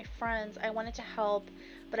one of my friends. I wanted to help,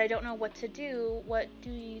 but I don't know what to do. What do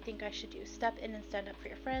you think I should do? Step in and stand up for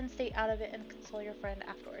your friend. Stay out of it and console your friend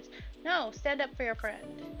afterwards. No, stand up for your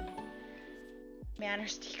friend.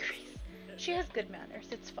 Manners decrease. She has good manners.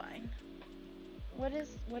 It's fine. What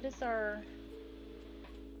is our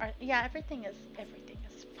yeah, everything is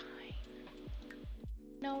fine.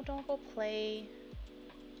 No, don't go play.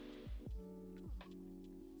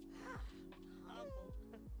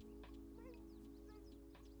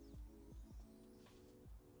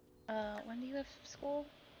 When do you have school?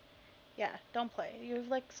 Yeah, don't play. You have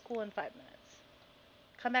like school in 5 minutes.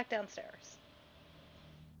 Come back downstairs.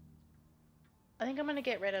 I think I'm gonna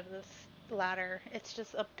get rid of this ladder. It's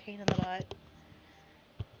just a pain in the butt.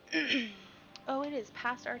 Oh, it is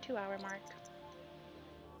past our 2-hour mark.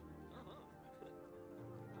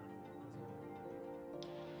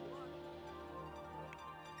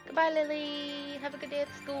 Goodbye, Lily. Have a good day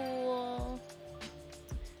at school.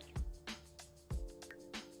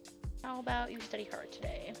 How about you study hard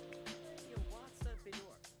today?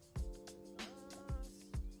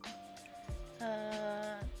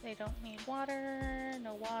 They don't need water.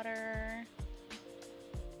 No water.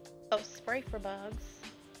 Oh, spray for bugs.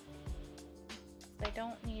 They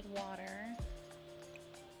don't need water.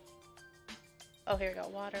 Oh, here we go.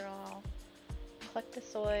 Water all. Collect the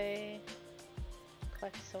soy.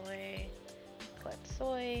 Collect soy. Collect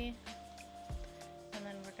soy. And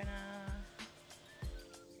then we're gonna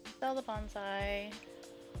sell the bonsai.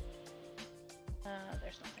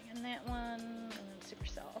 There's nothing in that one. And then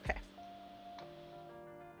supercell. Okay.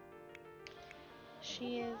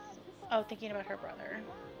 She is, oh, thinking about her brother.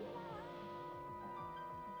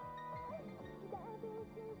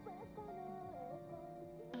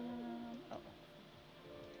 Oh.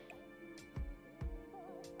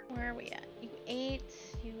 Where are we at? You ate,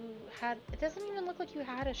 you had, it doesn't even look like you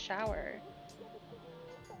had a shower.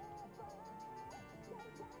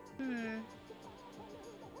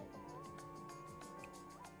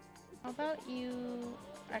 How about you,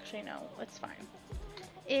 actually no, it's fine.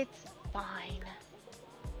 It's fine.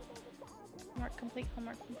 Homework complete,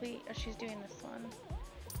 homework complete. Oh, she's doing this one.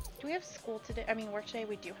 Do we have school today? I mean, work today?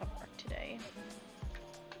 We do have work today.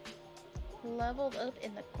 Leveled up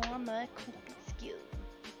in the grammar skill.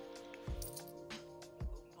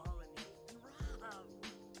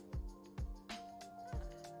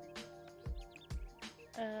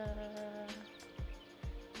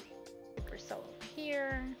 Supercell up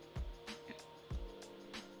here.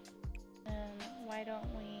 And why don't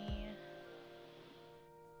we...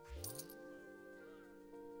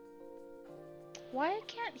 Why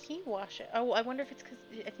can't he wash it? Oh, I wonder if it's because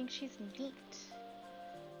I think she's neat,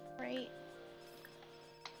 right?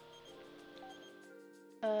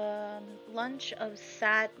 Lunch of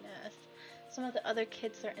sadness. Some of the other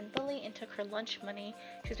kids are in bully and took her lunch money.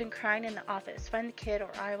 She's been crying in the office. Find the kid or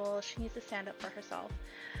I will. She needs to stand up for herself.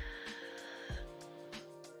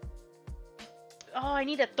 Oh, I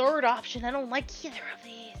need a third option. I don't like either of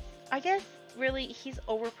these. I guess, really, he's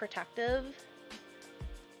overprotective.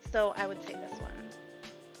 So I would say this one.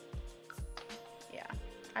 Yeah,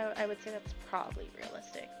 I would say that's probably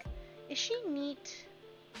realistic. Is she neat?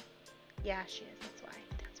 Yeah, she is. That's why.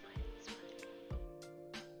 That's why. That's why.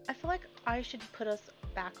 I feel like I should put us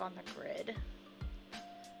back on the grid.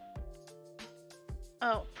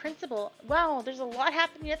 Oh, principal. Wow, there's a lot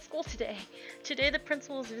happening at school today. Today the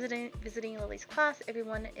principal is visiting Lily's class.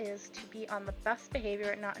 Everyone is to be on the best behavior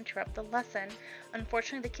and not interrupt the lesson.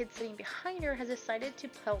 Unfortunately, the kid sitting behind her has decided to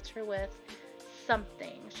pelt her with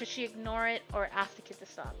something. Should she ignore it or ask the kid to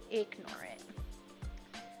stop? Ignore it.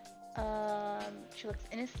 She looks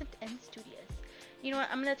innocent and studious. You know what?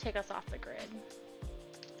 I'm going to take us off the grid.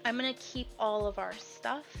 I'm going to keep all of our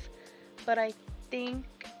stuff, but I think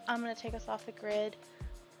I'm going to take us off the grid.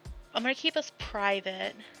 I'm going to keep us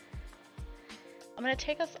private. I'm going to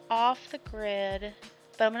take us off the grid,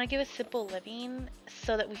 but I'm going to give us simple living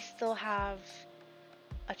so that we still have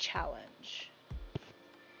a challenge.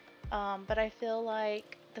 But I feel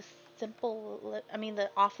like the the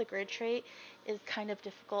off the grid trait is kind of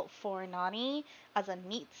difficult for Nani as a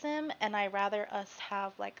neat sim, and I rather us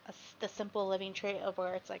have like the simple living trait of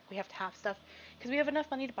where it's like we have to have stuff because we have enough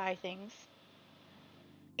money to buy things.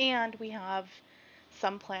 And we have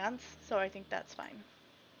some plants, so I think that's fine.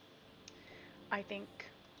 I think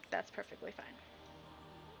that's perfectly fine.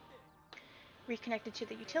 Reconnected to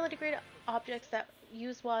the utility grid, objects that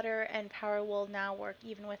use water and power will now work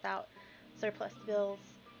even without surplus bills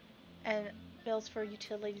and bills for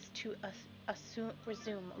utilities to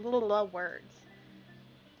resume. Words.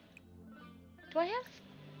 Do I have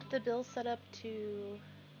the bills set up to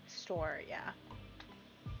store? Yeah.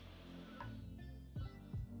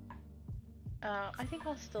 I think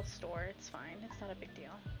I'll still store. It's fine. It's not a big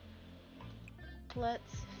deal.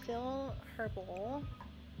 Let's fill her bowl.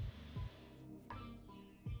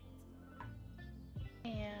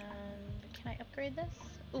 And can I upgrade this?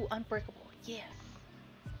 Ooh, unbreakable. Yes.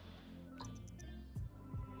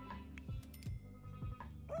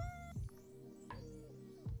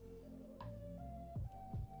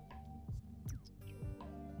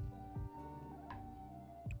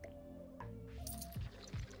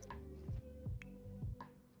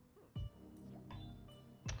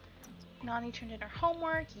 Nani turned in her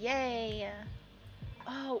homework. Yay!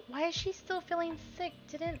 Oh, why is she still feeling sick?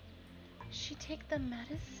 Didn't she take the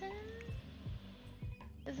medicine?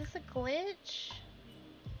 Is this a glitch?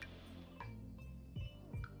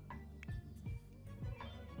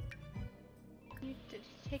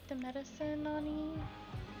 take the medicine, Nani?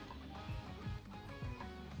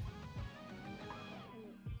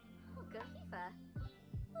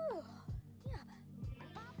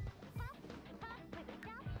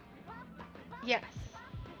 Yes.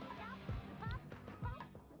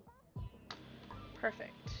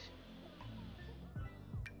 Perfect.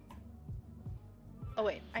 Oh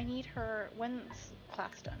wait, I need her. When's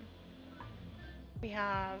class done? We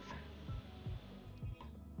have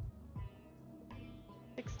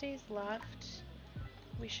 6 days left.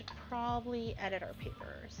 We should probably edit our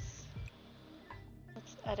papers.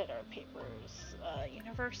 Let's edit our papers.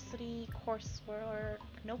 University, coursework.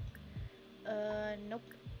 Nope. Nope.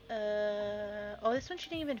 Oh, this one she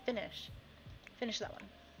didn't even finish. Finish that one.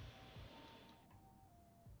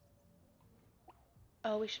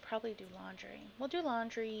 Oh, we should probably do laundry. We'll do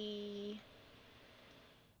laundry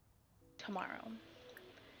tomorrow.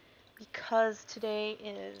 Because today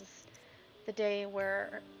is the day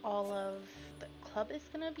where all of the club is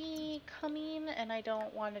gonna be coming, and I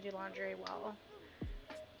don't want to do laundry while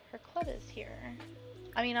her club is here.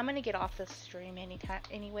 I mean, I'm gonna get off this stream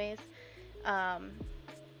anyways.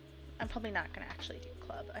 I'm probably not gonna actually do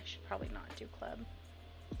club. I should probably not do club.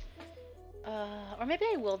 Or maybe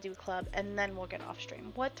I will do club and then we'll get off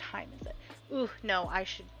stream. What time is it? Ooh, no, I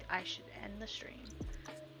should end the stream.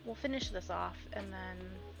 We'll finish this off and then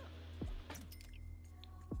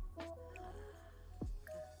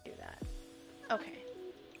do that. Okay.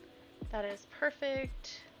 That is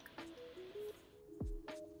perfect.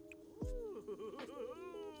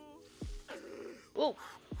 Ooh.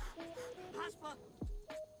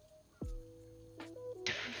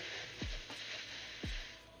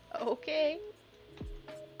 Okay.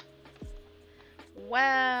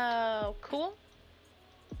 Wow. Cool.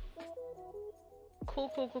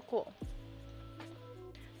 Cool.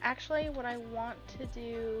 Actually, what I want to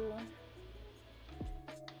do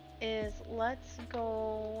is let's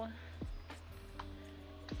go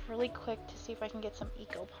really quick to see if I can get some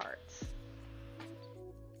eco parts.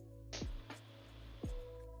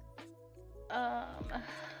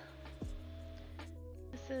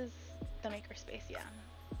 This is the makerspace, yeah.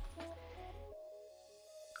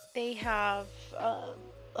 They have a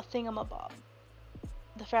thingamabob,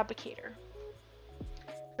 the fabricator.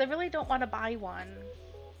 I really don't want to buy one.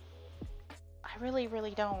 I really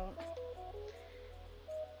don't.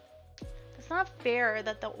 It's not fair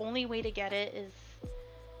that the only way to get it is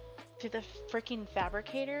through the freaking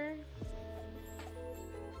fabricator.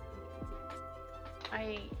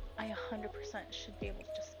 I 100% should be able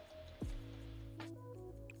to just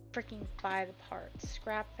freaking buy the parts.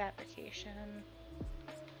 Scrap fabrication.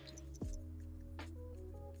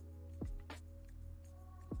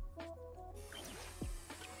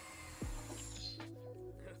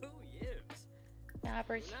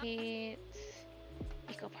 Fabricate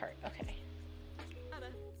eco part. Okay.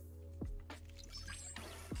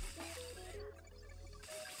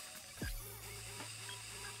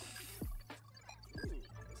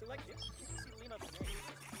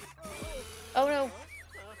 Oh no!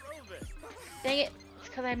 Dang it! It's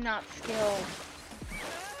because I'm not skilled.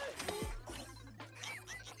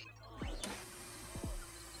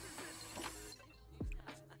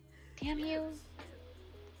 Damn you!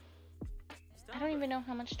 I don't even know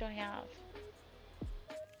how much do I have.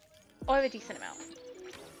 Oh, I have a decent amount.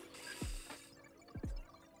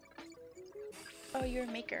 Oh, you're a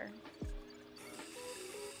maker.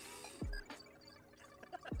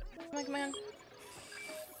 Come on.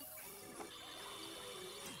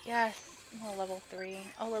 Yes, oh, level 3.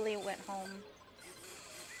 Oh, Lily went home.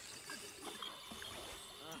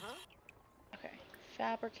 Okay,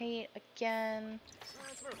 fabricate again.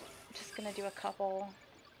 I'm just gonna do a couple.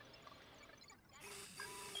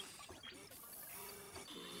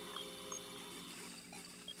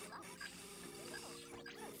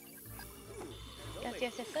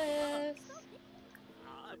 Yes.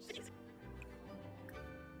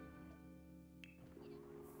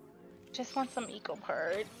 Just want some eco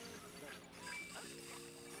parts.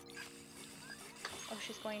 Oh,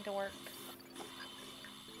 she's going to work.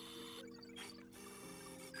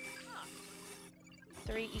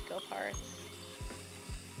 Three eco parts.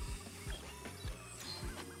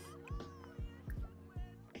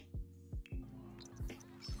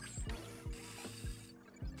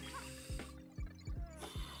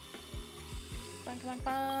 Come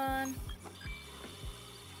on.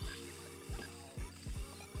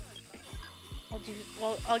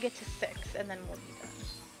 I'll get to 6 and then we'll be done.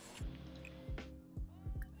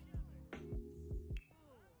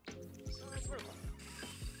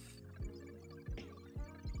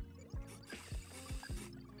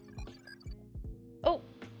 Oh,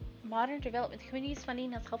 modern development. The community's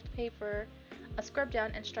funding has helped pay for a scrub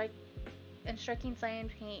down and striking cyan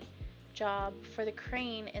paint job for the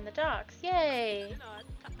crane in the docks. Yay!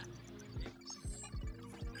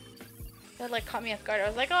 That like caught me off guard. I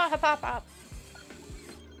was like, oh, hop, hop, hop.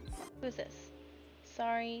 Who's this?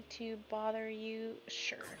 Sorry to bother you.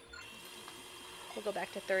 Sure. We'll go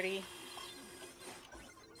back to 30.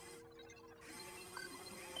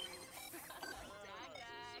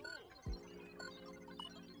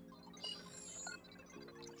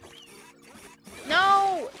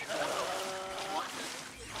 No!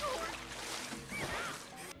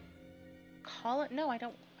 Call it? No, I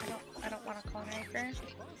don't want to call an anchor.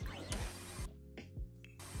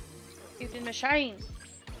 It's in the shine.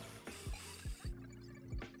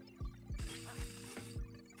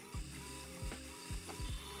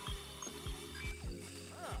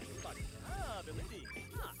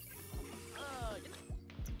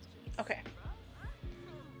 Okay.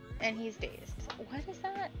 And he's dazed. What is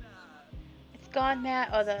that? It's gone, Matt.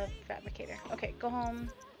 Oh, the fabricator. Okay, go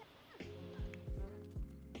home.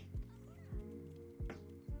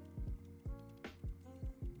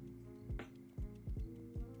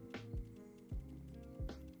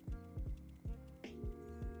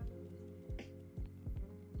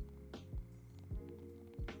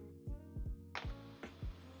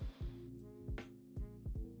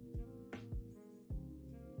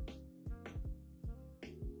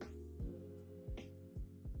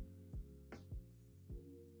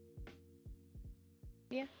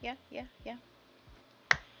 Yeah.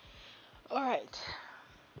 Alright.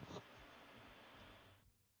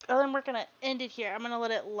 Oh, then we're gonna end it here. I'm gonna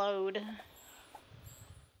let it load.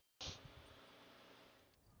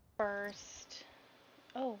 First.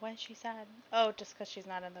 Oh, why is she sad? Oh, just because she's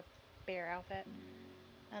not in the bear outfit.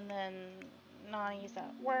 And then Nani's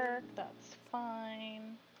at work. That's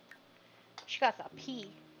fine. She got to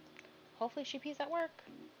pee. Hopefully she pees at work.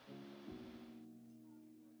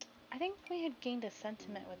 I think we had gained a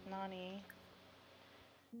sentiment with Nani.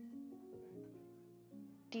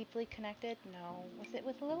 Deeply connected? No. Was it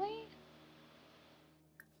with Lily?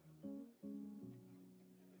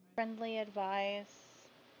 Friendly advice.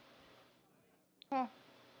 Huh.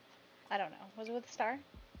 I don't know. Was it with Star?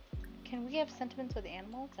 Can we have sentiments with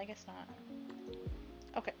animals? I guess not.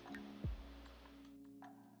 Okay.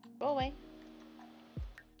 Go away.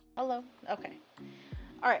 Hello. Okay.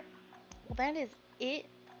 Alright. Well, that is it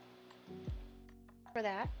for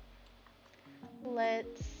that.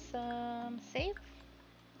 Let's save.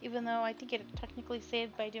 Even though I think it technically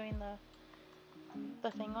saved by doing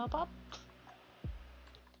the thing up.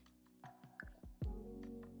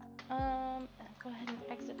 Go ahead and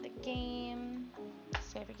exit the game.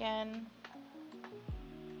 Save again.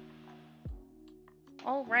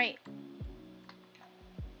 All right.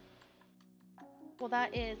 Well,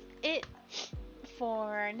 that is it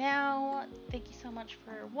for now. Thank you so much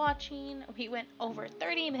for watching. We went over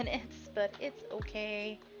 30 minutes, but it's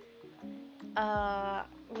okay.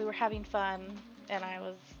 We were having fun, and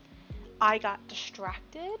I got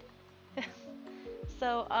distracted.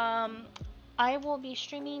 So, I will be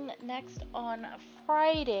streaming next on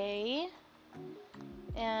Friday,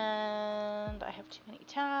 and I have too many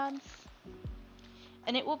tabs.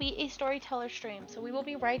 And it will be a storyteller stream, so we will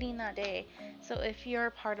be writing that day. So if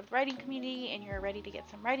you're part of the writing community and you're ready to get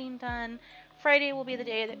some writing done, Friday will be the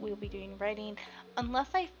day that we will be doing writing. Unless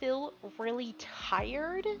I feel really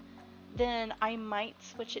tired, then I might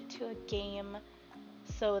switch it to a game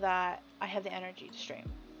so that I have the energy to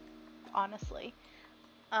stream, honestly.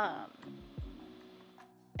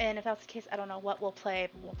 And if that's the case, I don't know what we'll play.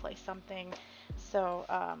 We'll play something. So,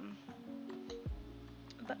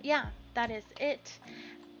 but yeah, that is it.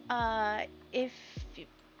 If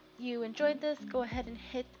you enjoyed this, go ahead and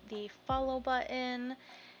hit the follow button.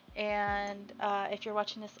 And if you're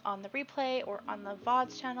watching this on the replay or on the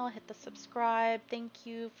VODs channel, hit the subscribe. Thank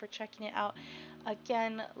you for checking it out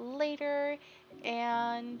again later.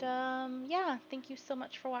 And yeah, thank you so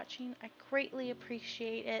much for watching. I greatly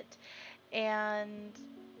appreciate it. And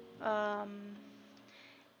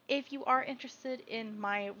if you are interested in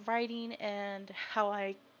my writing and how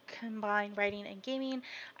I combine writing and gaming,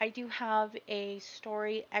 I do have a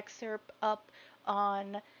story excerpt up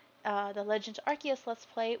on the Legend Arceus Let's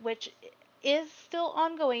Play, which is still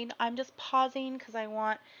ongoing. I'm just pausing because I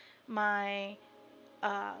want my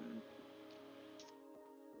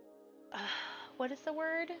what is the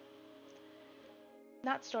word?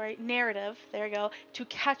 Not story, narrative, there you go, to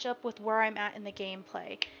catch up with where I'm at in the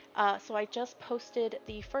gameplay. So I just posted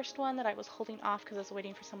the first one that I was holding off because I was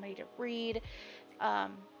waiting for somebody to read.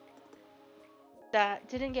 that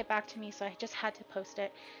didn't get back to me, so I just had to post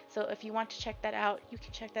it. So if you want to check that out, you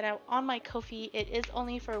can check that out on my Ko-fi. It is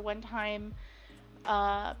only for one-time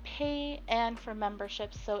pay and for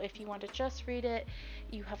memberships. So if you want to just read it,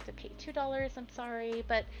 you have to pay $2. I'm sorry,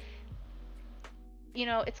 but you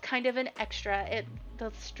know, it's kind of an extra.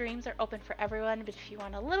 The streams are open for everyone, but if you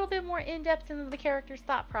want a little bit more in-depth into the character's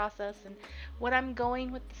thought process and what I'm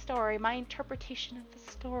going with the story, my interpretation of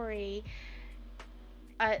the story,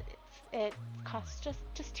 it costs just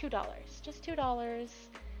 $2. Just $2.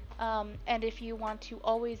 And if you want to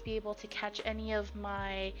always be able to catch any of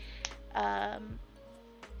my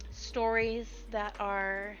stories that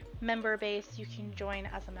are member-based, you can join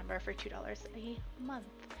as a member for $2 a month.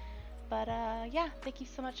 But yeah, thank you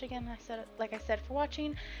so much again. Like I said, for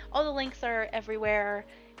watching. All the links are everywhere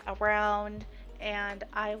around, and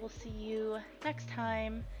I will see you next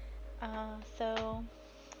time. So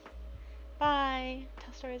bye.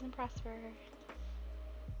 Tell stories and prosper.